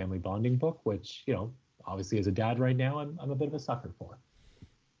bit of a family bonding book, which, obviously as a dad right now, I'm a bit of a sucker for.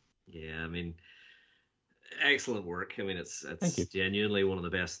 Yeah, I mean, excellent work. I mean, it's genuinely one of the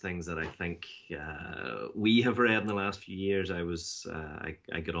best things that I think we have read in the last few years. I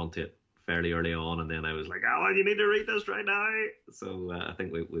got onto it fairly early on, and then I was like, oh, you need to read this right now. So I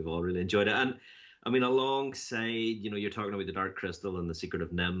think we've all really enjoyed it. And I mean, alongside, you're talking about the Dark Crystal and the Secret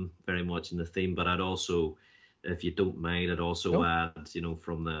of Nim very much in the theme, but I'd also, if you don't mind, I'd also add,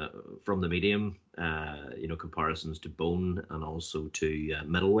 from the medium, comparisons to Bone and also to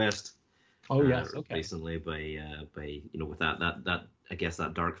Middle West. Oh yes, okay. Recently by with that I guess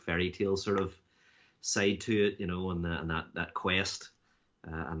that dark fairy tale sort of side to it, and that quest,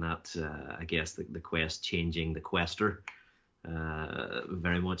 and that I guess the quest changing the quester,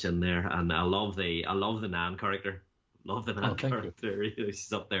 very much in there. And I love the Nan character. Love the Nan character.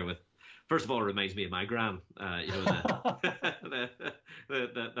 She's up there with. First of all, it reminds me of my gran,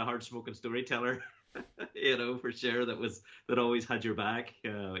 the hard smoking storyteller, for sure. That always had your back,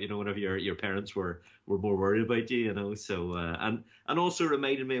 whenever your parents were more worried about you, So and also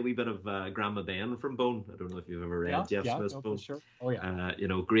reminded me a wee bit of Grandma Ben from Bone. I don't know if you've ever read Jeff Smith's Bone. Sure. Oh yeah.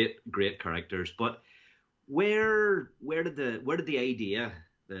 Great characters. But where did the idea,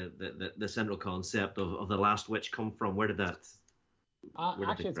 the central concept of the Last Witch come from? Where did that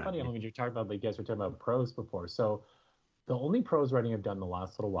Actually, it's grab funny. I you? mean, you're talking about, like, you guys were talking about prose before. So the only prose writing I've done the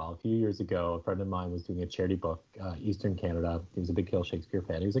last little while, a few years ago, a friend of mine was doing a charity book, Eastern Canada. He was a big Kill Shakespeare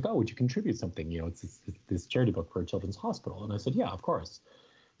fan. He was like, "Oh, would you contribute something? You know, it's this charity book for a children's hospital." And I said, "Yeah, of course."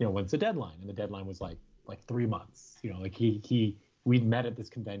 You know, when's the deadline? And the deadline was like 3 months. You know, like we'd met at this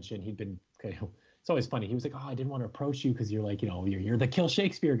convention. He'd been, you know, it's always funny. He was like, "Oh, I didn't want to approach you because you're like, you know, you're the Kill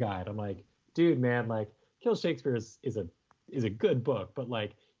Shakespeare guy." And I'm like, "Dude, man, like Kill Shakespeare is a good book, but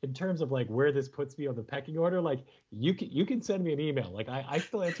like in terms of like where this puts me on the pecking order, like you can send me an email. Like I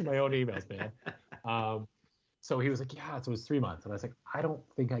still answer my own emails, man." Um, so he was like, "Yeah." So it was 3 months, and I was like, "I don't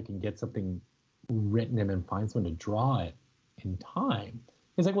think I can get something written and then find someone to draw it in time."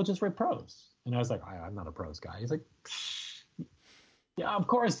 He's like, "Well, just write prose." And I was like, "I'm not a prose guy." He's like, "Yeah, of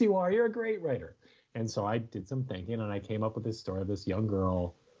course you are. You're a great writer." And so I did some thinking, and I came up with this story of this young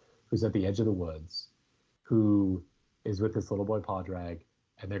girl who's at the edge of the woods, who is with this little boy Padraig,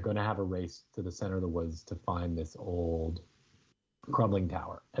 and they're going to have a race to the center of the woods to find this old crumbling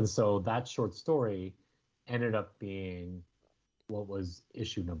tower. And so that short story ended up being what was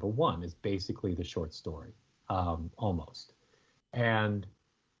issue number one, is basically the short story, almost. And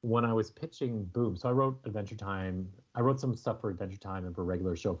when I was pitching Boom, so I wrote Adventure Time. I wrote some stuff for Adventure Time and for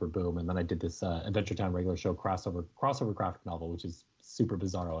regular show for Boom, and then I did this Adventure Time regular show crossover graphic novel, which is super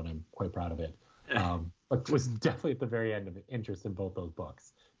bizarro, and I'm quite proud of it. But was definitely at the very end of interest in both those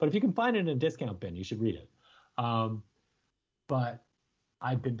books. But if you can find it in a discount bin, you should read it. But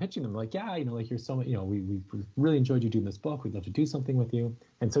I've been pitching them like, "Yeah, you know, like you're so, you know, we really enjoyed you doing this book. We'd love to do something with you."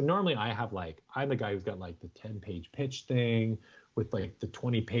 And so normally I have like, I'm the guy who's got like the 10-page pitch thing with like the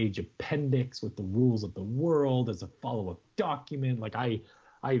 20-page appendix with the rules of the world as a follow-up document. Like I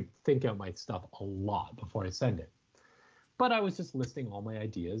think out my stuff a lot before I send it. But I was just listing all my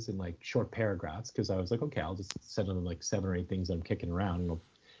ideas in like short paragraphs because I was like, okay, I'll just send them like 7 or 8 things that I'm kicking around.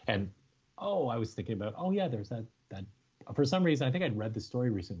 And oh, I was thinking about, oh yeah, there's that for some reason, I think I'd read the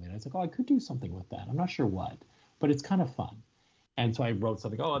story recently, and I was like, oh, I could do something with that. I'm not sure what, but it's kind of fun. And so I wrote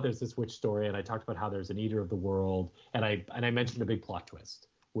something. Oh, there's this witch story, and I talked about how there's an eater of the world, and I mentioned a big plot twist,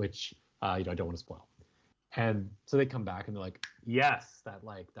 which you know, I don't want to spoil. And so they come back and they're like, "Yes, that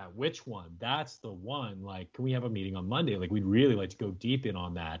witch one, that's the one. Like, can we have a meeting on Monday? Like, we'd really like to go deep in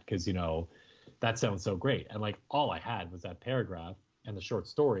on that because, you know, that sounds so great." And like all I had was that paragraph and the short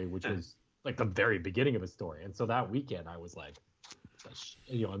story, which was like the very beginning of a story. And so that weekend I was like,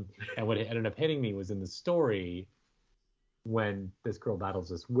 you know, and what ended up hitting me was in the story, when this girl battles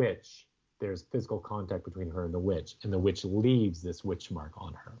this witch, there's physical contact between her and the witch leaves this witch mark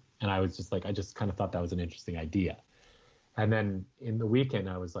on her. And I was just like, I just kind of thought that was an interesting idea. And then in the weekend,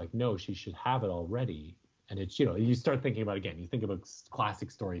 I was like, no, she should have it already. And it's, you know, you start thinking about, again, you think about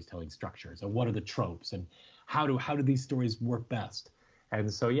classic storytelling structures and what are the tropes and how do these stories work best.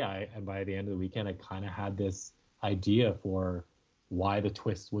 And so, yeah, and by the end of the weekend, I kind of had this idea for why the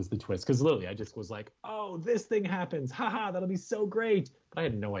twist was the twist. Because literally, I just was like, oh, this thing happens. Haha, that'll be so great. But I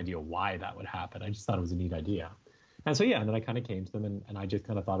had no idea why that would happen. I just thought it was a neat idea. And so, yeah, and then I kind of came to them and I just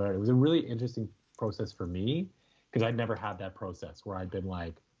kind of thought about it. It was a really interesting process for me because I'd never had that process where I'd been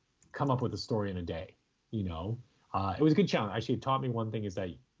like, come up with a story in a day, you know? It was a good challenge. Actually, it taught me one thing is that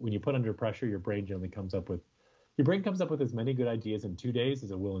when you put under pressure, your brain comes up with as many good ideas in 2 days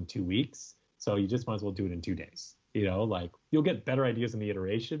as it will in 2 weeks. So you just might as well do it in 2 days. You know, like you'll get better ideas in the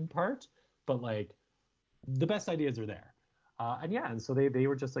iteration part, but like the best ideas are there. And so they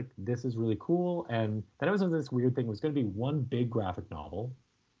were just like, this is really cool. And then it was this weird thing. It was going to be one big graphic novel.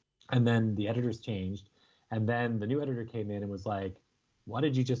 And then the editors changed. And then the new editor came in and was like, why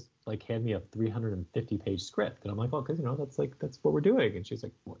did you just like hand me a 350-page script? And I'm like, well, because, you know, that's what we're doing. And she's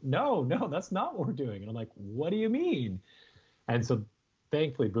like, no, that's not what we're doing. And I'm like, what do you mean? And so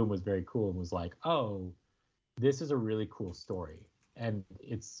thankfully Boom was very cool and was like, oh, this is a really cool story. And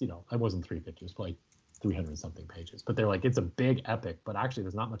it's, you know, it wasn't 350, it was like 300 something pages, but they're like, it's a big epic, but actually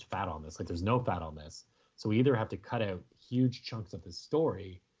there's not much fat on this. Like there's no fat on this. So we either have to cut out huge chunks of the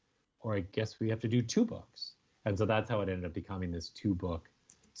story, or I guess we have to do 2 books. And so that's how it ended up becoming this 2-book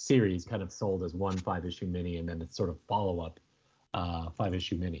series, kind of sold as one 5-issue mini, and then it's sort of follow-up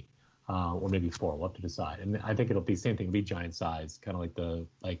 5-issue mini, or maybe 4. We'll have to decide. And I think it'll be same thing. It'll be giant size, kind of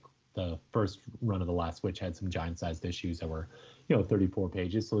like the first run of The Last Witch had some giant-sized issues that were, you know, 34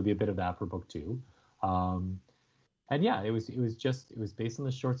 pages. So there'll be a bit of that for book 2. And yeah, it was based on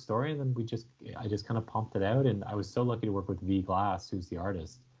the short story, and then I just kind of pumped it out, and I was so lucky to work with V Glass, who's the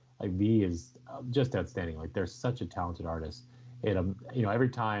artist. Like V is just outstanding. Like they're such a talented artist. It you know, every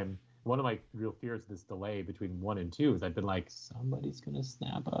time one of my real fears of this delay between 1 and 2 is I've been like, somebody's gonna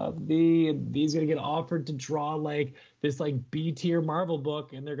snap up V, and V's gonna get offered to draw like this like B tier Marvel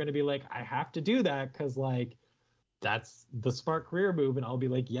book, and they're gonna be like, I have to do that because like that's the smart career move, and I'll be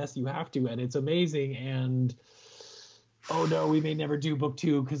like, yes, you have to, and it's amazing, and oh no, we may never do book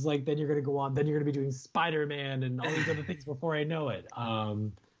 2 because like then you're gonna go on, then you're gonna be doing Spider-Man and all these other things before I know it.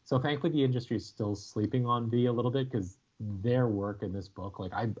 So thankfully the industry is still sleeping on V a little bit because their work in this book,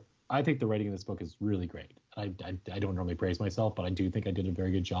 like I think the writing in this book is really great. I don't normally praise myself, but I do think I did a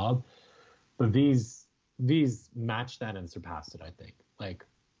very good job. But V's matched that and surpassed it, I think. Like,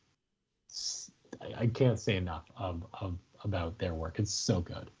 I can't say enough about their work. It's so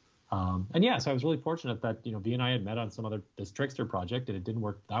good. And yeah, so I was really fortunate that, V and I had met on this Trickster project, and it didn't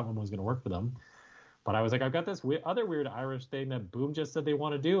work. That one was going to work for them. But I was like, I've got this other weird Irish thing that Boom just said they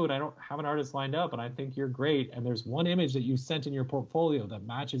want to do, and I don't have an artist lined up, and I think you're great. And there's one image that you sent in your portfolio that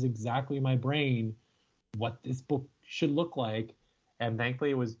matches exactly my brain, what this book should look like. And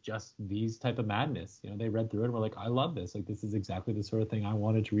thankfully, it was just these type of madness. They read through it and were like, I love this. Like, this is exactly the sort of thing I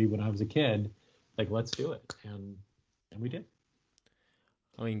wanted to read when I was a kid. Like, let's do it. And we did.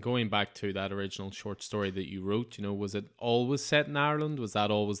 I mean, going back to that original short story that you wrote, was it always set in Ireland? Was that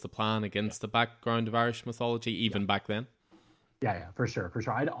always the plan against the background of Irish mythology, even back then? Yeah, for sure.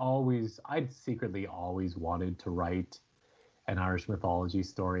 I'd secretly always wanted to write an Irish mythology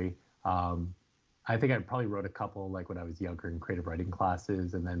story. I think I probably wrote a couple, like when I was younger in creative writing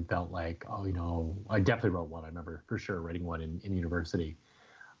classes, and then felt like, I definitely wrote one. I remember for sure writing one in university.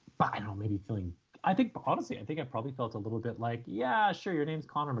 But I don't know, maybe I think I probably felt a little bit like, yeah, sure, your name's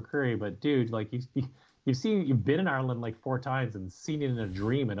Conor McCreary, but dude, like you've been in Ireland like 4 times and seen it in a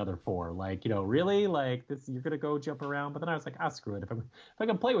dream another 4. Like, really, like this, you're gonna go jump around. But then I was like, screw it. If I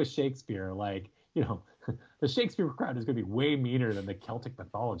can play with Shakespeare, like, the Shakespeare crowd is gonna be way meaner than the Celtic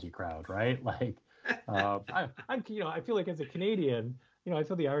mythology crowd, right? Like, I feel like as a Canadian, I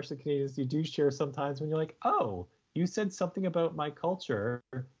feel the Irish and Canadians, you do share sometimes when you're like, oh, you said something about my culture,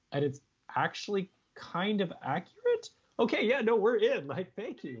 and it's actually kind of accurate. Okay, yeah, no, we're in. Like,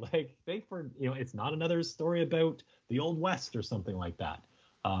 thank you. Like, thank for, it's not another story about the Old West or something like that.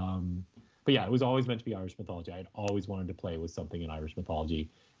 But yeah, it was always meant to be Irish mythology. I had always wanted to play with something in Irish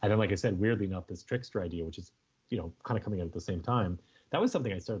mythology. And then, like I said, weirdly enough, this Trickster idea, which is, kind of coming out at the same time, that was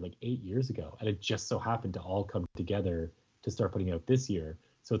something I started like 8 years ago. And it just so happened to all come together to start putting out this year.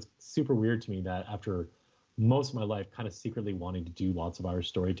 So it's super weird to me that after most of my life kind of secretly wanting to do lots of Irish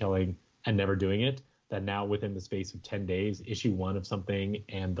storytelling and never doing it, that now within the space of 10 days, issue 1 of something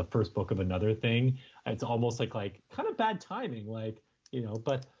and the first book of another thing, it's almost like kind of bad timing,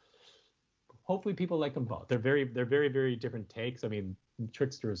 but hopefully people like them both. They're very, very different takes. I mean,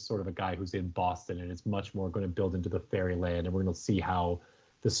 Trickster is sort of a guy who's in Boston, and it's much more going to build into the fairyland, and we're going to see how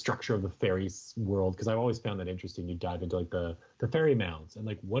the structure of the fairies world, because I've always found that interesting. You dive into like the fairy mounds and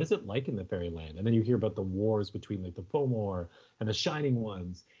like what is it like in the fairyland, and then you hear about the wars between like the Fomor and the Shining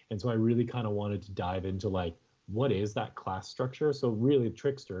Ones, and so I really kind of wanted to dive into like what is that class structure. So really,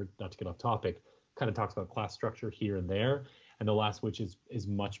 Trickster, not to get off topic, kind of talks about class structure here and there, and The Last Witch is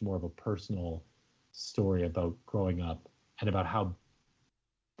much more of a personal story about growing up and about how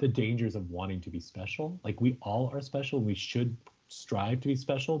the dangers of wanting to be special. Like, we all are special, and we should strive to be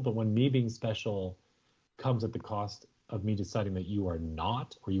special, but when me being special comes at the cost of me deciding that you are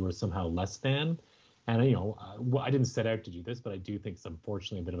not, or you are somehow less than. And I didn't set out to do this, but I do think it's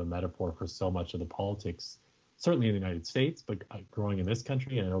unfortunately a bit of a metaphor for so much of the politics, certainly in the United States, but growing in this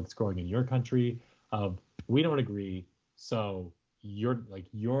country, and I know it's growing in your country, of we don't agree, so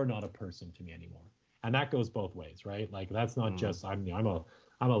you're not a person to me anymore. And that goes both ways, right? Like, that's not just I'm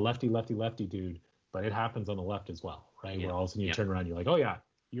a lefty dude, but it happens on the left as well, right? Yeah. Where all of a sudden you turn around, you're like, oh yeah,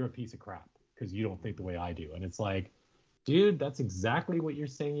 you're a piece of crap because you don't think the way I do. And it's like, dude, that's exactly what you're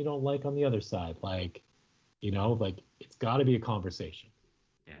saying you don't like on the other side. Like, it's got to be a conversation.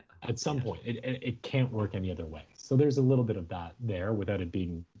 Yeah. At some point, it can't work any other way. So there's a little bit of that there without it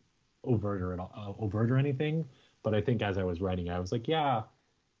being overt or anything. But I think as I was writing, I was like, yeah,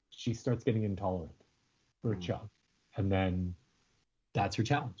 she starts getting intolerant for a chunk, and then that's her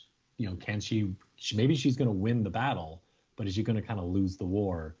challenge. Can she maybe she's going to win the battle, but is she going to kind of lose the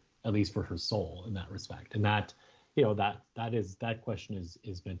war, at least for her soul, in that respect? And that, that question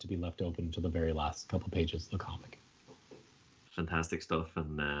is meant to be left open until the very last couple pages of the comic. Fantastic stuff.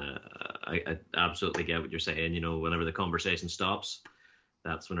 And I absolutely get what you're saying. Whenever the conversation stops,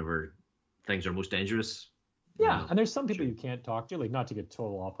 that's whenever things are most dangerous. Yeah, and there's some people you can't talk to, like, not to get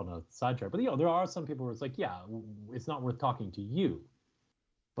total off on a sidetrack, but there are some people where it's like, yeah, it's not worth talking to you,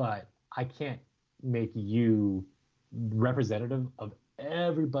 but I can't make you representative of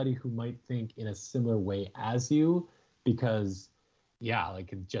everybody who might think in a similar way as you, because yeah,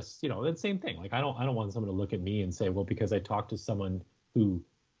 like it just, the same thing. Like I don't want someone to look at me and say, well, because I talked to someone who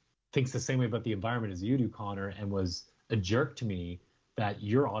thinks the same way about the environment as you do, Connor, and was a jerk to me, that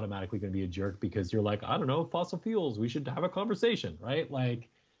you're automatically going to be a jerk because you're like, I don't know, fossil fuels, we should have a conversation, right? Like,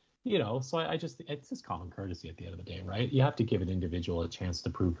 so I just, it's just common courtesy at the end of the day, right? You have to give an individual a chance to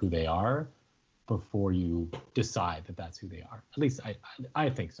prove who they are before you decide that that's who they are. At least I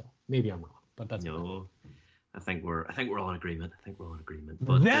think so. Maybe I'm wrong, but that's no. I think we're all in agreement.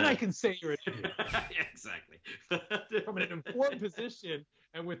 But then I can say you're an idiot. Yeah, exactly. From an informed position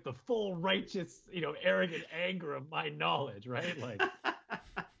and with the full righteous, arrogant anger of my knowledge, right? Like.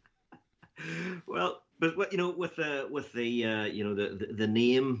 Well, but with the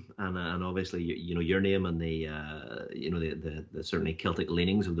name and obviously your name and the certainly Celtic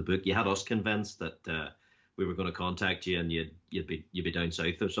leanings of the book, you had us convinced that we were going to contact you and you'd be down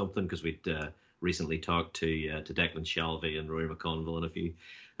south or something, because we'd recently talked to Declan Shalvey and Rory McConville and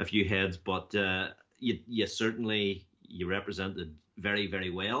a few heads, but you certainly represented very, very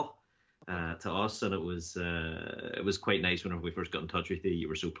well to us, and it was quite nice whenever we first got in touch with you. You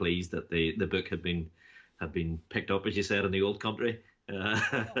were so pleased that the book had been picked up, as you said, in the old country.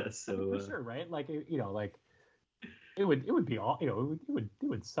 So for sure, right? Like it would be all, it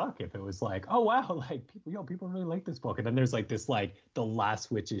would suck if it was like, oh wow, like people really like this book, and then there's like this like The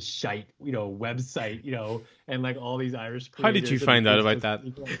Last Witch's shite website, and like all these Irish creators. How did you find out about that?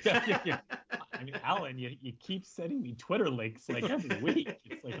 Yeah. I mean, Alan, you keep sending me Twitter links like every week.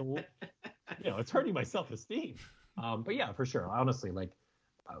 It's like it's hurting my self-esteem. But yeah, for sure, honestly, like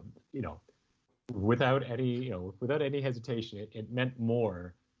without any hesitation, it meant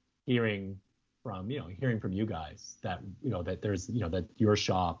more hearing from you guys that that there's that your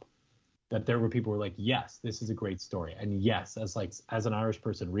shop, that there were people who were like, yes, this is a great story, and yes, as an Irish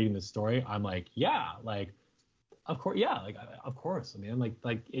person reading this story, I'm like, yeah, like of course, yeah, like of course, I mean, like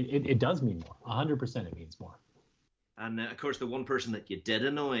it does mean more, 100% it means more. And of course, the one person that you did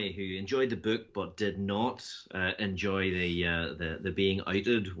annoy, who enjoyed the book but did not enjoy the being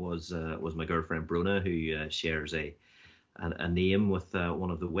outed, was my girlfriend Brona, who shares a name with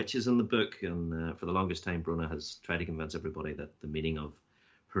one of the witches in the book, and for the longest time Brona has tried to convince everybody that the meaning of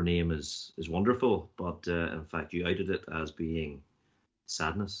her name is wonderful, but in fact you outed it as being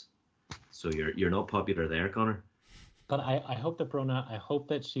sadness. So you're not popular there, Connor. But I hope that Brona, I hope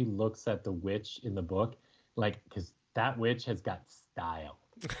that she looks at the witch in the book, like, because that witch has got style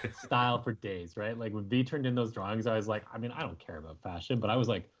for days, right? Like when V turned in those drawings, I was like, I mean, I don't care about fashion, but I was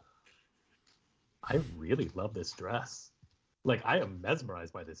like, I really love this dress. Like, I am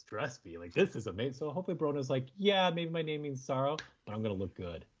mesmerized by this dress, V. Like, this is amazing. So hopefully Brona's like, yeah, maybe my name means sorrow, but I'm going to look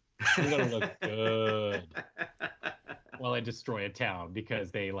good. I'm going to look good while I destroy a town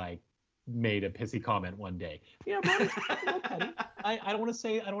because they, like, made a pissy comment one day. Brona's petty. I don't want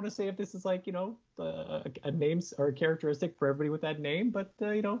to say if this is, like, a name or a characteristic for everybody with that name, but,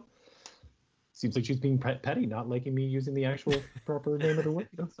 seems like she's being petty, not liking me using the actual proper name of the word.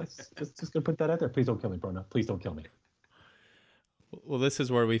 So just going to put that out there. Please don't kill me, Brona. Please don't kill me. Well, this is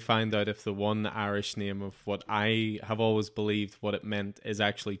where we find out if the one Irish name of what I have always believed what it meant is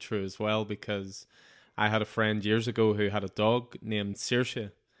actually true as well, because I had a friend years ago who had a dog named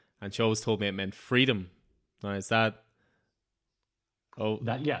Saoirse, and she always told me it meant freedom. Now, is that... Oh,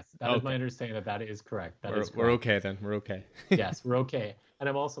 yes, that is my understanding that is correct. We're okay then. We're okay. Yes, we're okay. And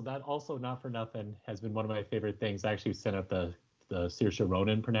I'm also not for nothing has been one of my favorite things. I actually sent out the Saoirse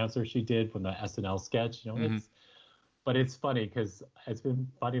Ronan pronouncer she did from the SNL sketch. Mm-hmm. But it's funny because it's been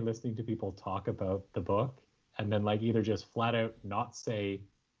funny listening to people talk about the book and then like either just flat out not say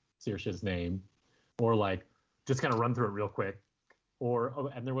Saoirse's name or like just kind of run through it real quick.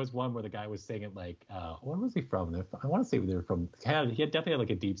 And there was one where the guy was saying it like, where was he from? I want to say they were from, he had definitely had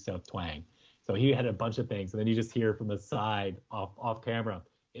like a deep South twang. So he had a bunch of things. And then you just hear from the side off camera,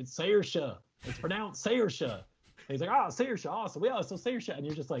 it's Saoirse. It's pronounced Saoirse. And he's like, Saoirse, awesome. Yeah, so Saoirse. And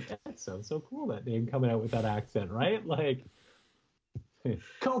you're just like, that sounds so cool, that name coming out with that accent, right? Like,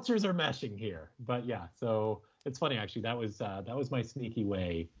 cultures are meshing here. But yeah, so it's funny, actually. That was my sneaky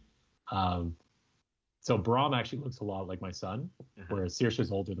way. So Brom actually looks a lot like my son, whereas Saoirse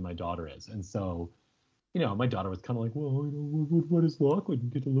is older than my daughter is. And so, my daughter was kind of like, well, what is Lachlan? You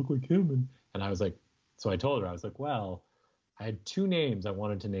get to look like him. And I was like, so I told her, I was like, well, I had two names I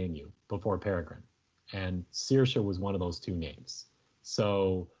wanted to name you before Peregrine. And Saoirse was one of those two names.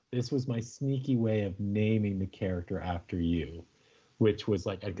 So this was my sneaky way of naming the character after you, which was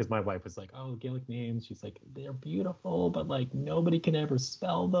like, because my wife was like, oh, Gaelic names. She's like, they're beautiful, but like nobody can ever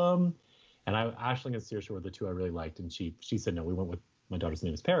spell them. And Aisling and Saoirse were the two I really liked. And she said, no, we went with my daughter's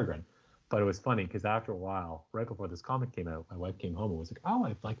name is Peregrine. But it was funny because after a while, right before this comic came out, my wife came home and was like, "Oh,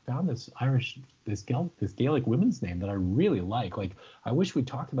 I've like found this this Gaelic women's name that I really like. Like, I wish we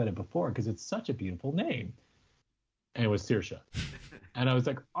talked about it before because it's such a beautiful name." And it was Saoirse, and I was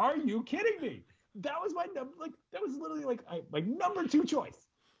like, "Are you kidding me? That was that was literally my number 2 choice.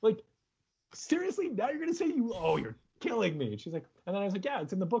 Like, seriously, now you're gonna say you're killing me?" And she's like, and then I was like, "Yeah,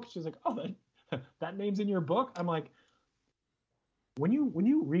 it's in the book." She's like, "Oh, that name's in your book?" I'm like, when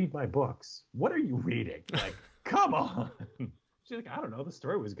you read my books, what are you reading? Like, come on. She's like, "I don't know. The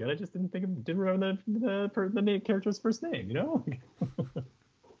story was good. I just didn't remember the character's first name, you know?"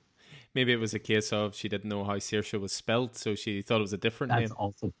 Maybe it was a case of she didn't know how Saoirse was spelt, so she thought it was a different name. That's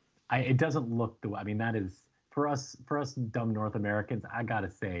also, it doesn't look the way. I mean, that is for us dumb North Americans. I gotta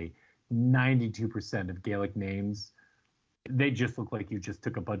say, 92% of Gaelic names, they just look like you just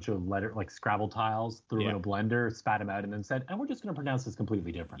took a bunch of Scrabble tiles, threw in a blender, spat them out, and then said, "And we're just going to pronounce this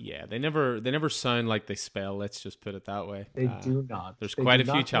completely different." Yeah, they never sound like they spell. Let's just put it that way. They do not. There's quite a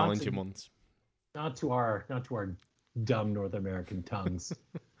few challenging ones. Not to our dumb North American tongues.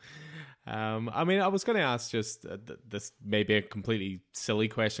 I mean, I was going to ask just this may be a completely silly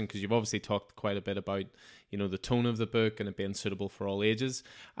question because you've obviously talked quite a bit about the tone of the book and it being suitable for all ages.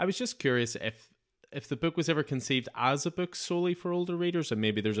 I was just curious if the book was ever conceived as a book solely for older readers, and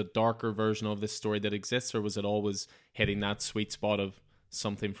maybe there's a darker version of this story that exists, or was it always hitting that sweet spot of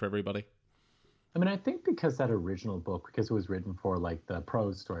something for everybody? I mean, I think because that original book, because it was written for the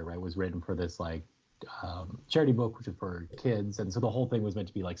prose story, right, was written for this charity book, which is for kids, and so the whole thing was meant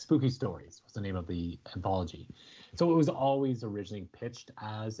to be spooky stories was the name of the anthology. So it was always originally pitched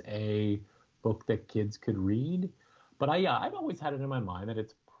as a book that kids could read. But I've always had it in my mind that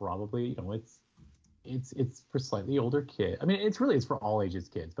it's probably it's for slightly older kids. I mean, it's for all ages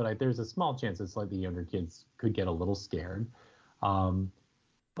kids, but there's a small chance that slightly younger kids could get a little scared.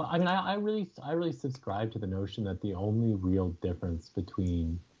 But I mean, I really subscribe to the notion that the only real difference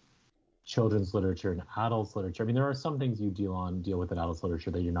between children's literature and adults literature, I mean, there are some things you deal with in adults literature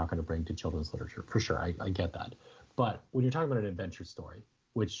that you're not going to bring to children's literature, for sure. I get that. But when you're talking about an adventure story,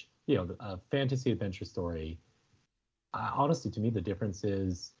 which, a fantasy adventure story, honestly, to me, the difference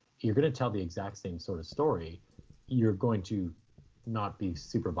is you're going to tell the exact same sort of story. You're going to not be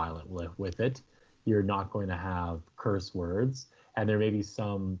super violent with it. You're not going to have curse words. And there may be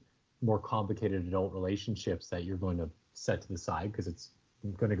some more complicated adult relationships that you're going to set to the side because it's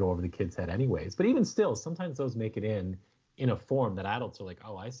going to go over the kid's head anyways. But even still, sometimes those make it in a form that adults are like,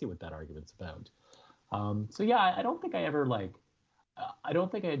 "Oh, I see what that argument's about." So yeah, I don't think I ever I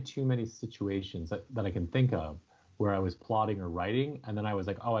don't think I had too many situations that I can think of where I was plotting or writing, and then I was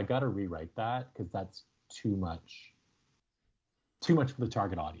like, "Oh, I got to rewrite that because that's too much for the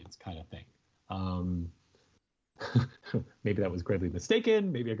target audience," kind of thing. Maybe that was gravely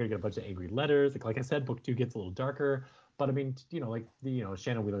mistaken. Maybe I'm gonna get a bunch of angry letters. Like I said, book 2 gets a little darker. But I mean,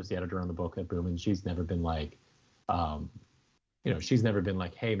 Shannon Wheeler's the editor on the book at Boom, and she's never been she's never been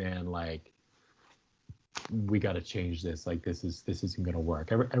like, "Hey man, we got to change this. This isn't gonna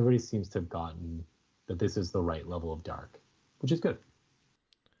work." Everybody seems to have gotten that this is the right level of dark, which is good.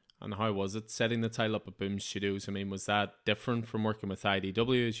 And how was it setting the title up at Boom Studios? I mean, was that different from working with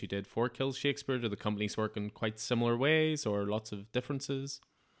IDW as you did for Kill Shakespeare? Do the companies work in quite similar ways or lots of differences?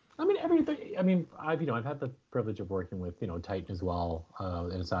 I mean, everything. I mean, I've had the privilege of working with Titan as well,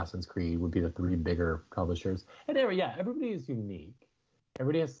 and Assassin's Creed would be the 3 bigger publishers. And everybody is unique.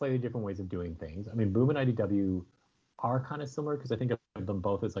 Everybody has slightly different ways of doing things. I mean, Boom and IDW are kind of similar because I think of them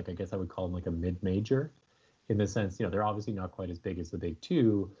both as I guess I would call them a mid-major, in the sense they're obviously not quite as big as the big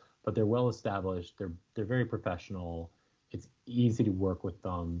 2, but they're well established. They're very professional. It's easy to work with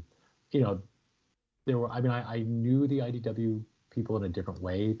them. I knew the IDW people in a different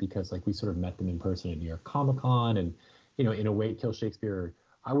way because we sort of met them in person at New York Comic Con, and in a way, Kill Shakespeare,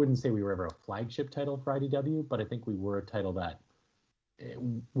 I wouldn't say we were ever a flagship title for IDW, but I think we were a title that it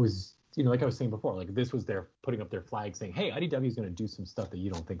was like I was saying before, this was their putting up their flag saying, "Hey, IDW is going to do some stuff that you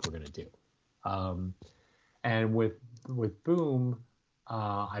don't think we're going to do." And with Boom,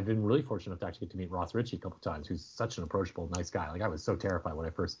 I've been really fortunate enough to actually get to meet Ross Ritchie a couple of times, who's such an approachable, nice guy. I was so terrified when I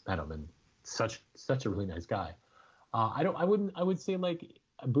first met him, and such a really nice guy. I would say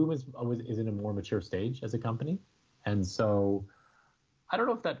Boom is in a more mature stage as a company, and so I don't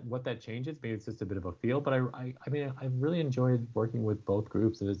know what that changes. Maybe it's just a bit of a feel, but I mean I've really enjoyed working with both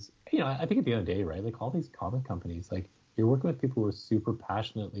groups. And it's I think at the end of the day, right, all these comic companies, you're working with people who are super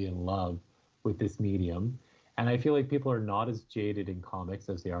passionately in love with this medium, and I feel like people are not as jaded in comics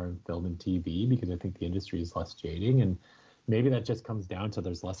as they are in film and TV because I think the industry is less jading, and maybe that just comes down to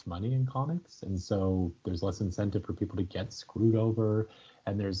there's less money in comics, and so there's less incentive for people to get screwed over,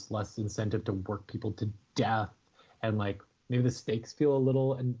 and there's less incentive to work people to death, and like maybe the stakes feel a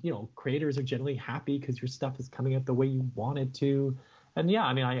little, and creators are generally happy because your stuff is coming out the way you want it to. And yeah,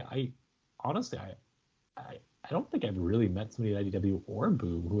 I mean, I honestly, I don't think I've really met somebody at IDW or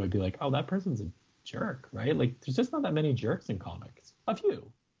Boom who I'd be like, oh, that person's a jerk, right? Like, there's just not that many jerks in comics. A few,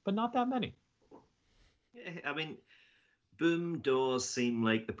 but not that many. Yeah, I mean, Boom does seem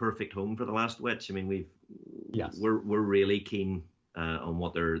like the perfect home for The Last Witch. I mean, we're really keen on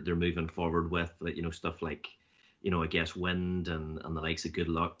what they're moving forward with, like, stuff like, I guess Wind and the likes of Good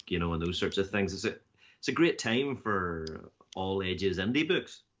Luck, and those sorts of things. It's a great time for all ages indie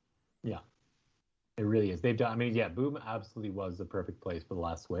books. Yeah, it really is. They've done. I mean, yeah, Boom absolutely was the perfect place for The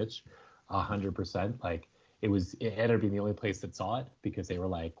Last Witch, 100%. Like, it ended up being the only place that saw it because they were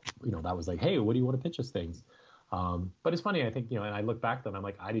like, that was like, hey, what do you want to pitch us things? But it's funny, I think, and I look back then, I'm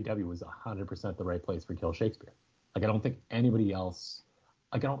like, IDW was 100% the right place for Kill Shakespeare. Like, I don't think anybody else,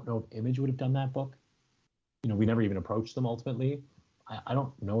 like, I don't know if Image would have done that book. We never even approached them ultimately. I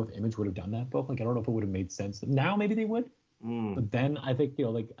don't know if Image would have done that book. Like, I don't know if it would have made sense. Now maybe they would. But then I think,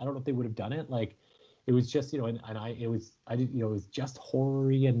 like, I don't know if they would have done it. Like, it was just, it was just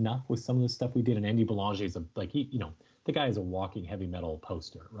horror-y enough with some of the stuff we did. And Andy Belanger is the guy is a walking heavy metal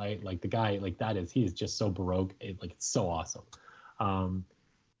poster, right? Like, the guy, like, he is just so baroque. It's so awesome.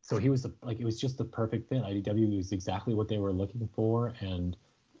 So he was it was just the perfect fit. IDW was exactly what they were looking for, and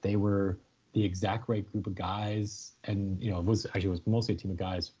they were the exact right group of guys. And it was mostly a team of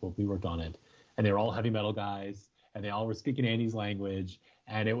guys. We worked on it, and they were all heavy metal guys, and they all were speaking Andy's language.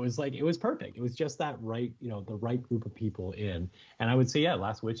 And it was perfect. It was just that right, the right group of people in. And I would say, yeah,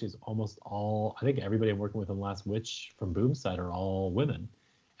 Last Witch is almost all, I think everybody I'm working with on Last Witch from Boom's side are all women.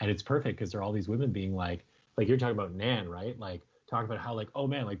 And it's perfect because there are all these women being like you're talking about Nan, right? Like, talking about how, like, oh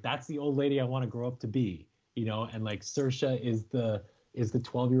man, like, that's the old lady I want to grow up to be, and like Saoirse is the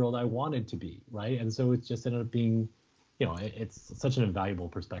 12-year-old I wanted to be, right? And so it's just ended up being, it's such an invaluable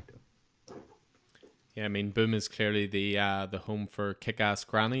perspective. Yeah, I mean, Boom is clearly the home for kick-ass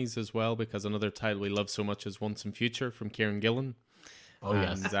grannies as well, because another title we love so much is Once and Future from Kieran Gillen. Oh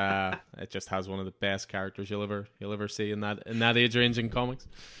yes, and it just has one of the best characters you'll ever see in that age range in comics.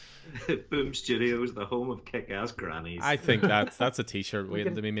 Boom Studios, the home of kick-ass grannies. I think that's a T-shirt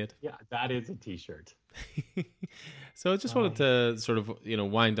waiting to be made. Yeah, that is a T-shirt. So I just wanted to sort of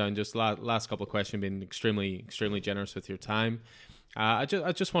wind down. Just last couple of questions, being extremely generous with your time. I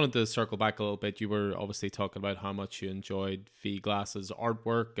just wanted to circle back a little bit. You were obviously talking about how much you enjoyed V Glass's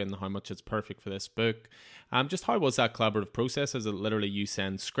artwork and how much it's perfect for this book. Just how was that collaborative process? Is it literally you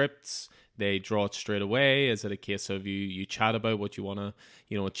send scripts, they draw it straight away? Is it a case of you chat about what you want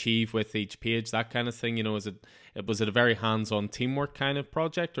to achieve with each page, that kind of thing? Was it a very hands-on teamwork kind of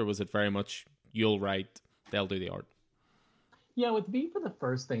project, or was it very much you'll write, they'll do the art? Yeah, with V for the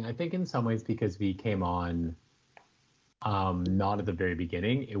first thing, I think in some ways because V came on not at the very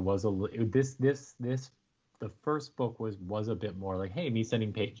beginning. It was the first book was a bit more like, hey, me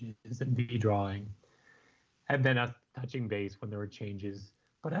sending pages and V drawing, and then us touching base when there were changes.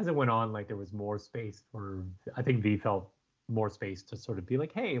 But as it went on, like, there was more space I think V felt more space to sort of be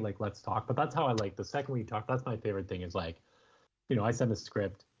like, hey, like, let's talk. But that's how I like the second we talk. That's my favorite thing is, like, I send the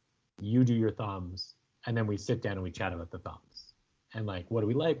script, you do your thumbs, and then we sit down and we chat about the thumbs. And, like, what do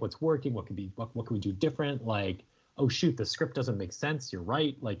we like? What's working? What can we do different? Like, oh shoot, the script doesn't make sense. You're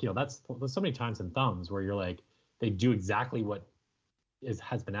right. Like, there's so many times in thumbs where you're like, they do exactly what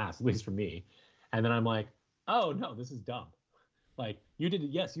has been asked, at least for me. And then I'm like, oh no, this is dumb. Like, you did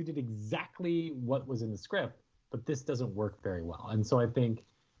exactly what was in the script, but this doesn't work very well. And so I think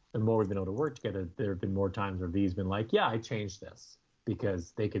the more we've been able to work together, there have been more times where V's been like, yeah, I changed this,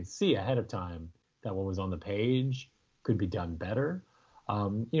 because they could see ahead of time that what was on the page could be done better.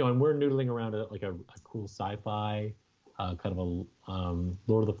 And we're noodling around a cool sci-fi, kind of a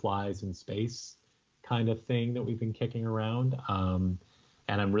Lord of the Flies in space kind of thing that we've been kicking around. And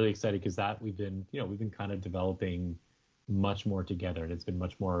I'm really excited because we've been kind of developing much more together, and it's been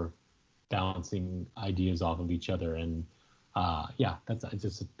much more bouncing ideas off of each other. And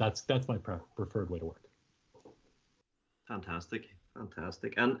that's my preferred way to work. Fantastic.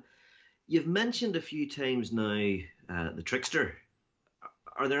 And you've mentioned a few times now the Trickster.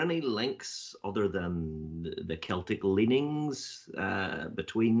 Are there any links other than the Celtic leanings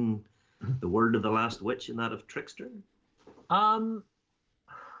between the word of the Last Witch and that of Trickster?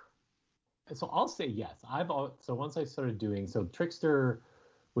 So I'll say yes. So once I started doing, Trickster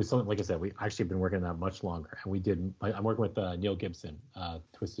was something, like I said, we actually have been working on that much longer. And we did, I'm working with Neil Gibson,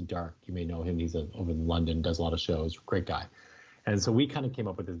 Twisted Dark. You may know him. He's over in London, does a lot of shows, great guy. And so we kind of came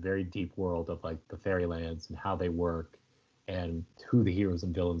up with this very deep world of like the Fairylands and how they work and who the heroes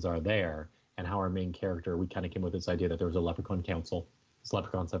and villains are there, and how our main character, we kind of came with this idea that there was a leprechaun council. These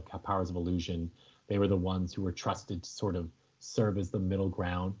leprechauns have powers of illusion. They were the ones who were trusted to sort of serve as the middle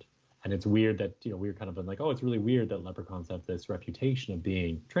ground. And it's weird that, we were kind of been like, oh, it's really weird that leprechauns have this reputation of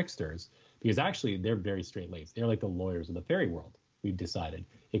being tricksters, because actually they're very straight-laced. They're like the lawyers of the fairy world, we've decided,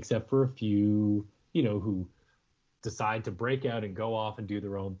 except for a few, who decide to break out and go off and do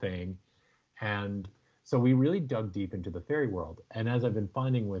their own thing. And so we really dug deep into the fairy world. And as I've been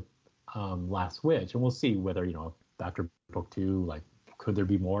finding with Last Witch, and we'll see whether, after book 2, like, could there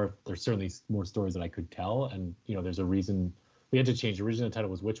be more? There's certainly more stories that I could tell. And, there's a reason we had to change. The original title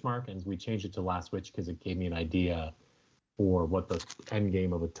was Witchmark, and we changed it to Last Witch because it gave me an idea for what the end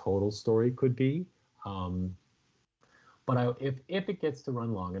game of a total story could be. But if it gets to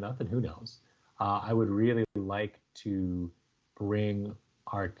run long enough, and who knows, I would really like to bring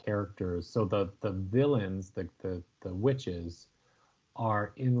our characters. So the villains, the witches,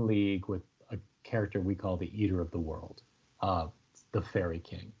 are in league with a character we call the Eater of the World, the Fairy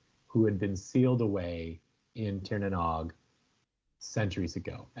King, who had been sealed away in Tir na Nog centuries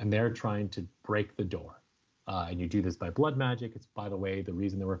ago, and they're trying to break the door. And you do this by blood magic. It's, by the way, the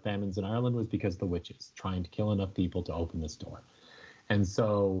reason there were famines in Ireland was because the witches trying to kill enough people to open this door. And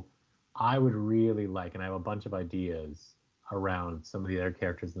so I would really like, and I have a bunch of ideas around some of the other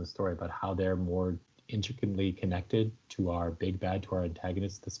characters in the story about how they're more intricately connected to our big bad, to our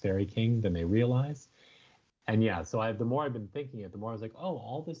antagonist, this Fairy King, than they realize. And yeah, so the more I've been thinking it, the more I was like, oh,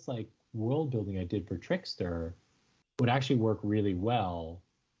 all this like world building I did for Trickster would actually work really well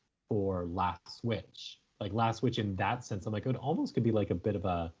for Last Witch. Like Last Witch in that sense, I'm like, it almost could be like a bit of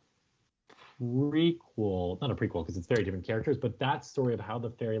a prequel, not a prequel because it's very different characters, but that story of how the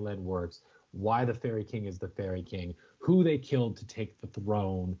fairyland works, why the Fairy King is the Fairy King, who they killed to take the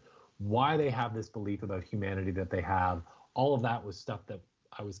throne, why they have this belief about humanity that they have. All of that was stuff that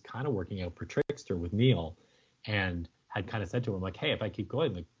I was kind of working out for Trickster with Neil, and had kind of said to him, like, hey, if I keep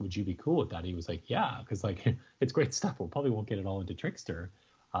going, like, would you be cool with that? He was like, yeah, because like it's great stuff. We'll probably won't get it all into Trickster.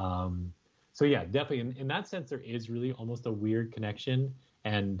 So yeah, definitely in that sense, there is really almost a weird connection.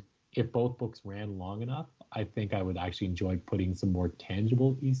 And if both books ran long enough, I think I would actually enjoy putting some more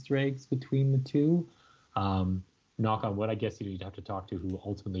tangible Easter eggs between the two. Knock on wood, I guess you'd have to talk to who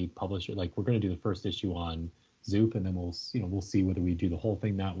ultimately published it. Like, we're going to do the first issue on Zoop, and then we'll see whether we do the whole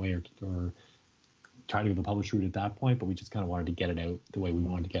thing that way or try to go the publisher route at that point. But we just kind of wanted to get it out the way we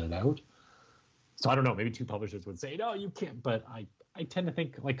wanted to get it out. So I don't know, maybe two publishers would say, no, you can't. But I tend to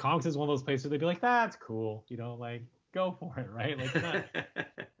think like comics is one of those places they'd be like, that's cool, like go for it, right? Like, not,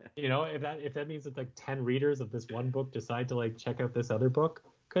 if that means that like 10 readers of this one book decide to like check out this other book,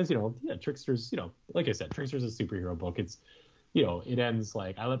 because Trickster's, like I said, Trickster's a superhero book. It's, it ends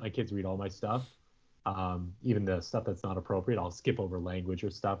like I let my kids read all my stuff, even the stuff that's not appropriate. I'll skip over language or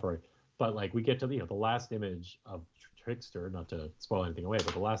stuff, but like we get to the last image of Trickster, not to spoil anything away,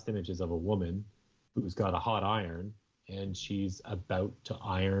 but the last image is of a woman who's got a hot iron and she's about to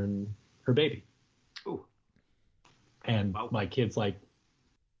iron her baby. Ooh. And wow. My kids like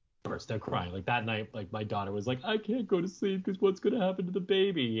burst out crying. Like that night, like my daughter was like, I can't go to sleep because what's going to happen to the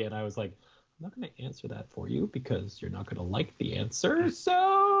baby? And I was like, I'm not going to answer that for you because you're not going to like the answer.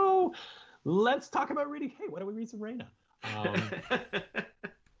 So let's talk about reading. Hey, why don't we read some Raina?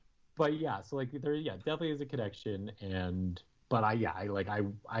 But yeah, so like there, definitely is a connection. But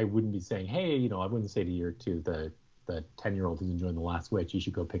I wouldn't be saying, hey, I wouldn't say to the 10-year-old who's enjoying The Last Witch, you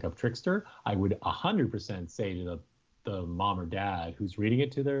should go pick up Trickster. I would 100% say to the mom or dad who's reading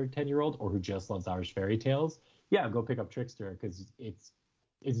it to their 10-year-old or who just loves Irish fairy tales, yeah, go pick up Trickster because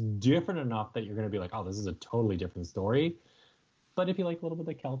it's different enough that you're going to be like, oh, this is a totally different story. But if you like a little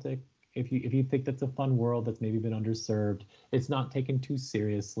bit of Celtic, if you think that's a fun world that's maybe been underserved, it's not taken too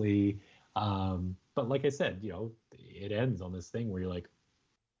seriously. But like I said, it ends on this thing where you're like,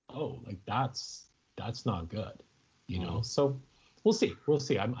 oh, like that's not good, So we'll see.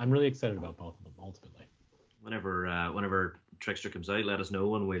 I'm really excited about both of them ultimately. Whenever Trickster comes out, let us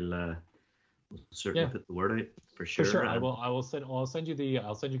know and we'll certainly put the word out for sure. For sure, I'll send you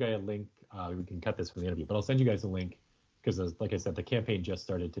guys a link. We can cut this from the interview, but I'll send you guys a link because, like I said, the campaign just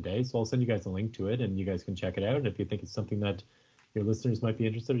started today. So I'll send you guys a link to it, and you guys can check it out. And if you think it's something that your listeners might be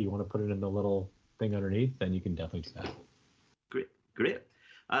interested, or you want to put it in the little thing underneath, then you can definitely do that. Great.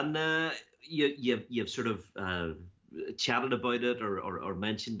 And you've sort of chatted about it or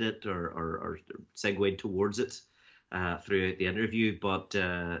mentioned it or segued towards it throughout the interview, but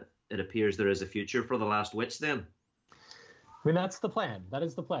it appears there is a future for The Last Witch then. I mean, that's the plan. That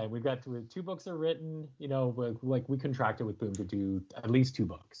is the plan. We've got two books are written. You know, like we contracted with Boom to do at least 2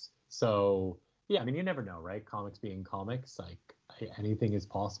 books. So yeah, I mean, you never know, right? Comics being comics, like anything is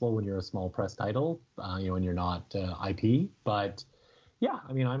possible when you're a small press title, you know, and you're not IP. But yeah,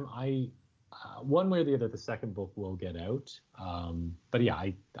 I mean, one way or the other, the second book will get out. But yeah,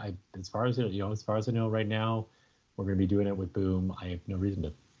 I as far as I know right now, we're going to be doing it with Boom. I have no reason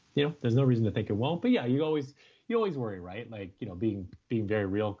to, you know, there's no reason to think it won't. But yeah, you always worry, right? Like, you know, being very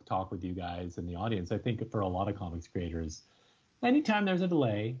real talk with you guys and the audience. I think for a lot of comics creators, anytime there's a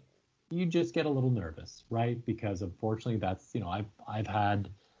delay, you just get a little nervous, right? Because unfortunately, that's, you know, I've had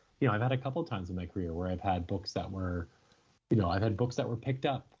a couple of times in my career where I've had books that were, you know, I've had books that were picked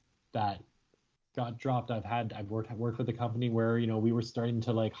up that got dropped. I've worked with a company where, you know, we were starting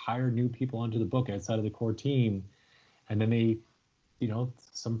to like hire new people onto the book outside of the core team, and then they, you know,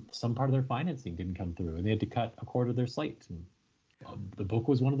 some part of their financing didn't come through, and they had to cut a quarter of their slate. And the book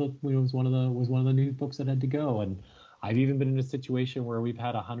was one of the new books that had to go. And I've even been in a situation where we've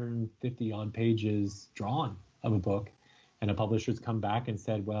had 150 odd pages drawn of a book, and a publisher's come back and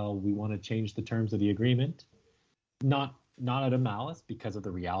said, well, we want to change the terms of the agreement, not out of malice, because of the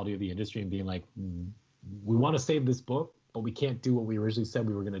reality of the industry and being like, we want to save this book, but we can't do what we originally said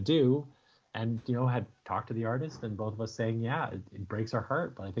we were going to do. And, you know, had talked to the artist, and both of us saying, yeah, it breaks our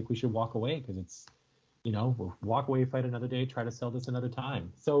heart, but I think we should walk away because it's, you know, we'll walk away, fight another day, try to sell this another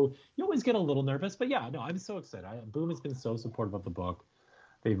time. So you always get a little nervous, but yeah, no, I'm so excited. Boom has been so supportive of the book.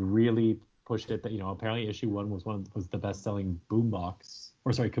 They've really pushed it. That, you know, apparently issue 1 was the best-selling boombox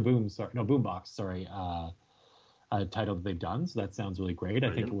title that they've done. So that sounds really great.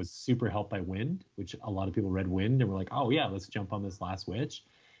 Brilliant. I think it was super helped by Wind, which a lot of people read Wind and were like, oh yeah, let's jump on this Last Witch.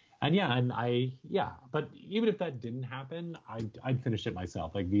 And but even if that didn't happen, I'd finish it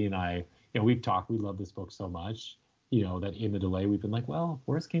myself. Like V and I, you know, we've talked, we love this book so much, you know, that in the delay, we've been like, well, if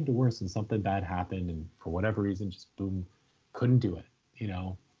worst came to worst and something bad happened, and for whatever reason, just Boom couldn't do it, you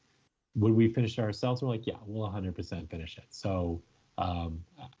know, would we finish it ourselves? We're like, yeah, we'll 100% finish it. So I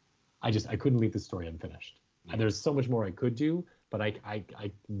couldn't leave the story unfinished. And there's so much more I could do, but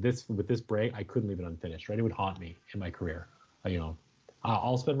with this break, I couldn't leave it unfinished, right? It would haunt me in my career, you know.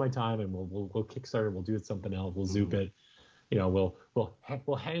 I'll spend my time, and we'll Kickstarter. We'll do it something else. We'll Zoop it. You know,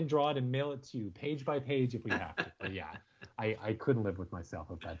 we'll hand draw it and mail it to you page by page if we have to. But yeah, I couldn't live with myself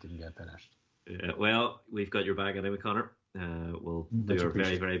if that didn't get finished. Yeah, well, we've got your back anyway, Connor. We'll do our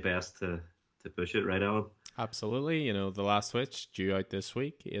very, very best to push it, right, Alan? Absolutely. You know, The Last Witch due out this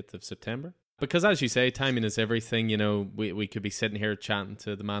week, 8th of September. Because as you say, timing is everything. You know, we could be sitting here chatting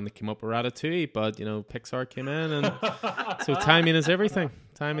to the man that came up with Ratatouille, but, you know, Pixar came in, and so timing is everything.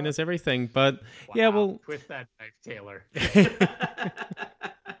 Timing is everything. But wow, yeah, well, twist that knife, Taylor.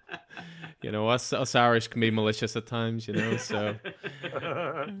 You know, us Irish can be malicious at times, you know. So,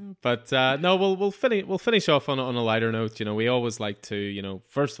 but no, we'll finish off on a lighter note. You know, we always like to, you know,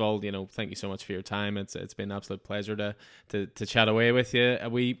 first of all, you know, thank you so much for your time. It's been an absolute pleasure to chat away with you.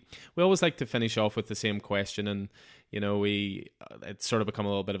 We always like to finish off with the same question, and you know, it's sort of become a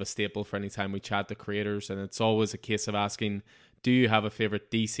little bit of a staple for any time we chat to creators, and it's always a case of asking, do you have a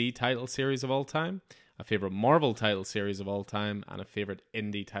favorite DC title series of all time, a favorite Marvel title series of all time, and a favorite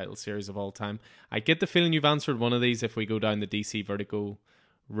indie title series of all time? I get the feeling you've answered one of these if we go down the DC Vertigo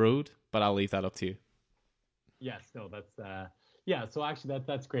road, but I'll leave that up to you. Yes, no, that's yeah. So actually,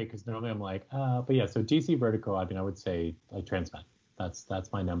 that's great, because normally I'm like, but yeah. So DC Vertigo, I mean, I would say like Transmet.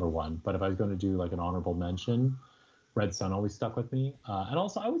 That's my number one. But if I was going to do like an honorable mention, Red Sun always stuck with me, and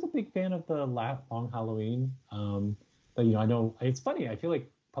also I was a big fan of the Long Halloween. But you know, I know it's funny. I feel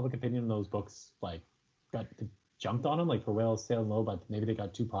like public opinion in those books like got jumped on them, like for Whale Sail Low, but maybe they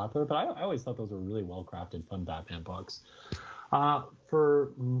got too popular. But I always thought those were really well crafted, fun Batman books.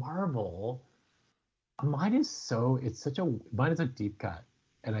 For Marvel, mine is a deep cut,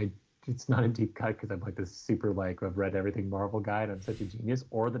 and it's not a deep cut because I'm like this super like I've read everything Marvel guy and I'm such a genius,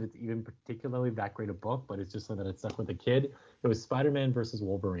 or that it's even particularly that great a book, but it's just so that it stuck with a kid. It was Spider-Man versus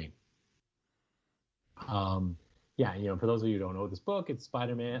Wolverine. Yeah, you know, for those of you who don't know this book, it's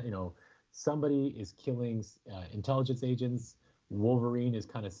Spider-Man. You know, somebody is killing intelligence agents. Wolverine is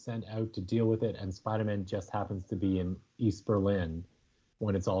kind of sent out to deal with it, and Spider-Man just happens to be in East Berlin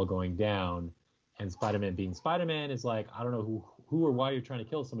when it's all going down. And Spider-Man, being Spider-Man, is like, I don't know who or why you're trying to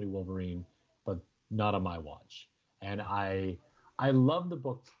kill somebody, Wolverine, but not on my watch. And I love the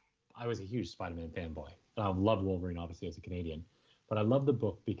book. I was a huge Spider-Man fanboy. I loved Wolverine, obviously, as a Canadian, but I love the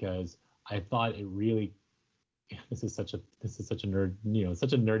book because I thought it really. This is such a nerd, you know,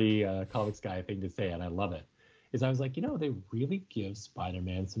 such a nerdy comics guy thing to say, and I love it. is I was like, they really give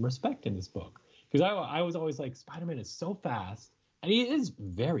Spider-Man some respect in this book. Because I was always like, Spider-Man is so fast, and he is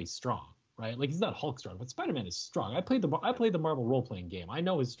very strong, right? Like, he's not Hulk strong, but Spider-Man is strong. I played the Marvel role-playing game. I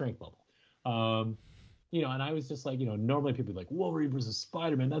know his strength level. And I was just like, normally people be like, Wolverine versus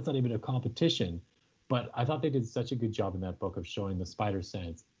Spider-Man, that's not even a competition. But I thought they did such a good job in that book of showing the spider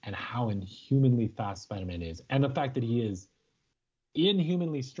sense and how inhumanly fast Spider-Man is. And the fact that he is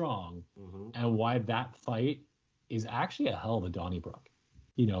inhumanly strong, and why that fight is actually a hell of a Donnybrook.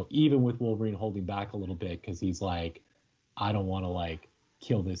 Even with Wolverine holding back a little bit because he's like, I don't want to like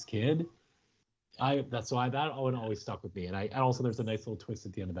kill this kid. That one always stuck with me. And also there's a nice little twist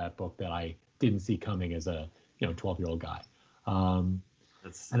at the end of that book that I didn't see coming as a 12-year-old guy.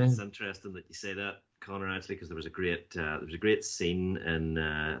 That's interesting that you say that, Connor, actually, because there was a great scene in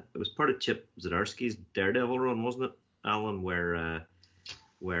it was part of Chip Zdarsky's Daredevil run, wasn't it, Alan, where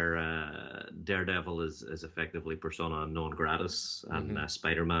Daredevil is effectively persona non gratis, and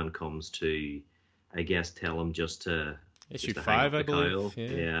Spider-Man comes to, I guess, tell him just to issue 5, I believe.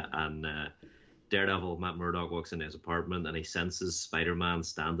 Yeah, and Daredevil, Matt Murdock, walks into his apartment and he senses Spider-Man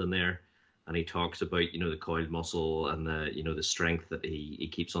standing there, and he talks about the coiled muscle and the strength that he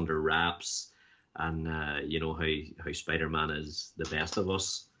keeps under wraps, and how Spider-Man is the best of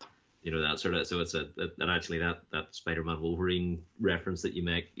us. That sort of, so it's actually that Spider-Man Wolverine reference that you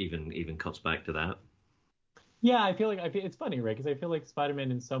make even cuts back to that. Yeah, I feel it's funny, right? Because I feel like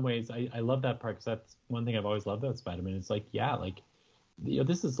Spider-Man in some ways, I love that part, because that's one thing I've always loved about Spider-Man. It's like,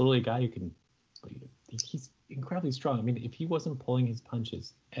 this is literally a guy who he's incredibly strong. I mean, if he wasn't pulling his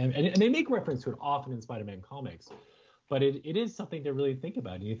punches, and they make reference to it often in Spider-Man comics, but it is something to really think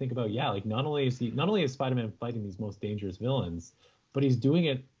about. And you think about, not only is Spider-Man fighting these most dangerous villains, but he's doing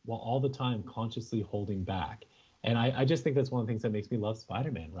it while all the time consciously holding back. And I just think that's one of the things that makes me love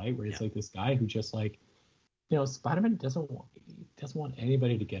Spider-Man, right? Where it's like this guy who just like, Spider-Man doesn't want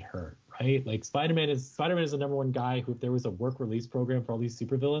anybody to get hurt, right? Like Spider-Man is the number one guy who, if there was a work release program for all these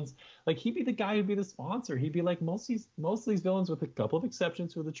supervillains, like he'd be the guy who'd be the sponsor. He'd be like most of these villains, with a couple of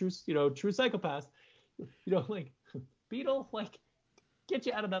exceptions, who are the true psychopaths, like Beetle, like get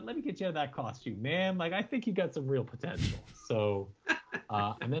you out of that. Let me get you out of that costume, man. Like I think you got some real potential. So,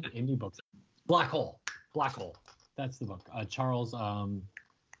 and then indie books, Black Hole. That's the book. Charles.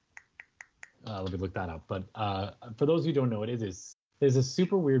 Let me look that up. But for those who don't know, there's a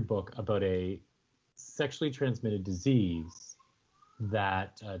super weird book about a sexually transmitted disease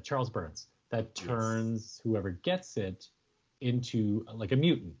that Charles Burns, that turns whoever gets it into like a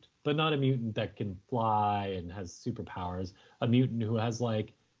mutant, but not a mutant that can fly and has superpowers. A mutant who has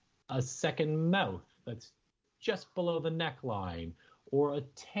like a second mouth that's just below the neckline, or a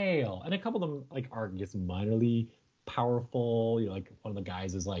tail, and a couple of them like are just minorly powerful. Like one of the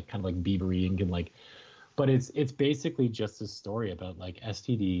guys is like kind of like Biebery and can like, but it's basically just a story about like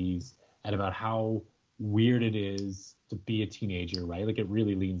STDs and about how weird it is to be a teenager, right? Like it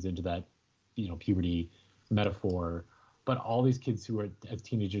really leans into that, puberty metaphor. But all these kids who are as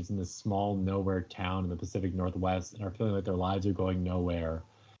teenagers in this small nowhere town in the Pacific Northwest and are feeling like their lives are going nowhere,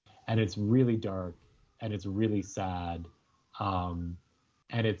 and it's really dark and it's really sad, and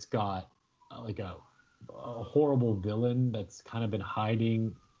it's got like a horrible villain that's kind of been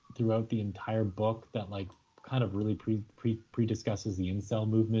hiding throughout the entire book that like kind of really pre-discusses the incel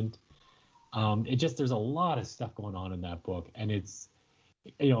movement. There's a lot of stuff going on in that book, and it's,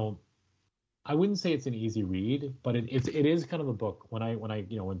 I wouldn't say it's an easy read, but it is kind of a book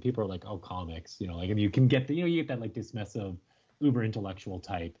when people are like, oh, comics, like, and you can get you get that like dismissive uber intellectual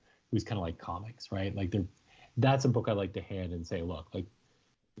type who's kind of like comics, right? Like that's a book I like to hand and say, look, like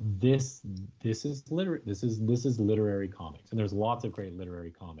this is literary comics, and there's lots of great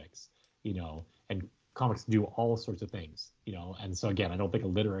literary comics, and comics do all sorts of things, and so again, I don't think a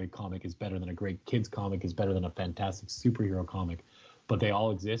literary comic is better than a great kids comic is better than a fantastic superhero comic, but they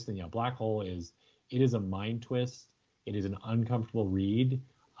all exist. And Black Hole is a mind twist. It is an uncomfortable read.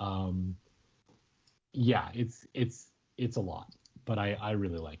 It's a lot, but I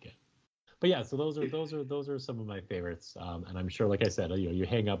really like it. But yeah, so those are some of my favorites, and I'm sure, like I said, you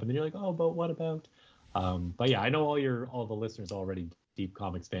hang up and then you're like, oh, but what about? But yeah, I know all the listeners are already deep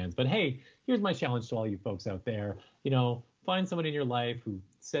comics fans. But hey, here's my challenge to all you folks out there. Find someone in your life who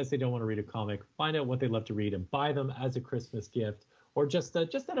says they don't want to read a comic. Find out what they love to read and buy them as a Christmas gift, or just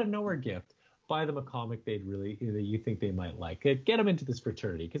out of nowhere gift. Buy them a comic they'd really you think they might like. Get them into this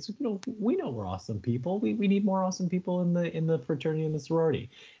fraternity, because we know we're awesome people. We need more awesome people in the fraternity and the sorority.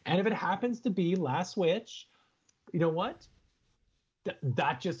 And if it happens to be Last Witch, you know what?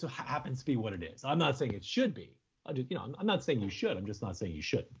 That just happens to be what it is. I'm not saying it should be. I'm not saying you should. I'm just not saying you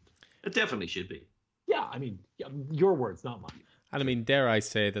shouldn't. It definitely should be. Yeah, I mean, your words, not mine. And I mean, dare I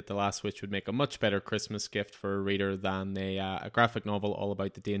say that The Last Witch would make a much better Christmas gift for a reader than a graphic novel all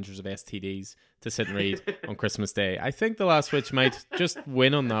about the dangers of STDs to sit and read on Christmas Day. I think The Last Witch might just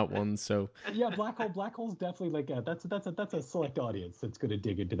win on that one. So yeah, Black Hole's definitely like that's a select audience that's going to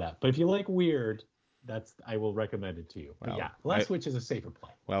dig into that. But if you like weird, I will recommend it to you. But yeah, Last Witch is a safer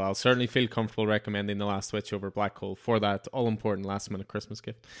play. Well, I'll certainly feel comfortable recommending The Last Witch over Black Hole for that all-important last-minute Christmas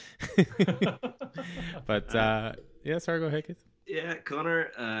gift. But yeah, sorry, go ahead, Keith. Yeah,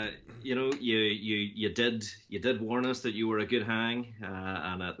 Connor, you did warn us that you were a good hang,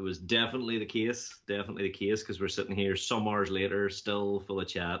 and it was definitely the case, because we're sitting here some hours later, still full of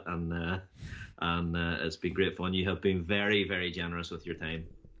chat, and it's been great fun. You have been very, very generous with your time.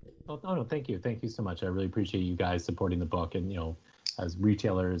 Oh no, thank you so much. I really appreciate you guys supporting the book, and as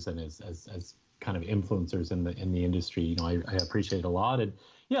retailers and as kind of influencers in the industry, I appreciate it a lot. And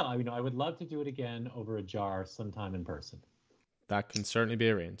yeah, I would love to do it again over a jar sometime in person. That can certainly be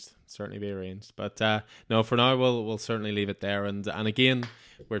arranged. But no, for now we'll certainly leave it there. And again,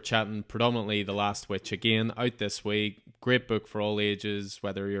 we're chatting predominantly The Last Witch again, out this week. Great book for all ages,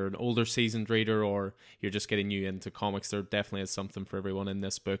 whether you're an older seasoned reader or you're just getting new into comics. There definitely is something for everyone in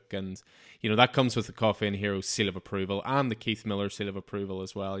this book, and that comes with the Coffee and Heroes seal of approval and the Keith Miller seal of approval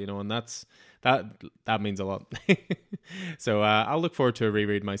as well. And that means a lot. So I'll look forward to a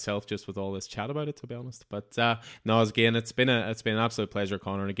reread myself, just with all this chat about it, to be honest. But no, again, it's been an absolute pleasure,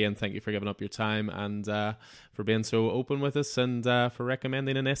 Connor. And again, thank you for giving up your time and for being so open with us, and for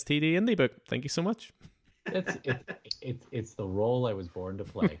recommending an STD indie book. Thank you so much. It's the role I was born to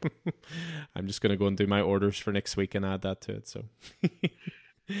play. I'm just going to go and do my orders for next week and add that to it. So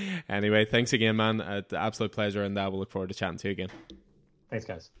anyway, thanks again, man. Absolute pleasure, and we'll look forward to chatting to you again. Thanks,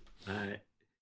 guys. Bye.